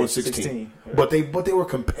teams went 0-16. Right. But they were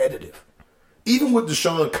competitive. Even with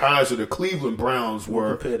Deshaun Kaiser, the Cleveland Browns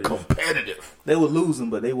were competitive. They were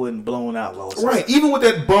losing, but they wasn't blown out losses. Right. Even with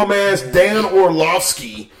that bum-ass Dan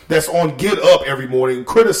Orlovsky that's on Get Up every morning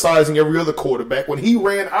criticizing every other quarterback when he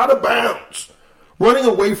ran out of bounds running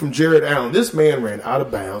away from Jared Allen. This man ran out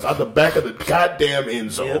of bounds, out the back of the goddamn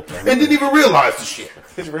end zone, and didn't even realize the shit.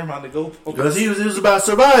 Because it was about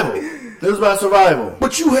survival. It was about survival.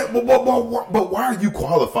 But but why are you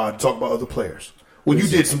qualified to talk about other players when you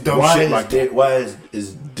did some dumb shit like that? Why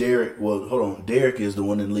is Derek? Well, hold on. Derek is the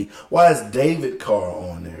one in the league. Why is David Carr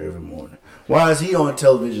on there every morning? Why is he on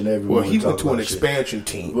television every morning? Well, he went to an expansion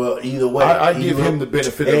team. Well, either way, I give him the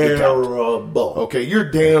benefit of the doubt. Okay,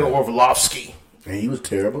 you're Dan Orlovsky. And he was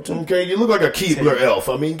terrible too. Okay, you look like a Keebler elf.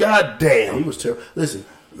 I mean, goddamn, he was terrible. Listen,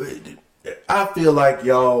 I feel like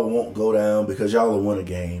y'all won't go down because y'all will win a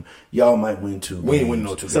game. Y'all might win 2 games. We ain't win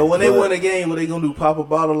no 2 games. So when they win a game, what they gonna do? Pop a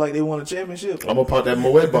bottle like they won a championship? I'm gonna pop that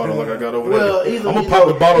Moet bottle like I got over there. I'm gonna pop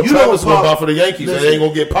the bottle Travis gonna buy for the Yankees. Listen, they ain't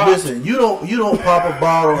gonna get popped. Listen, you don't pop a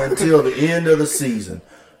bottle until the end of the season.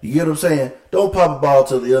 You get what I'm saying? Don't pop a ball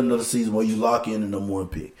till the end of the season where you lock in the number 1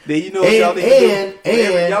 pick. Then you know what y'all need to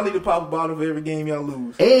do. Y'all need to pop a bottle for every game y'all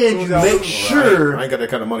lose. And you make sure I ain't got that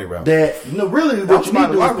kind of money, Ralph. That really what you need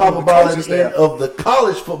to do is pop a ball at the end of the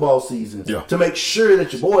college football season to make sure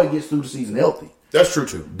that your boy gets through the season healthy. That's true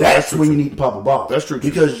too. That's when you need to pop a ball. That's true too.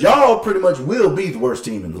 Because y'all pretty much will be the worst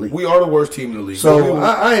team in the league. We are the worst team in the league. So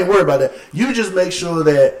I ain't worried about that. You just make sure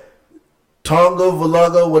that Tonga,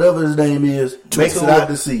 Valaga, whatever his name is, makes it out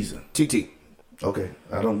this season. TT. Okay.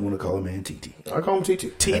 I don't want to call him man TT. I call him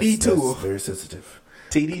TT. TD Tool. Very sensitive.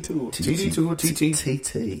 TD Tool. TD Tool. TT.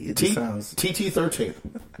 TT. It just sounds... TT13.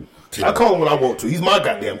 I call him what I want to. He's my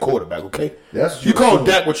goddamn quarterback, okay? That's you call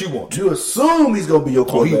Dak what you want to. You assume he's going to be your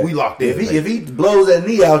quarterback. We locked in. If he blows that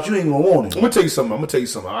knee out, you ain't going to want him. I'm going to tell you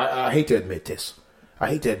something. I hate to admit this.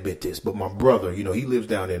 But my brother, he lives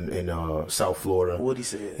down in South Florida. What he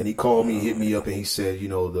said? And he called me, hit me up, and he said,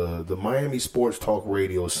 the Miami Sports Talk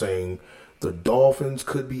Radio is saying the Dolphins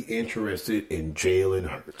could be interested in Jalen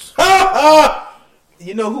Hurts.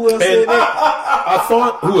 You know who else said that? I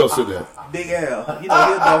thought, who else said that? Big Al. He's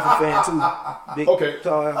a Dolphin fan too. Okay,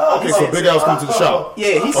 so Big Al's coming to the shop.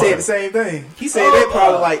 Yeah, he said the same thing. He said that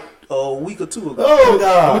probably like a week or 2 ago. Oh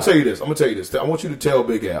God! I'm gonna tell you this. I want you to tell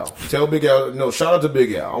Big Al. Tell Big Al. No, shout out to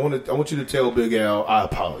Big Al. I want you to tell Big Al. I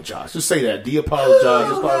apologize. Just say that. D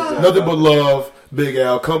apologize. Nothing but love. Big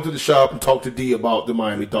Al, come to the shop and talk to D about the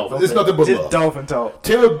Miami Dolphins. Okay. It's nothing but love. Dolphin talk.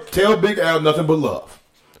 Tell Big Al nothing but love.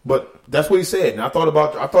 But that's what he said. And I thought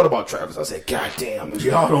about Travis. I said, God damn,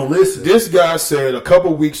 y'all don't listen. This guy said a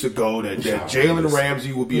couple weeks ago that Jalen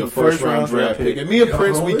Ramsey would be a first round draft pick. And me and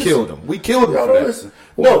Prince, we killed him. We killed him for that. Listen.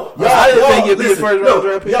 No, I didn't think he'd be a first round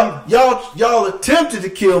draft pick. Y'all attempted to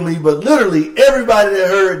kill me, but literally everybody that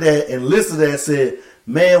heard that and listened to that said,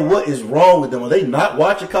 man, what is wrong with them? Are they not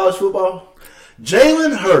watching college football?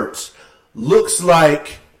 Jalen Hurts looks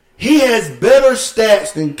like he has better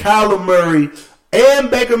stats than Kyler Murray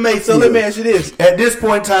and Baker Mayfield. So let me ask you this: at this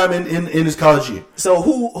point in time in his college year, so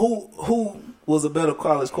who was a better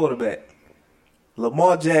college quarterback,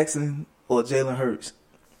 Lamar Jackson or Jalen Hurts?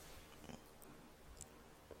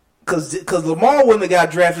 Because Lamar wouldn't have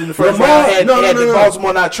got drafted in the first round had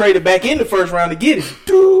Baltimore not traded back in the first round to get him.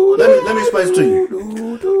 Let me explain this to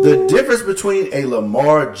you. The difference between a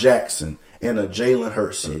Lamar Jackson and a Jalen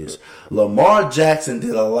Hurts is Lamar Jackson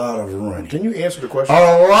did a lot of running. Can you answer the question?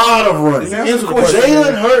 A lot of running.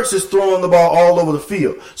 Jalen Hurts is throwing the ball all over the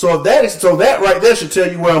field. So that right there should tell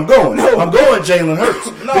you where I'm going. No. I'm going Jalen Hurts.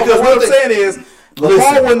 Because what I'm saying is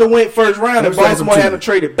Lamar wouldn't have went first round and Baltimore hadn't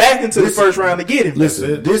traded back into the first round to get him.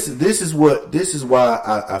 Listen, this is why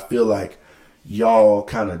I feel like y'all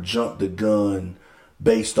kind of jumped the gun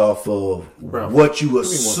based off of what you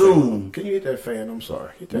assume. Can you hit that fan? I'm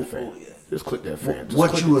sorry. Hit that fan. Just click that fan.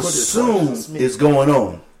 What you assume is going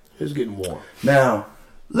on. It's getting warm. Now,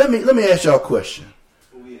 let me ask y'all a question.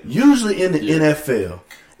 Usually in the NFL,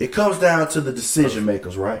 it comes down to the decision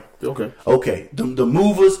makers, right? Okay. The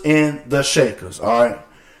movers and the shakers, all right?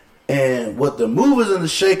 And what the movers and the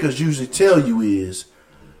shakers usually tell you is,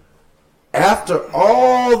 after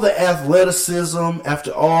all the athleticism,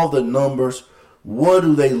 after all the numbers, what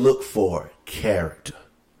do they look for? Character.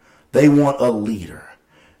 They want a leader.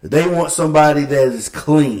 They want somebody that is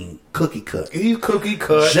clean, cookie cut. He's cookie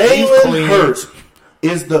cut. Jalen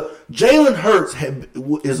Hurts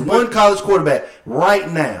is one college quarterback right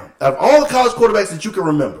now. Of all the college quarterbacks that you can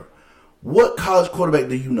remember, what college quarterback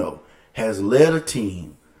do you know has led a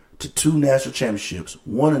team to 2 national championships,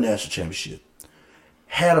 won a national championship,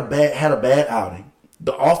 had a bad outing?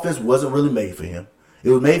 The offense wasn't really made for him. It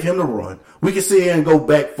was made for him to run. We can sit here and go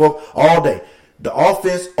back for all day. The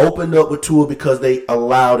offense opened up with Tua because they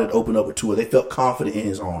allowed it to open up with Tua. They felt confident in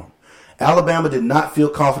his arm. Alabama did not feel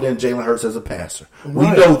confident in Jalen Hurts as a passer. Right.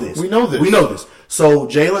 We know this. We know this. So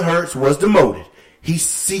Jalen Hurts was demoted. He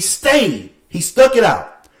stayed. He stuck it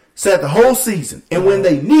out, sat the whole season, and when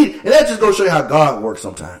they need, and that just goes to show you how God works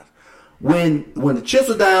sometimes. When the chips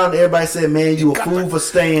were down, everybody said, "Man, you a fool for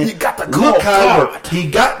staying." He got the call. Look how it worked. He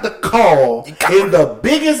got the call in the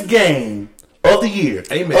biggest game of the year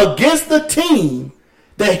against the team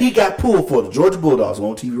that he got pulled for, the Georgia Bulldogs,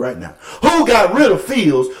 on TV right now. Who got rid of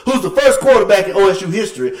Fields, who's the first quarterback in OSU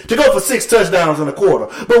history to go for 6 touchdowns in a quarter.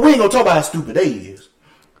 But we ain't going to talk about how stupid they is.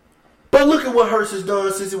 But look at what Hurts has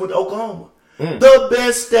done since he went to Oklahoma. The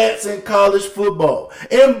best stats in college football.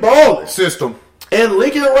 And balling. System. And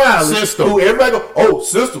Lincoln Riley, System. who everybody go, oh,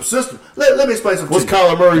 system. Let me explain something. What's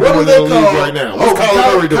Kyler Murray doing in the league right now? What's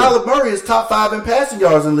Kyler Murray doing? Kyler Murray is top 5 in passing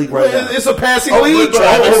yards in the league right now. It's a passing league,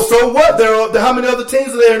 so what? How many other teams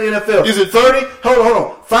are there in the NFL? Is it 30? Hold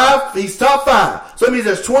on. 5. He's top 5. So that means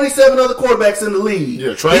there's 27 other quarterbacks in the league.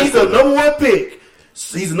 Yeah, he's the number 1 pick.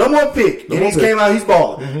 He's the number 1 pick. And he came out, he's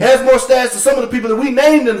balling. Has more stats than some of the people that we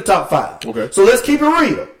named in the top 5. Okay. So let's keep it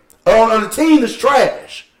real. On the team that's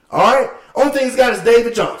trash. All right? Only thing he's got is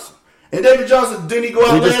David Johnson. And David Johnson, didn't he go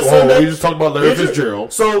out last Sunday? We just talked about Larry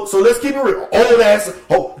Fitzgerald. So let's keep it real. Old ass,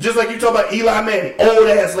 just like you talk about Eli Manning, old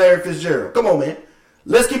ass Larry Fitzgerald. Come on, man.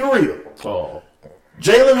 Let's keep it real. Oh.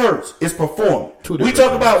 Jalen Hurts is performing. We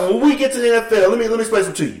talk about when we get to the NFL. Let me explain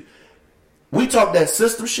something to you. We talk that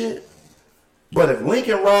system shit, but if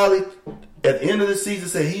Lincoln Riley at the end of the season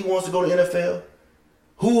said he wants to go to the NFL,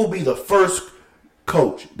 who will be the first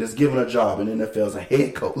coach that's given a job in the NFL as a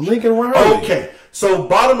head coach? Lincoln Riley. Okay, so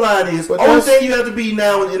bottom line is, the only thing you have to be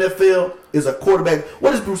now in the NFL is a quarterback.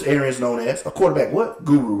 What is Bruce Arians known as? A quarterback what?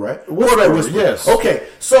 Guru, right? Quarterback whisperer. Yes. Okay,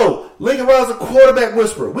 so Lincoln Riley's a quarterback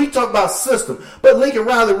whisperer. We talk about system, but Lincoln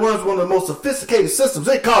Riley runs one of the most sophisticated systems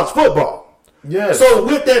in college football. Yes. So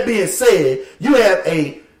with that being said, you have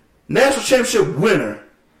a national championship winner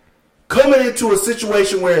coming into a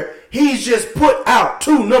situation where he's just put out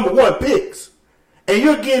 2 number 1 picks. And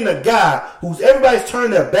you're getting a guy who's everybody's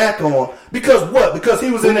turning their back on because what? Because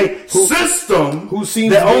he was in a system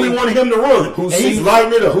that only wanted him to run. He's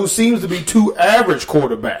lighting it up. Who seems to be 2 average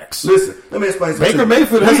quarterbacks. Listen, let me explain something. Baker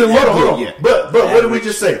Mayfield hasn't looked good yet. But what did we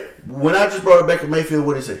just say? When I just brought up Baker Mayfield,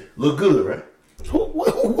 what did he say? Look good, right?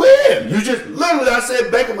 When? You just literally, I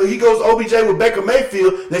said Baker. He goes OBJ with Baker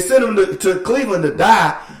Mayfield. They send him to Cleveland to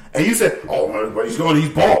die, and you said, "Oh, man, he's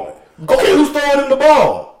balling." Okay, who's throwing him the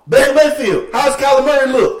ball? Baker Mayfield. How's Kyler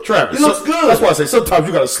Murray look? Travis, he looks good. That's why I say sometimes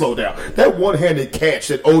you got to slow down. That one-handed catch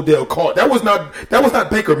that Odell caught, that was not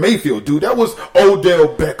Baker Mayfield, dude. That was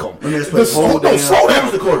Odell Beckham. Slow down. Who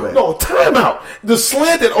was the quarterback? No, timeout. The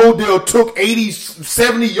slant that Odell took 80,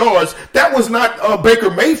 70 yards, that was not Baker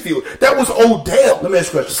Mayfield. That was Odell. Let me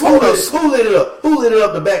ask you a question. Who lit it up? Who lit it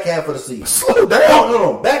up the back half of the season? Slow down.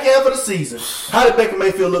 No. Back half of the season. How did Baker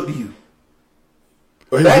Mayfield look to you?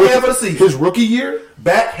 Back half of the season. His rookie year?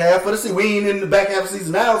 Back half of the season. We ain't in the back half of the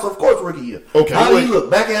season now, so of course rookie year. Okay. How did he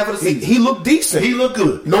look? Back half of the season. He looked decent. He looked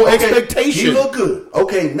good. No expectation. He looked good.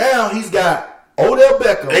 Okay, now he's got Odell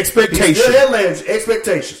Beckham. Expectations. He still had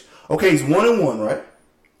expectations. Okay, he's 1-1, right?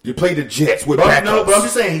 You played the Jets with backups. No, but I'm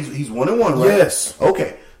just saying he's 1-1, right? Yes.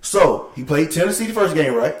 Okay, so he played Tennessee the first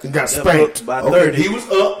game, right? He got spanked by 30. He was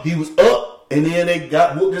up, and then they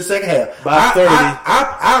got whooped in the second half. By 30.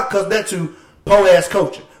 I cut that to po-ass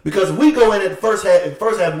coaching. Because if we go in at the first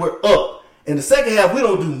half we're up. In the second half, we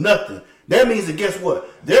don't do nothing. That means that guess what?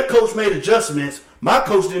 Their coach made adjustments. My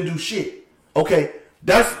coach didn't do shit. Okay,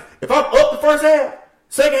 if I'm up the first half,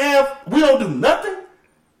 second half, we don't do nothing.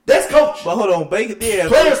 That's coach. But hold on, Baker. Yeah,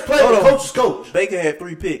 players play. The coach is coach. Baker had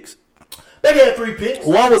 3 picks. Baker had 3 picks.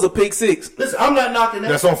 One was a pick 6. Listen, I'm not knocking that.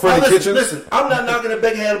 That's on Freddie Kitchens. Listen, I'm not knocking that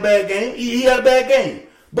Baker had a bad game. He had a bad game.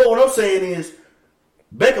 But what I'm saying is,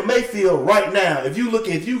 Baker Mayfield right now, if you go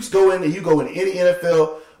in any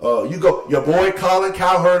NFL, you go your boy Colin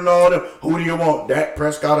Cowherd and all them. Who do you want? Dak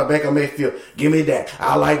Prescott or Baker Mayfield? Give me Dak.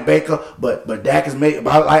 I like Baker, but Dak is made.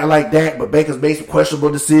 I like Dak, but Baker's made some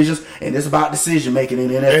questionable decisions, and it's about decision making in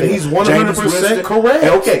the NFL. And he's 100% correct.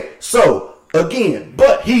 Okay, so again,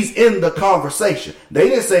 but he's in the conversation. They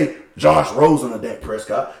didn't say Josh Rosen or Dak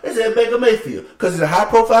Prescott. They said Baker Mayfield because he's a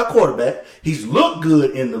high-profile quarterback. He's looked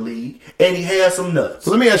good in the league, and he has some nuts.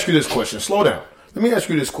 So let me ask you this question. Slow down. Let me ask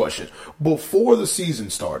you this question. Before the season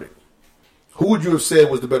started, who would you have said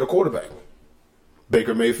was the better quarterback?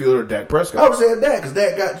 Baker Mayfield or Dak Prescott? I would have said Dak because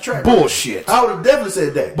Dak got the track. Bullshit. I would have definitely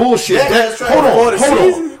said Dak. Bullshit. Hold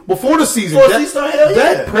on. Before the season,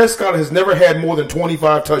 Dak Prescott has never had more than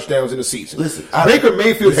 25 touchdowns in a season. Listen, Baker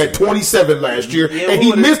Mayfield had 27 last year, and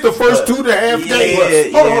he missed the first 2.5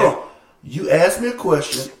 games. Hold on. You asked me a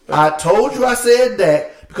question. I told you I said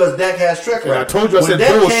Dak because Dak has track record. I told you I said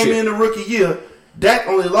bullshit. When bullshit. Dak came in the rookie year, Dak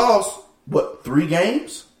only lost, 3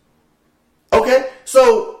 games?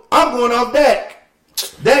 So I'm going off Dak.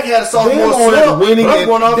 Dak had a sophomore all slump, that winning. but I'm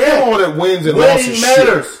going off Dak. All that wins and losses. Winning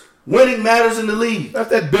matters. Winning matters in the league. That's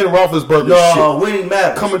that Ben Roethlisberger No, shit. winning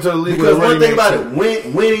matters. Coming to the league because with a one thing running about back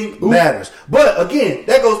it, winning matters. But again,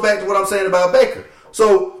 that goes back to what I'm saying about Baker.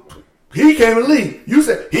 So he came in the league. You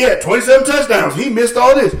said he had 27 touchdowns. He missed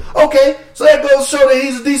all this. Okay, so that goes to show that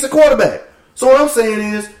he's a decent quarterback. So what I'm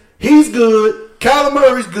saying is he's good. Kyler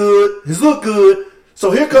Murray's good. He's looked good.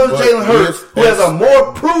 So here comes Jalen Hurts, who has a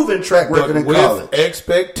more proven track record in college. With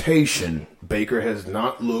expectation, Baker has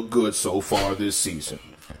not looked good so far this season.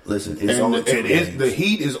 Listen, it's only 2 games. The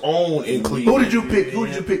heat is on in Cleveland. Who did you pick? Who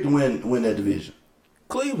did you pick to win that division?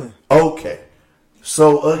 Cleveland. Okay,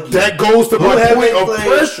 so again, that goes to my point of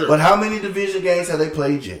pressure. But how many division games have they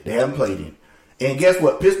played yet? They haven't played in. And guess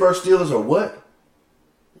what? Pittsburgh Steelers are what?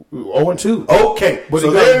 0-2. Okay, but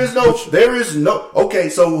so there is no. Okay,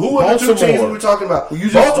 so who are the two teams we were talking about?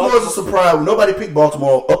 Baltimore's a surprise. Nobody picked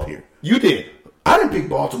Baltimore up here. You did. I didn't pick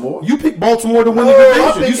Baltimore. You picked Baltimore to win the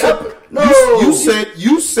division.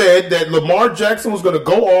 You said that Lamar Jackson was going to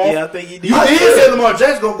go off. Yeah, I think you did. I did say Lamar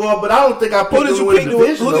Jackson going to go off, but I don't think I picked him to win the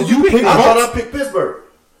division. Who did you pick? I thought I picked Pittsburgh.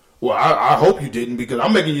 Well, I hope you didn't because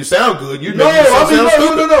I'm making you sound good. No.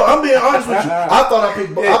 I'm being honest with you. I thought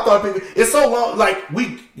I picked. It's so long. Like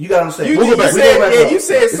you gotta understand. You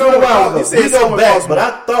said so while ago. You said so back, but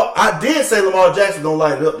I did say Lamar Jackson don't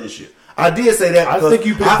light it up this year. I did say that. I think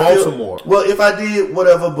you picked Baltimore. Well, if I did,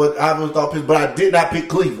 whatever. But I would thought Pittsburgh. But I did not pick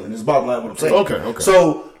Cleveland. It's bottom line what I'm saying. Okay.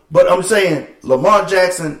 So, but I'm saying Lamar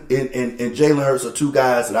Jackson and Jalen Hurts are two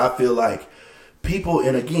guys that I feel like. People,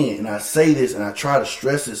 and again, and I say this and I try to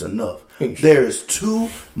stress this enough, there is too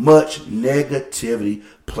much negativity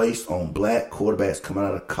placed on black quarterbacks coming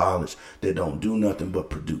out of college that don't do nothing but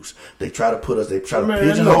produce. They try to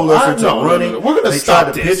pigeonhole us into running. We're going to stop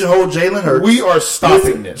this. They try to pigeonhole Jalen Hurts. We are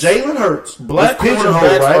stopping this. Jalen Hurts. Black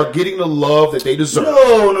quarterbacks are getting the love that they deserve.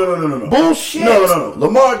 No. Bullshit. No.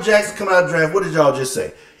 Lamar Jackson coming out of the draft, what did y'all just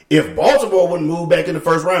say? If Baltimore wouldn't move back in the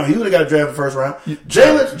first round, he would have got drafted in the first round.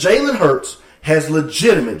 Jalen Hurts has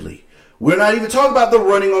legitimately, we're not even talking about the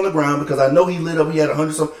running on the ground because I know he lit up. He had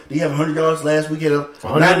 100 some. Did he have 100 yards last week? He had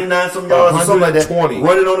 99 some yards or something like that.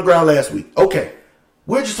 Running on the ground last week. Okay,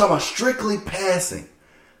 we're just talking about strictly passing.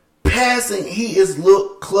 He is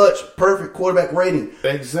look clutch, perfect quarterback rating.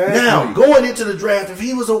 Exactly. Now going into the draft, if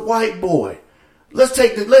he was a white boy, let's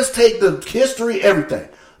take the history, everything.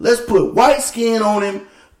 Let's put white skin on him.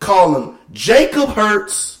 Call him Jacob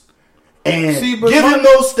Hurts. And give him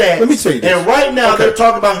those stats. Let me tell you this. And right now they're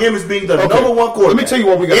talking about him as being the number one quarterback. Let me tell you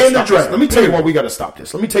why we got to stop this. Let me tell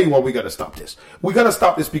you why we got to stop this. We got to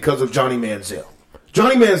stop this because of Johnny Manziel.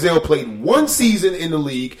 Johnny Manziel played one season in the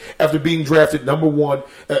league after being drafted number one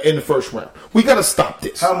in the first round. We got to stop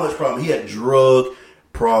this. How much problem? He had drug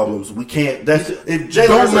problems. We can't. If Jalen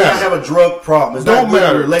doesn't have a drug problem, it's don't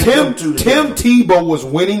matter. Tim Tebow was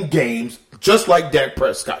winning games just like Dak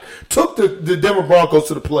Prescott. Took the Denver Broncos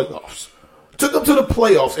to the playoffs. Took them to the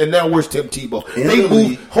playoffs, and now where's Tim Tebow? They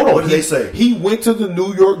moved. Hold on. What did they say? He went to the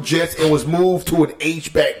New York Jets and was moved to an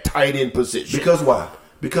H-back tight end position. Because why?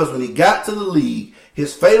 Because when he got to the league,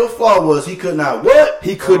 his fatal flaw was he could not what?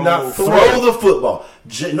 He could not throw the football.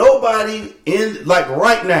 Nobody in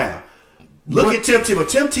right now. Look at Tim Tebow.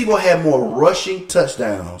 Tim Tebow had more rushing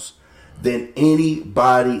touchdowns than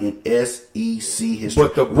anybody in SEC history.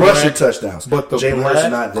 But the rushing touchdowns. But the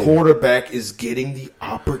black quarterback is getting the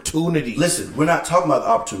opportunity. Listen, we're not talking about the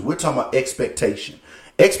opportunity. We're talking about expectation.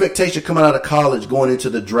 Expectation coming out of college, going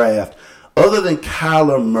into the draft, other than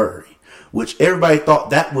Kyler Murray, which everybody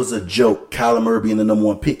thought that was a joke, Kyler Murray being the number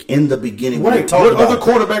one pick in the beginning. Right. What other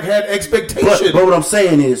quarterback had expectation? But what I'm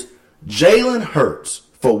saying is, Jalen Hurts,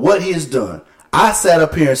 for what he has done, I sat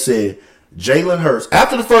up here and said, Jalen Hurts,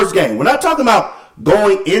 after the first game, we're not talking about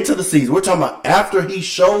going into the season. We're talking about after he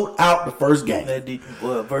showed out the first game.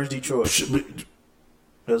 Versus Detroit.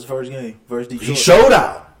 That was the first game. Versus Detroit. He showed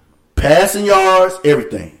out. Passing yards,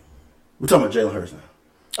 everything. We're talking about Jalen Hurts now.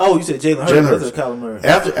 Oh, you said Jalen Hurts. After Kyler Murray.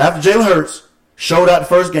 After Jalen Hurts showed out the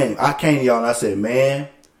first game, I came to y'all and I said, man,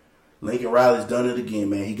 Lincoln Riley's done it again,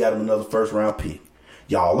 man. He got him another first round pick.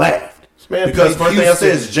 Y'all laughed. Because first thing I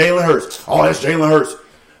said is Jalen Hurts. Oh, that's Jalen Hurts.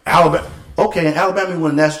 Alabama. Okay, and Alabama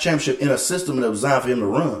won a national championship in a system that was designed for him to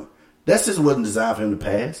run. That system wasn't designed for him to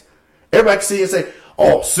pass. Everybody can see and say,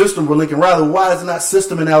 oh, system with Lincoln Riley. Why is it not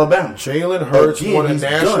system in Alabama? Jalen Hurts won a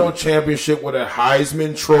national championship with a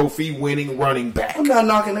Heisman Trophy winning running back. I'm not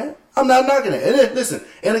knocking that. And listen,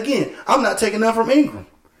 and again, I'm not taking that from Ingram.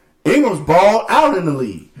 Ingram's balled out in the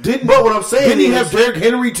league. But what I'm saying didn't he have Derrick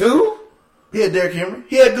Henry too? He had Derrick Henry.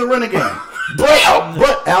 He had a good running game.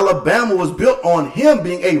 But Alabama was built on him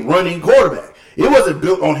being a running quarterback. It wasn't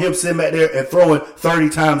built on him sitting back there and throwing 30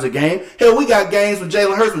 times a game. Hell, we got games with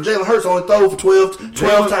Jalen Hurts, but Jalen Hurts only throw for 12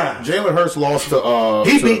 times. Jalen Hurts lost to...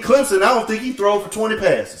 he beat Clemson. I don't think he threw for 20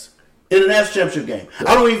 passes in the national championship game.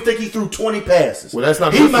 I don't even think he threw 20 passes. Well, that's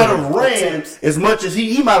not He good might for have him. ran as much as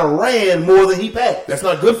he might have ran more than he passed. That's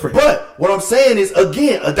not good for him. But what I'm saying is,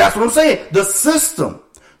 again, that's what I'm saying. The system.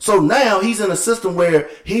 So now he's in a system where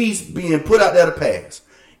he's being put out there to pass.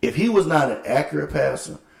 If he was not an accurate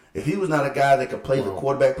passer, if he was not a guy that could play the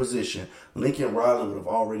quarterback position, Lincoln Riley would have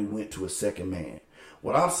already went to a second man.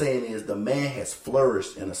 What I'm saying is the man has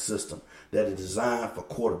flourished in a system that is designed for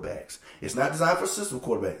quarterbacks. It's not designed for system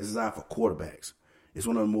quarterbacks. It's designed for quarterbacks. It's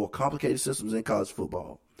one of the more complicated systems in college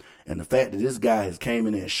football. And the fact that this guy has came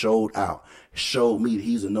in there and showed me that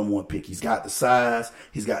he's a number one pick. He's got the size.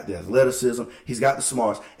 He's got the athleticism. He's got the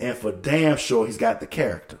smarts. And for damn sure, he's got the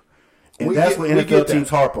character. And that's what NFL teams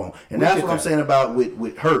harp on. And that's what I'm saying about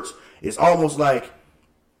with Hurts. It's almost like,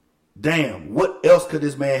 damn, what else could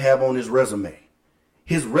this man have on his resume?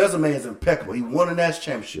 His resume is impeccable. He won a national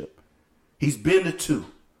championship. He's been to 2.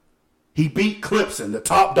 He beat Clemson, the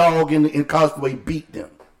top dog in college football. He beat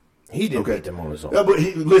them. He didn't beat them on his own. Yeah, but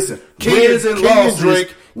listen, wins and losses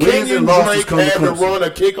had to run a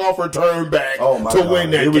kickoff return back to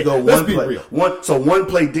win that game. Here we go. Let's be real. One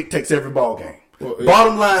play dictates every ball game. Well,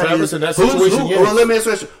 Bottom line Travis, is, in that situation, yes. well, let me ask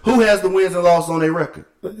you a question. Who has the wins and losses on their record?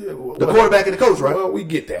 The quarterback and the coach, right? Well, we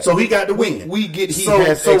get that. So he got the win. We get he so,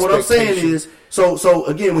 has So what I'm saying is, so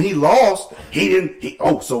again, when he lost, he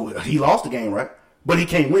lost the game, right? But he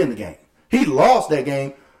can't win the game. He lost that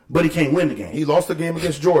game, but he can't win the game. He lost the game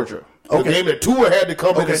against Georgia. The game that Tua had to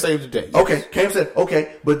come in and save the day. Okay, came said,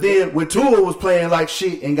 okay. But then when Tua was playing like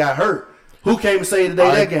shit and got hurt, who came to save the day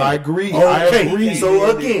that game? I agree. Okay. I agree.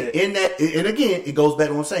 So again, it goes back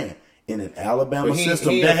to what I'm saying. In an Alabama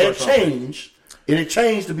system that had changed, it had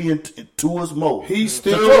changed to be in Tua's mode. He's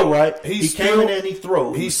still to throw, right. He came in there and he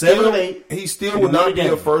throws. He's 7-8. He still will not be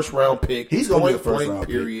a first round pick. He's going to be a first round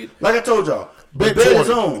period. Pick. Like I told y'all, Bet the bet 20. is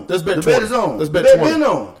on. Let's bet the 20. bet is on. Let's bet the 20. Bet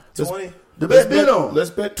on. 20. The bet been on. Let's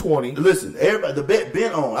bet 20. Listen, everybody, the bet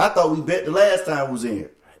been on. I thought we bet the last time we was in here.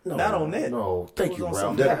 No, not on that. No, thank you,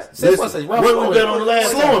 Ralph. What did we bet on the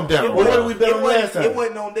last time? Slow him down. What did we bet on the last time? It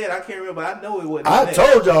wasn't on that. I can't remember. I know it wasn't on I that.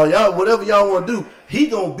 told y'all, whatever y'all want to do, he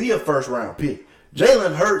going to be a first round pick.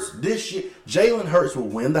 Jalen Hurts, Jalen Hurts will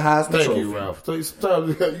win the Heisman Trophy. Thank you, Ralph. So you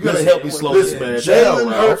got to help me slow this man Jalen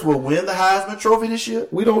down. Hurts will win the Heisman Trophy this year.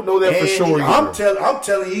 We don't know that for sure. I'm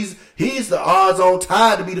telling you, he's the odds-on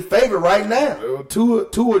tie to be the favorite right now.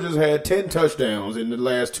 Tua just had 10 touchdowns in the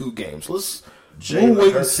last 2 games. We'll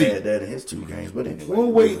wait and see. Had that in his 2 games, but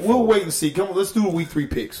anyway, We'll wait and see. Come on, let's do Week 3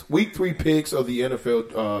 picks. Week 3 picks of the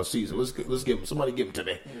NFL season. Let's give them. Somebody give them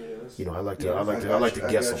to me. I like to guess them.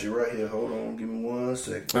 I got you right here. Hold on, give me 1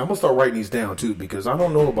 second. I'm gonna start writing these down too because I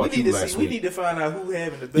don't know about you last week. We need to find out who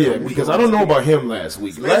having the better. Yeah, because I don't know about him last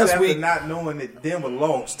week. Last week, not knowing that Denver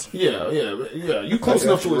lost. Yeah. You close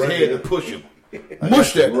enough to his head to push him.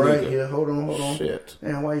 Mush that right here. Hold on. Shit.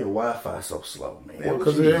 Man, why your Wi-Fi so slow, man?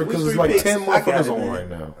 Because it's like 10 motherfuckers on right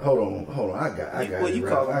now. Hold on. I got it,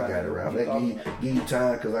 Ralph. I got it, Ralph. Give you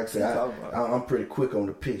time because, like I said, I'm pretty quick on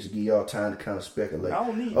the picks. Give y'all time to kind of speculate. I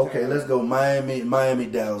don't need time. Let's go Miami,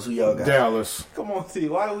 Dallas. Who y'all got? Dallas. Come on, T.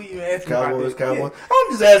 Why do we even ask Cowboys? I'm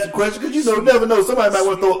just asking questions because you never know. Somebody might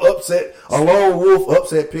want to throw upset, a lone wolf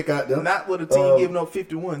upset pick out there. Not with a team giving up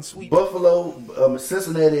 51. Sweet. Buffalo,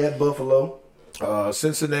 Cincinnati at Buffalo.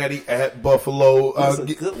 Cincinnati at Buffalo. That's a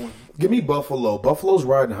good one. Give me Buffalo. Buffalo's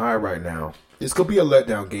riding high right now. This could be a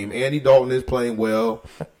letdown game. Andy Dalton is playing well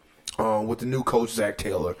with the new coach, Zach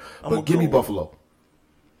Taylor. But give me Buffalo.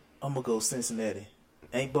 I'm going to go Cincinnati.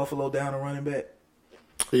 Ain't Buffalo down a running back?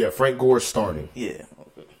 Yeah, Frank Gore's starting. Yeah.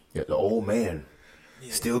 Okay. Yeah, the old man.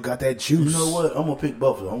 Still got that juice. You know what? I'm going to pick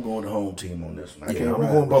Buffalo. I'm going the home team on this one. I'm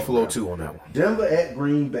going Buffalo too on that one. Denver at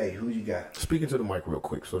Green Bay. Who you got? Speaking to the mic real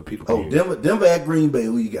quick so the people can hear. Denver at Green Bay.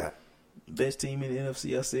 Who you got? Best team in the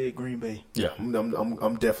NFC. I said Green Bay. Yeah,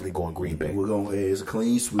 I'm definitely going Green Bay. We're going. It's a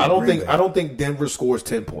clean sweep. I don't think Denver scores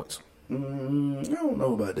 10 points. I don't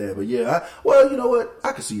know about that, but yeah. You know what?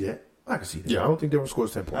 I can see that. Yeah, I don't think Denver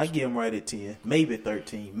scores 10 points. I give them right at 10, maybe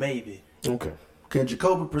 13, maybe. Okay. Can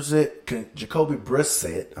Jacoby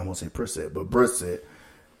Brissett, I won't say Brissett, but Brissett,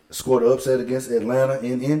 score the upset against Atlanta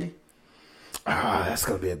in Indy? That's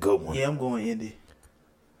going to be a good one. Yeah, I'm going Indy.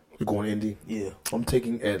 You're going Indy? Yeah. I'm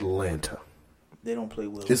taking Atlanta. They don't play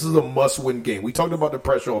well. This is a must-win game. We talked about the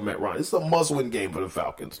pressure on Matt Ryan. This is a must-win game for the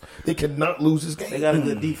Falcons. They cannot lose this game. They got a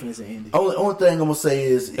good defense in Indy. Only thing I'm going to say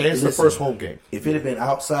is... And it's the first home game. If it had been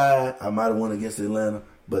outside, I might have won against Atlanta.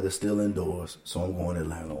 But they're still indoors, so I'm going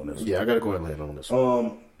Atlanta on this one. Yeah, I got to go Atlanta on this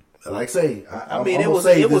one. like I say,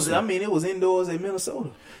 it was indoors in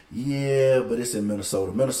Minnesota. Yeah, but it's in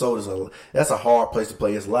Minnesota. That's a hard place to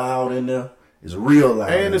play. It's loud in there. It's real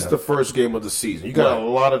loud. And it's the first game of the season. You got a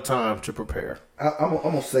lot of time to prepare. I'm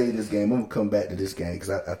gonna say this game. I'm gonna come back to this game because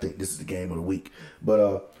I think this is the game of the week.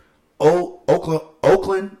 But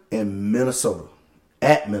Oakland and Minnesota.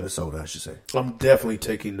 At Minnesota, I should say. I'm definitely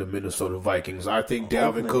taking the Minnesota Vikings. I think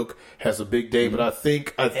Dalvin Cook has a big day, but I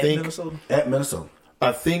think at Minnesota.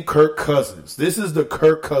 I think Kirk Cousins. This is the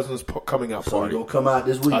Kirk Cousins coming out So party. He's going to come out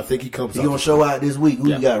this week. I think he comes out. He's going to show out this week. Who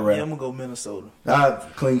you got, right? Yeah, I'm going to go Minnesota.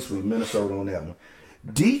 Clean sweep. Minnesota on that one.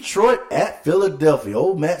 Detroit at Philadelphia.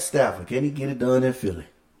 Old Matt Stafford. Can he get it done in Philly?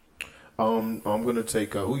 I'm going to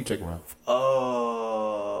take, who you taking, Ralph?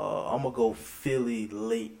 I'm going to go Philly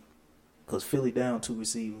late. Because Philly down 2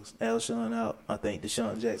 receivers. Alshon out. I think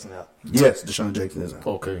Deshaun Jackson out. Yes, Deshaun Jackson is out.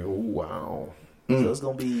 Okay. Ooh, wow. So it's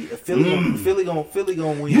gonna be Philly gonna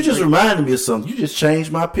win. You just reminded me of something. You just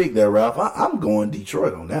changed my pick there, Ralph. I'm going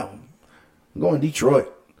Detroit on that one. I'm going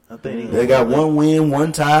Detroit. I think they got one win,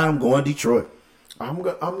 one tie. I'm going Detroit. I'm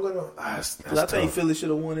gonna. Because I think Philly should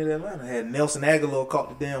have won in Atlanta. Had Nelson Aguilar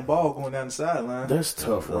caught the damn ball going down the sideline. That's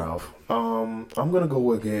tough, Ralph. I'm gonna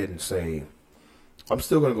go ahead and say I'm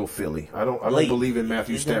still gonna go Philly. I don't believe in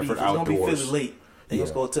Matthew Stafford outdoors. It's gonna be Philly late. They're gonna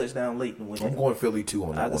score a touchdown late and win. I'm going Philly too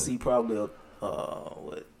on that. I can see probably a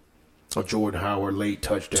Jordan Howard late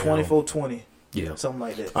touchdown. 24-20. Yeah. Something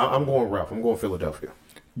like that. I'm going Ralph. I'm going Philadelphia.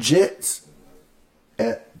 Jets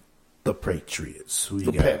at the Patriots. Who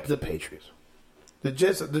you got? The Patriots. The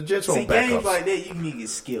Jets on backups. Games like that, you can get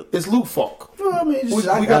skipped. It's Luke Falk. Well, I mean,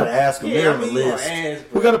 I got to ask them. They're on the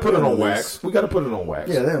list. We got to put it on wax.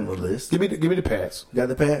 Yeah, they're on the list. Give me the Pats. Got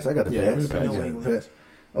the Pats? I got the Pats. Give me the Pats.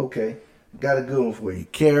 Okay. Got a good one for you.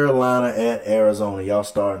 Carolina at Arizona. Y'all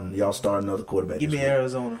start another quarterback. Give me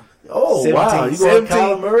Arizona. Oh, wow. You going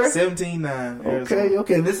Kyler Murray? 17-9.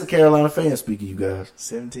 Okay. This is a Carolina fan speaking, you guys.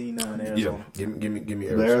 17-9 Arizona. Yeah. Give me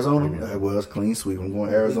Arizona. Arizona? Well, it's clean sweep. I'm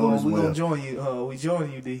going Arizona as well. We're going to join you. We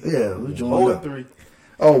joining you, D. Yeah, we joining 0-3.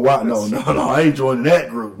 Oh, wow. No. I ain't joining that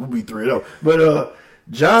group. We'll be 3-0. But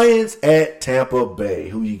Giants at Tampa Bay.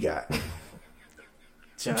 Who you got?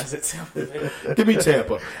 Giants at Tampa Bay. Give me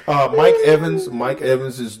Tampa. Mike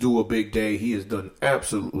Evans is due a big day. He has done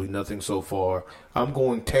absolutely nothing so far. I'm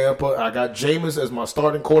going Tampa. I got Jameis as my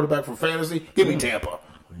starting quarterback for fantasy. Give me Tampa.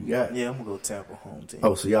 You got? Yeah, I'm going to go Tampa home team.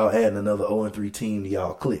 Oh, so y'all adding another 0-3 team to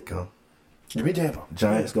y'all click, huh? Give me Tampa.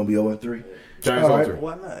 Giants going to be 0-3? Giants 0-3.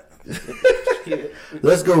 Why not?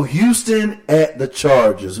 Let's go Houston at the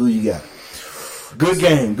Chargers. Who you got? Good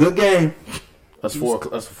game. That's 4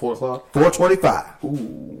 o'clock. 4:25.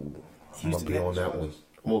 Ooh, I'm gonna be on that one.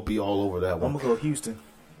 I'm gonna be all over that one. I'm gonna go Houston.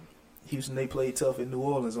 Houston, they played tough in New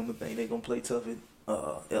Orleans. I'm gonna think they're gonna play tough in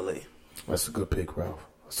L.A. That's a good pick, Ralph.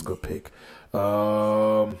 That's a good pick.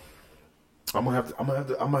 I'm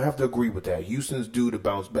gonna have to agree with that. Houston's due to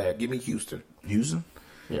bounce back. Give me Houston. Houston?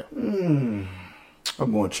 Yeah. I'm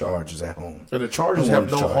going Chargers at home. And the Chargers have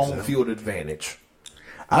no home field advantage.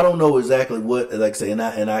 I don't know exactly what, like I say, and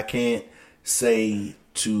I can't say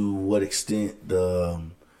to what extent the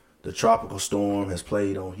tropical storm has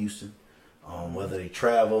played on Houston. Whether they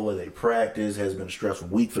travel, whether they practice, has been a stressful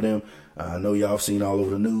week for them. I know y'all have seen all over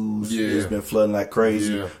the news. Yeah. It's been flooding like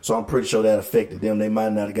crazy. Yeah. So I'm pretty sure that affected them. They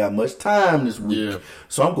might not have got much time this week. Yeah.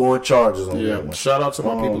 So I'm going Chargers on that one. Shout out to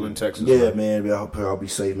my people in Texas. Yeah, man. I hope y'all be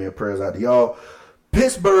safe, man. Prayers out to y'all.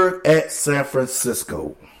 Pittsburgh at San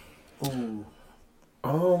Francisco. Ooh.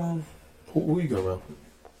 Who you got, Ralph?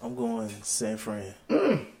 I'm going San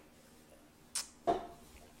Fran.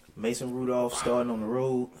 Mason Rudolph starting on the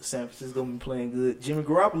road. San Francisco been playing good. Jimmy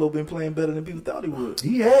Garoppolo been playing better than people thought he would.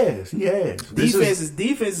 He has. Defense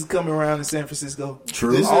is coming around in San Francisco.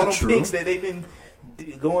 True. All the picks that they've been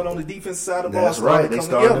going on the defense side of the ball. That's right. They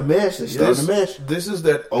started to mesh. This is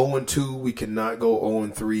that 0-2. We cannot go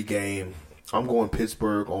 0-3 game. I'm going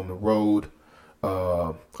Pittsburgh on the road.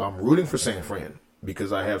 I'm rooting for San Fran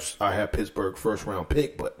because I have Pittsburgh first round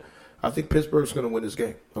pick, but I think Pittsburgh's going to win this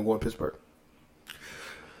game. I'm going Pittsburgh.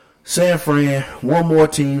 San Fran, one more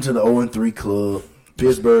team to the 0-3 club.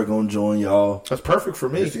 Pittsburgh gonna join y'all. That's perfect for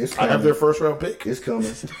me. I have their first round pick. It's coming.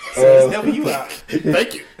 It's helping you out.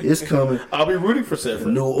 Thank you. It's coming. I'll be rooting for San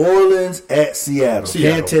Fran. New Orleans at Seattle.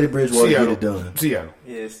 Can Teddy Bridgewater get it done? Seattle.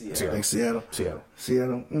 Yeah, Seattle. Like Seattle. Seattle.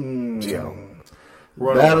 Seattle.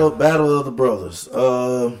 Seattle. Battle of the brothers.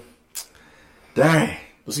 Dang.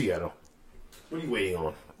 Seattle. What are you waiting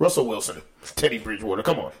on? Russell Wilson. Teddy Bridgewater.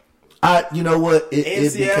 Come on. You know what? In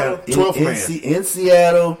Seattle. 12th man. In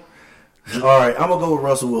Seattle, All right, I'm gonna go with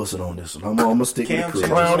Russell Wilson on this one. I'm gonna stick Cam with the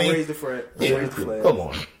Clowney. Cleveland. Raise the flag. Yeah, Raise the flag. come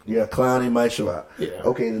on. Yeah, Clowney might show out. Yeah.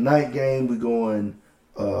 Okay, the night game we're going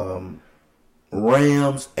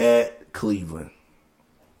Rams at Cleveland.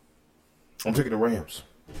 I'm taking the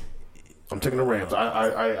Rams.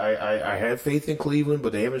 I had faith in Cleveland,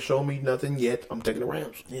 but they haven't shown me nothing yet. I'm taking the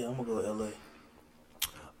Rams. Yeah, I'm gonna go with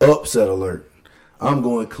LA. Upset alert. I'm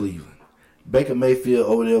going Cleveland. Baker Mayfield,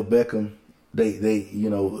 Odell Beckham, they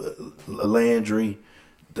Landry,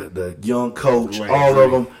 the young coach, Landry. all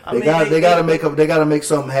of them. They gotta make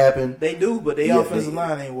something happen. They do, but their offensive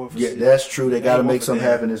line ain't worth it. Yeah, that's true. They gotta make something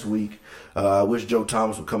them. happen this week. I wish Joe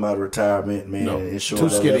Thomas would come out of retirement, man, and show Too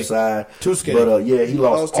that skinny. left side. Too skinny. But he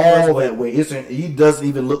lost too much all weight. that weight. He doesn't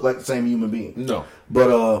even look like the same human being. No.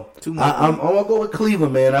 But Too much I'm gonna go with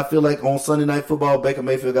Cleveland, man. I feel like on Sunday Night Football, Baker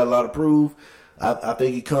Mayfield got a lot to prove. I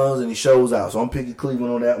think he comes and he shows out. So I'm picking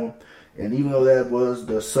Cleveland on that one. And even though that was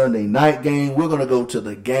the Sunday night game, we're gonna go to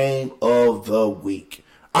the game of the week.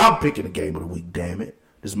 I'm picking the game of the week. Damn it,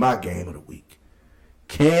 this is my game of the week.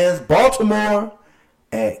 Baltimore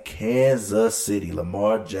at Kansas City.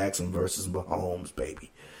 Lamar Jackson versus Mahomes,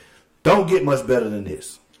 baby. Don't get much better than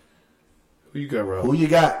this. Who you got, Rob? Who you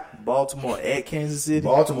got? Baltimore at Kansas City.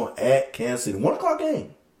 Baltimore at Kansas City. 1 o'clock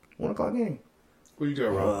game. 1 o'clock game. Who you got,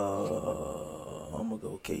 Rob? I'm gonna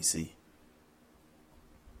go KC.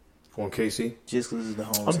 Going KC? Just because it's the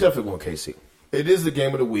home. I'm team. definitely going KC. It is the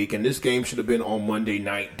game of the week, and this game should have been on Monday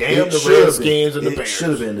night. Damn It the should have Redskins been. and the It Bears. should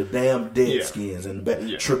have been the damn Deadskins and the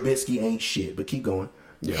Yeah. Trubisky ain't shit. But keep going.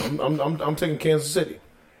 Yeah, I'm taking Kansas City.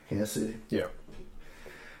 Kansas City. Yeah.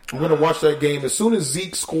 I'm going to watch that game. As soon as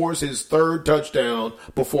Zeke scores his third touchdown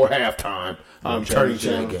before halftime, I'm turning to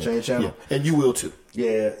that game. Change channel. Yeah. And you will too.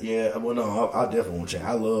 Yeah. Well, no, I definitely want to change.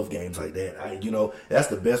 I love games like that. That's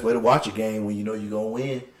the best way to watch a game when you know you're gonna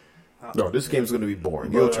win. No, this game's going to be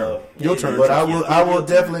boring. Your turn. Your turn. But I will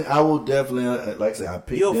definitely, like I said, I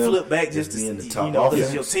picked You'll them flip back as just to being the see, top because offense.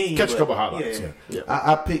 it's your team. Catch a but- couple highlights. Yeah. Yeah.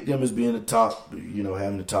 I picked them as being the top,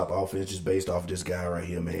 having the top offense just based off this guy right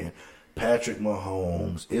here, man. Patrick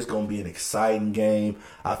Mahomes. It's going to be an exciting game.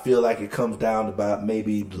 I feel like it comes down to about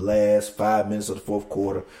maybe the last 5 minutes of the fourth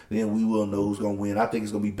quarter. Then we will know who's going to win. I think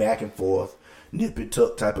it's going to be back and forth, nip and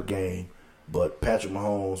tuck type of game. But Patrick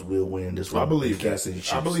Mahomes will win this one. I believe Kansas that. City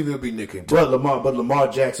Chiefs. I believe it'll be Nick and But Lamar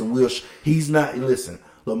Jackson will. He's not. Listen,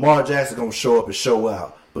 Lamar Jackson going to show up and show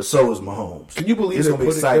out. But so is Mahomes. Can you believe it's they're gonna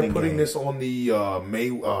be exciting putting game. this on the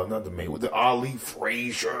the Ali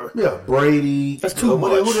Frazier? Yeah, Brady. That's too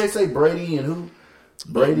much. Who they say? Brady and who?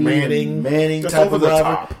 Brady Manning. and Manning That's type over of the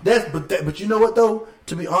rivalry. top. But you know what though?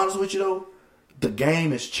 To be honest with you though, the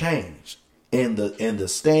game has changed. And the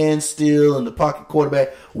standstill and the pocket quarterback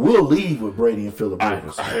will leave with Brady and Phillip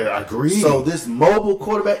Rivers. I agree. So this mobile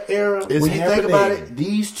quarterback era, It's when you think about happening. it,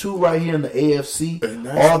 these two right here in the AFC And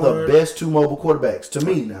that's are the where- best two mobile quarterbacks to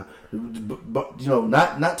me now. But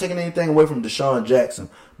not taking anything away from Deshaun Jackson,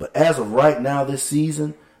 but as of right now this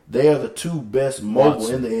season, they are the two best mobile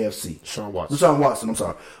Watson. in the AFC. Deshaun Watson. Deshaun Watson, I'm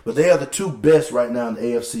sorry, but they are the two best right now in the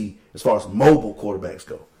AFC as far as mobile quarterbacks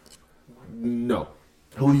go. No.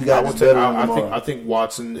 Who you got? I would that's say, better than I Lamar? think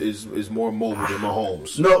Watson is more mobile than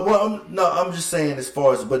Mahomes. No, well, I'm just saying as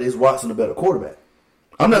far as, but is Watson a better quarterback?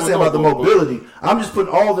 I'm not Well, saying no, about the but- mobility. I'm just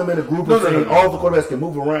putting all of them in a group No, of no, no, saying no, all no. the quarterbacks can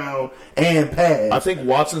move around and pass. I think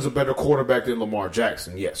Watson's a better quarterback than Lamar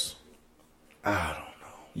Jackson. Yes. I don't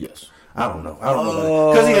know. Yes. I don't know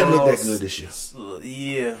because he hasn't looked that good this year,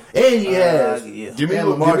 Yeah. and he has. Yeah. Give me and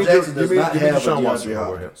Lamar give me- Jackson give does me- not give me have a Deshaun Watson DeAndre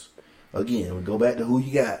over him. Hopkins. Again, we go back to who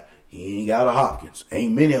you got. He ain't got a Hopkins.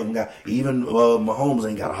 Ain't many of them got. Even Mahomes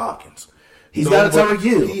ain't got a Hopkins. He's No, got a but Tyreek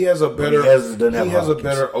Hill. He has a better. He doesn't have He has a Hopkins.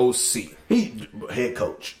 better OC. He head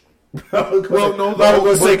coach. Well, no, I was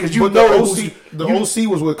gonna say because you but know the OC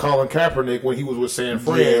was with Colin Kaepernick when he was with San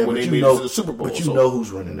Fran Yeah, when but they you made know, it to the Super Bowl. But you so- know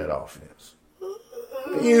who's running that offense.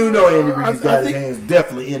 You know Andy I Reid's got his think- hands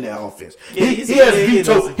definitely in that offense. Yeah, he he's- has yeah, he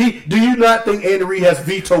veto. does. Do you not think Andy Reid has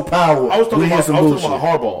veto power? I was talking when he about hits some bullshit?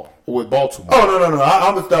 Harbaugh with Baltimore. Oh no!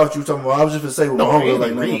 I was thought you were talking about. I was just gonna say with No, Mahomes. Andy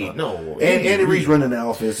Like Reid, no. And Andy Andy Reid's Reid. running the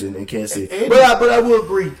offense in Kansas City. Andy- But I will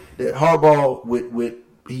agree that Harbaugh with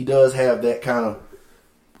he does have that kind of.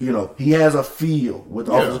 He has a feel with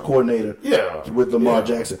the offensive coordinator. Yeah. With Lamar Yeah.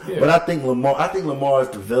 Jackson. Yeah. But I think Lamar is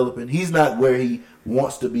developing. He's not where he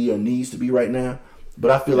wants to be or needs to be right now. But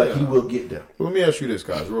I feel like he will get there. Let me ask you this,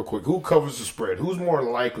 guys, real quick. Who covers the spread? Who's more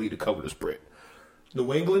likely to cover the spread?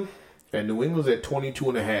 New England? And New England's at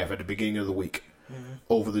 22.5 at the beginning of the week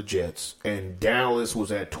over the Jets. And Dallas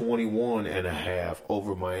was at 21.5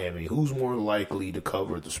 over Miami. Who's more likely to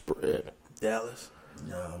cover the spread? Dallas.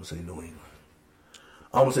 No, I'm gonna say New England.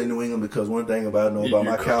 I'm gonna say New England because one thing about my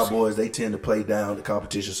You're Cowboys, they tend to play down the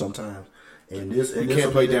competition sometimes. And this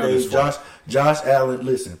can't play down this far. Josh Allen.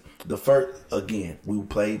 Listen, we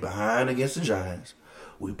played behind against the Giants.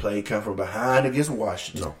 We played come from behind against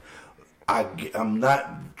Washington. No. I'm not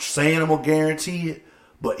saying I'm gonna guarantee it,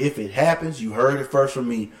 but if it happens, you heard it first from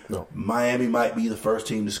me. No. Miami might be the first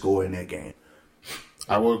team to score in that game.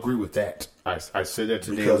 I will agree with that. I said that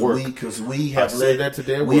today Because at work. we have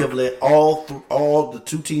let all the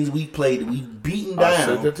two teams we played, we've beaten down. I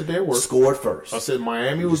said that today at work. Scored first. I said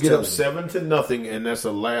Miami will get up 7-0, and that's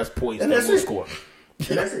the last point And they that's will it. score.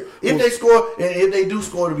 And that's it. If they do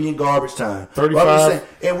score, to be in garbage time. 35. But I'm just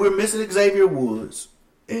saying, and we're missing Xavier Woods,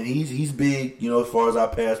 and he's big, as far as our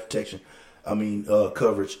pass protection.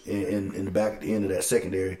 Coverage in the back at the end of that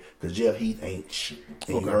secondary, because Jeff Heath ain't shit.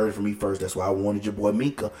 And you heard it from me first. That's why I wanted your boy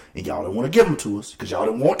Mika, and y'all didn't want to give him to us because y'all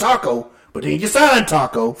didn't want Taco. But then you signed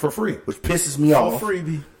Taco For free. which pisses me off.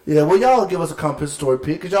 freebie. Yeah, well, y'all give us a compensatory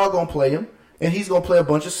pick because y'all gonna play him, and he's gonna play a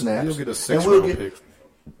bunch of snaps. You'll get a and 6th-round pick.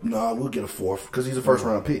 No, we'll get a 4th because he's a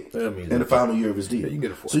first-round pick That means in the final year of his deal. Yeah, you can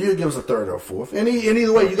get a 4th. So you'll give us a 3rd or a 4th, and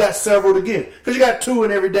either way, you got several to get because you got 2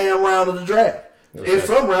 in every damn round of the draft. Okay. In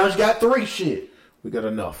some rounds, you got 3. Shit. We got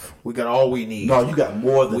enough. We got all we need. No, you got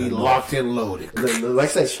more than we enough. locked and loaded. Like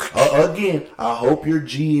I say, again, I hope your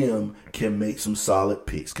GM can make some solid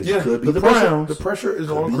picks because it could be but the pressure, Browns. The pressure is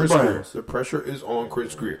Could on be the Chris Greer. Browns. The pressure is on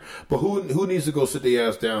Chris Greer. But who needs to go sit their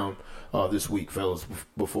ass down this week, fellas,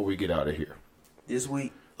 before we get out of here? This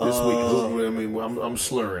week. This week, I'm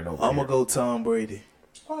slurring over I'm here. going to go Tom Brady.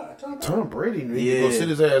 Tom Brady needs to Yeah. go sit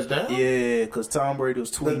his ass down? Yeah, because Tom Brady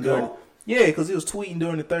was tweeting during. Yeah, because he was tweeting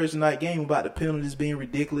during the Thursday night game about the penalties being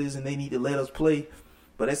ridiculous and they need to let us play.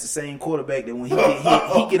 But that's the same quarterback that when he get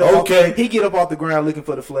hit, he get up off the ground looking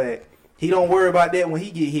for the flag. He don't worry about that when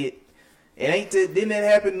he get hit. And didn't that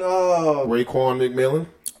happen? Raekwon McMillan?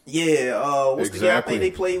 Yeah, what's the guy Exactly.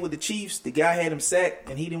 they played with the Chiefs? The guy had him sacked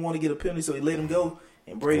and he didn't want to get a penalty, so he let him go.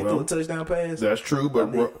 And Brady threw a touchdown pass. That's true,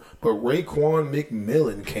 but Raekwon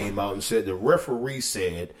McMillan came out and said the referee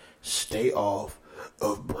said stay off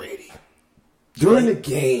of Brady during the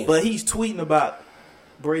game. But he's tweeting about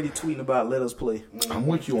Brady tweeting about let us play. I'm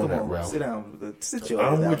with you on that, Ralph. Sit down. Sit your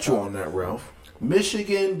ass I'm down, with you Tom. on that, Ralph.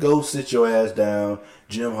 Michigan, go sit your ass down.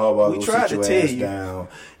 Jim Harbaugh, go sit your ass down.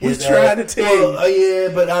 We tried to tell you. Yeah,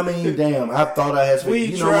 but damn, I thought I had.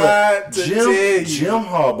 We tried to tell you. Jim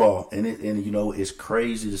Harbaugh, and it's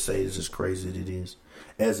crazy to say this, as crazy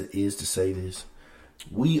as it is to say this.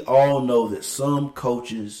 We all know that some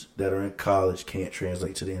coaches that are in college can't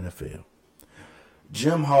translate to the NFL.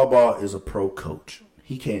 Jim Harbaugh is a pro coach.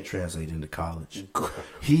 He can't translate into college.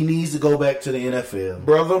 He needs to go back to the NFL.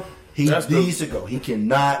 Brother, He needs to go. He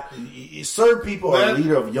cannot. Certain people are a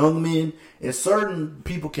leader of young men, and certain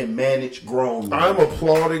people can manage grown men. I'm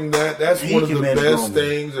applauding that. That's one of the best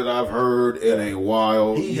things that I've heard in a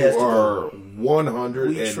while. You are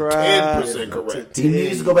 110% correct. He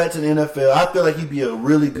needs to go back to the NFL. I feel like he'd be a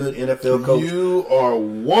really good NFL coach. You are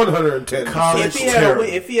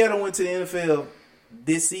 110%. If he had went to the NFL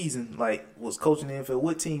this season, like was coaching the NFL,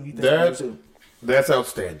 what team you think he would do? That's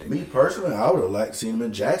outstanding. Me personally, I would have liked to see him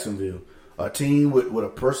in Jacksonville. A team with a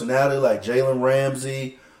personality like Jalen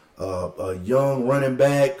Ramsey, a young running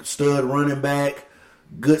back, stud running back,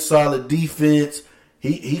 good solid defense.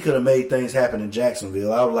 He could have made things happen in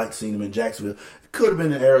Jacksonville. I would like to see him in Jacksonville. Could have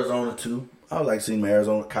been in Arizona too. I would like to see him in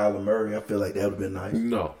Arizona. Kyler Murray. I feel like that would have been nice.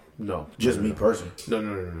 No. Me personally.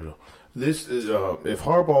 No. This is if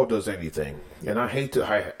Harbaugh does anything, and I hate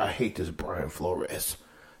this Brian Flores.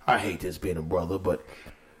 I hate this being a brother, but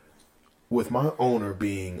with my owner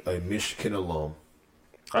being a Michigan alum,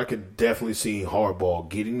 I could definitely see Harbaugh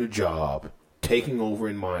getting the job, taking over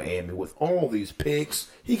in Miami with all these picks.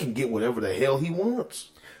 He can get whatever the hell he wants.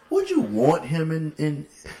 Would you want him in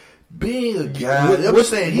being a guy?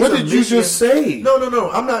 What did you just say? No.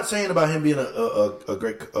 I'm not saying about him being a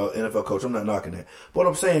great NFL coach. I'm not knocking that. What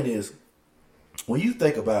I'm saying is, when you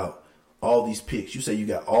think about all these picks, you say you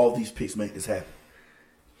got all these picks make this happen.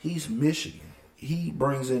 He's Michigan. He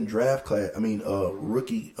brings in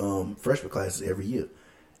rookie freshman classes every year.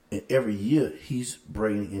 And every year he's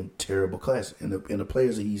bringing in terrible classes. And the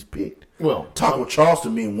players that he's picked. Well, Taco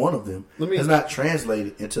Charleston being one of them has not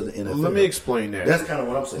translated into the NFL. Let me explain that. That's kind of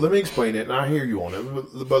what I'm saying. Let me explain it, and I hear you on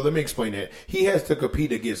it. But let me explain that. He has to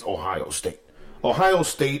compete against Ohio State. Ohio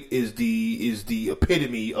State is the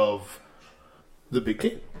epitome of the Big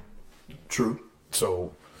Ten. True.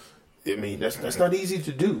 So I mean, that's not easy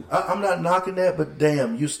to do. I'm not knocking that, but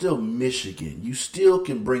damn, you're still Michigan. You still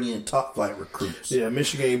can bring in top flight recruits. Yeah,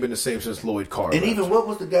 Michigan ain't been the same since Lloyd Carter. And even what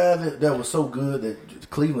was the guy that was so good that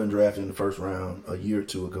Cleveland drafted in the first round a year or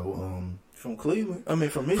two ago? From Cleveland? I mean,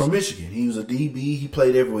 from Michigan. From Michigan. He was a DB. He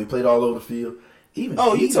played everywhere. He played all over the field. Even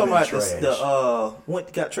you talking about trash.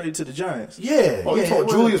 got traded to the Giants? Yeah. Oh, you talking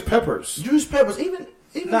Julius Peppers? Julius Peppers. Even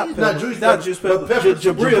not Julius Peppers. Jabril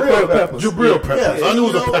Peppers. Jabril Peppers. Yeah, I knew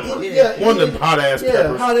it was a pepper. One of them hot ass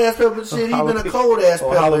peppers. hot ass pepper. Shit, he's been a cold ass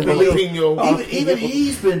pepper. Jalapeno. Even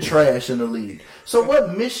he's been trash in the league. So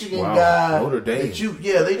what Michigan guy? Notre Dame.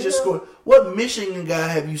 They just scored. What Michigan guy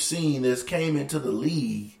have you seen that's came into the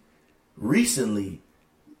league recently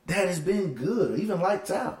that has been good, even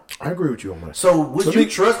lights out? I agree with you on that. So would you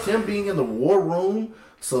trust him being in the war room?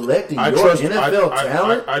 Selecting NFL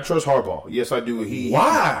talent? I trust Harbaugh. Yes, I do.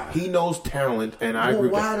 Why? He knows talent, and I agree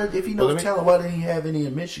with that. If he knows talent, why didn't he have any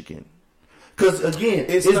in Michigan? Because, again,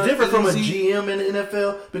 it's different from a GM in the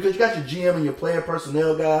NFL because you got your GM and your player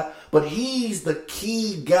personnel guy, but he's the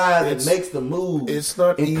key guy that makes the move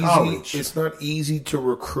in college. It's not easy to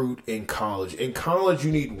recruit in college. In college,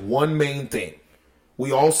 you need one main thing.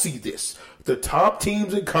 We all see this. The top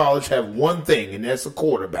teams in college have one thing, and that's a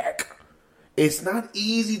quarterback. It's not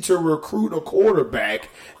easy to recruit a quarterback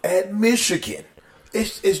at Michigan.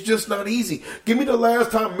 It's just not easy. Give me the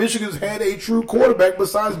last time Michigan's had a true quarterback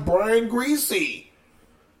besides Brian Griese.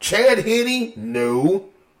 Chad Henne? No.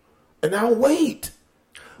 And now wait.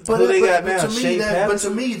 But to me, that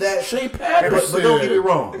Shea Patterson. But don't get me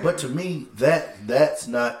wrong. But to me, that's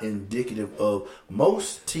not indicative of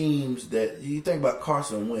most teams that you think about.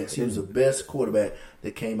 Carson Wentz, he was the best quarterback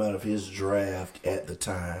that came out of his draft at the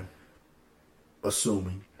time.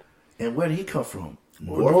 Assuming. And where did he come from?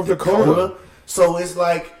 North Dakota. So it's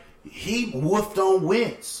like he woofed on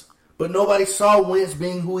Wentz. But nobody saw Wentz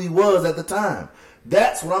being who he was at the time.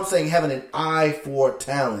 That's what I'm saying, having an eye for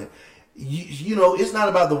talent. You know, it's not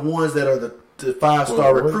about the ones that are the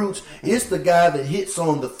 5-star recruits. It's the guy that hits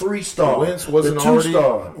on the 3-star, the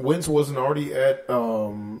 2-star. Wentz wasn't already at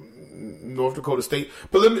North Dakota State.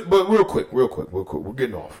 But real quick. We're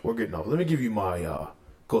getting off. Let me give you my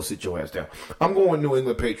go sit your ass down. I'm going New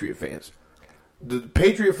England Patriot fans. The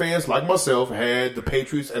Patriot fans, like myself, had the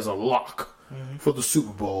Patriots as a lock for the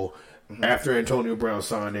Super Bowl after Antonio Brown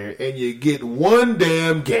signed there. And you get one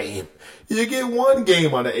damn game. You get one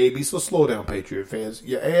game out of AB. So slow down, Patriot fans.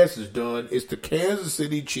 Your ass is done. It's the Kansas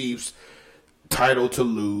City Chiefs title to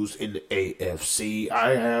lose in the AFC.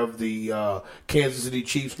 I have the Kansas City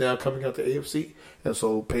Chiefs now coming out the AFC. And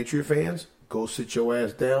so, Patriot fans, go sit your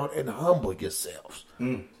ass down and humble yourselves.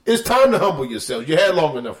 It's time to humble yourselves. You had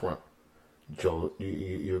long enough run. Joe,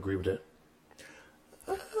 you agree with that?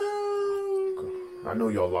 I know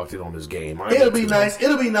y'all locked in on this game. It'll be nice.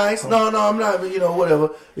 No, I'm not.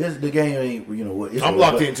 Whatever. The game ain't. What? I'm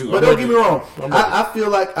locked in too. But don't get me wrong. I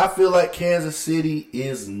feel like Kansas City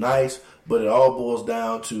is nice, but it all boils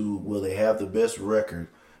down to will they have the best record,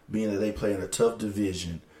 being that they play in a tough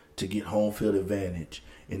division to get home field advantage.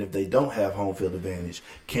 And if they don't have home field advantage,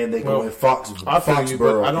 can they go in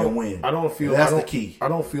Foxborough and win? That's the key. I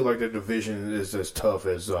don't feel like the division is as tough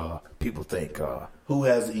as people think. Who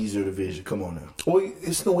has the easier division? Come on now. Well,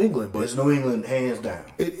 it's New England, but it's New England hands down.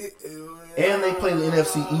 And they play the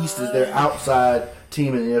NFC East as their outside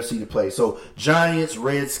team in the NFC to play. So Giants,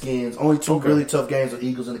 Redskins, only two really tough games are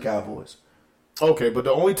Eagles and the Cowboys. Okay, but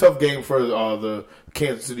the only tough game for the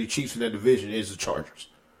Kansas City Chiefs in that division is the Chargers.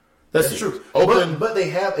 That's true. But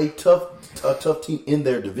they have a tough team in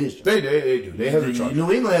their division. They do. They have the Chargers. New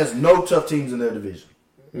England has no tough teams in their division.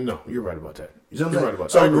 No, you're right about that. You're right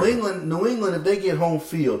about that. So New England, if they get home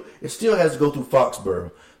field, it still has to go through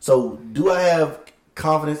Foxborough. So do I have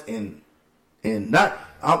confidence in not?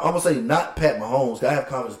 I'm gonna say not Pat Mahomes. I have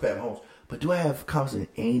confidence in Pat Mahomes. But do I have confidence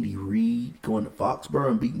in Andy Reid going to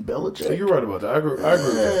Foxborough and beating Belichick? So you're right about that. I agree with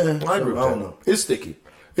that. I don't know. It's sticky.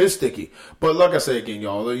 But like I said again,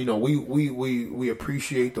 y'all, we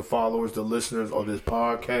appreciate the followers, the listeners of this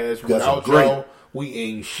podcast. Without y'all, we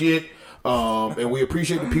ain't shit. And we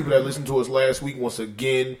appreciate the people that listened to us last week once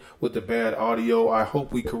again with the bad audio. I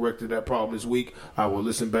hope we corrected that problem this week. I will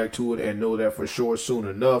listen back to it and know that for sure soon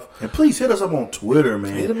enough. And please hit us up on Twitter,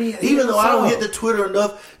 man. Even though I don't hit the Twitter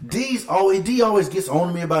enough, D always gets on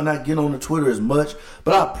to me about not getting on the Twitter as much.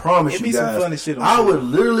 But I promise you guys, I would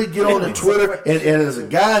literally get on the Twitter, and as a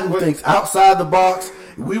guy who thinks outside the box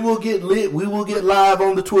We will get lit. We will get live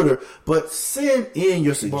on the Twitter. But send in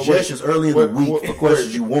your suggestions early in the week for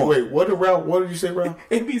questions you want. Wait, what did you say, Ralph?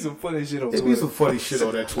 It be some funny shit on It Twitter. be some funny shit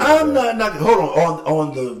on that Twitter. I'm not. Hold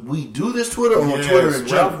on the We Do This Twitter or on Twitter in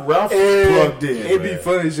general. Ralph plugged in. It be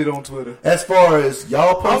funny shit on Twitter. As far as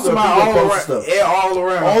y'all post stuff, All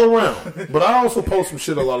around. All around. But I also post some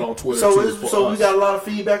shit a lot on Twitter. So we got a lot of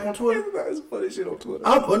feedback on Twitter. Everybody's funny shit on Twitter.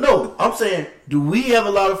 I'm saying, do we have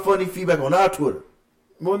a lot of funny feedback on our Twitter?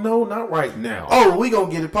 Well, no, not right now. Oh, we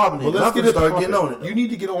gonna get it popping. Well, let's get it start popping. getting on it. You need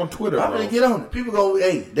to get on Twitter. I'm gonna get on it. People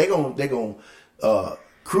they gonna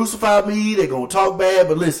crucify me. They gonna talk bad,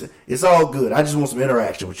 but listen, it's all good. I just want some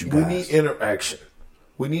interaction with you guys. We need interaction.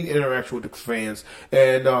 We need interaction with the fans.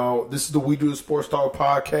 And this is the We Do the Sports Talk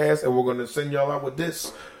podcast, and we're gonna send y'all out with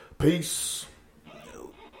this. Peace.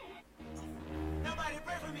 Nobody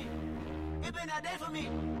pray for me. It been a day for me.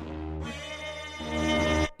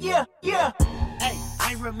 Yeah. Hey,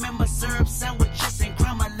 I remember syrup sandwiches and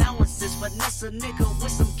crime allowances. Finesse a nigga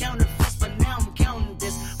with some counterfeits, but now I'm counting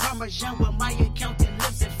this. Parmesan with my accountant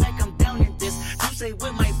lips. In fact, I'm down in this. You say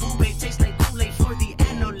with my boobay tastes like Kool-Aid for the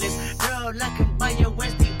analyst. Girl, I can buy your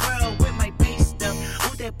Westie world with my pay stuff.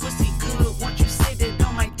 Ooh, that pussy good. Won't you say that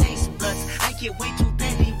on my taste buds? I get way too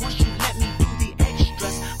petty once you let me do the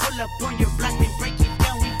extras. Pull up on your block and break it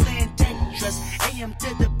down. We playing Tetris. AM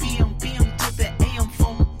to the PM, PM to the AM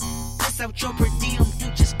phone. Piss out your per diem,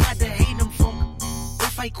 you just gotta hate them phone.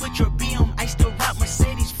 If I quit your BM, I still rock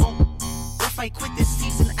Mercedes phone. If I quit this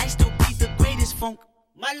season, I still be the greatest funk.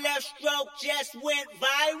 My left stroke just went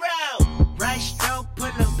viral. Right stroke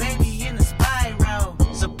put a baby in a spiral.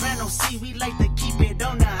 Soprano C, we like to keep it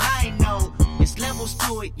on the high note. It's levels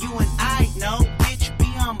to it, you and I know. Bitch, be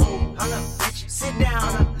humble. Hold up, bitch, sit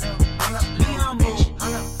down. Be humble.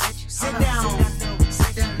 Sit down.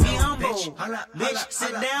 Be humble. Bitch,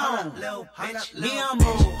 sit down. Be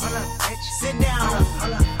humble. Sit down.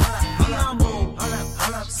 Be humble.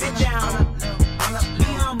 Sit down. Be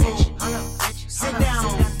humble. Sit down.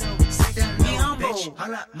 Be humble.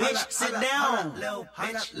 Bitch, sit down.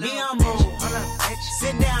 Be humble.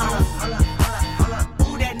 Sit down.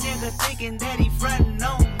 Who that nigga thinking that he frontin'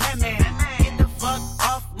 on that man? Get the fuck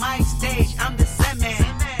off my stage, I'm the Sandman.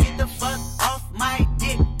 Get the fuck off my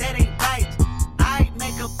dick, that ain't right. I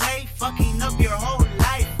make a play, fucking up your whole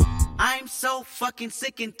life. I'm so fucking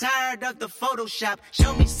sick and tired of the Photoshop.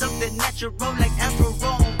 Show me something natural like Afro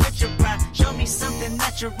with your pride. Show me something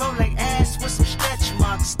natural like ass with some stretch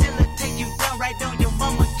marks. Still a take you down right on your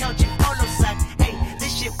mama couch in polo socks. Hey,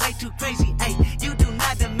 this shit way too crazy. Hey, you do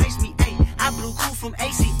not amaze me. Hey, I blew cool from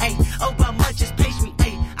ACA. Obama just page me.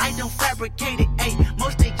 Hey, I don't fabricate it. Hey,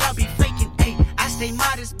 most of y'all be faking. Hey, I stay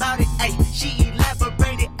modest about it. Hey, she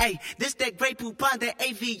elaborated. Hey, this that great poop on that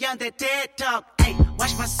AV on that TED talk. Hey,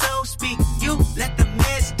 watch my soul speak. You let the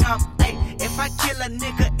meds talk. Hey, if I kill a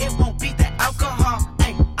nigga, it won't be the alcohol.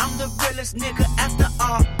 Hey, I'm the realest nigga after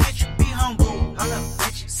all. Bitch, be humble. Hold up,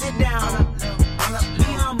 bitch, sit down. Be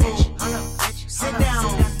humble. Sit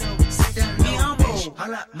down. Be humble.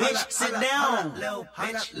 Bitch, sit down.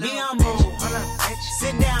 Be humble.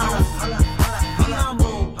 Sit down. Be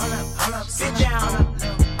humble. Sit down.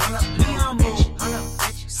 Be humble.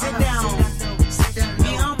 Sit down.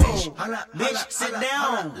 Be humble. Bitch, sit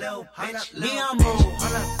down. Be humble.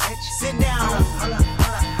 Sit down.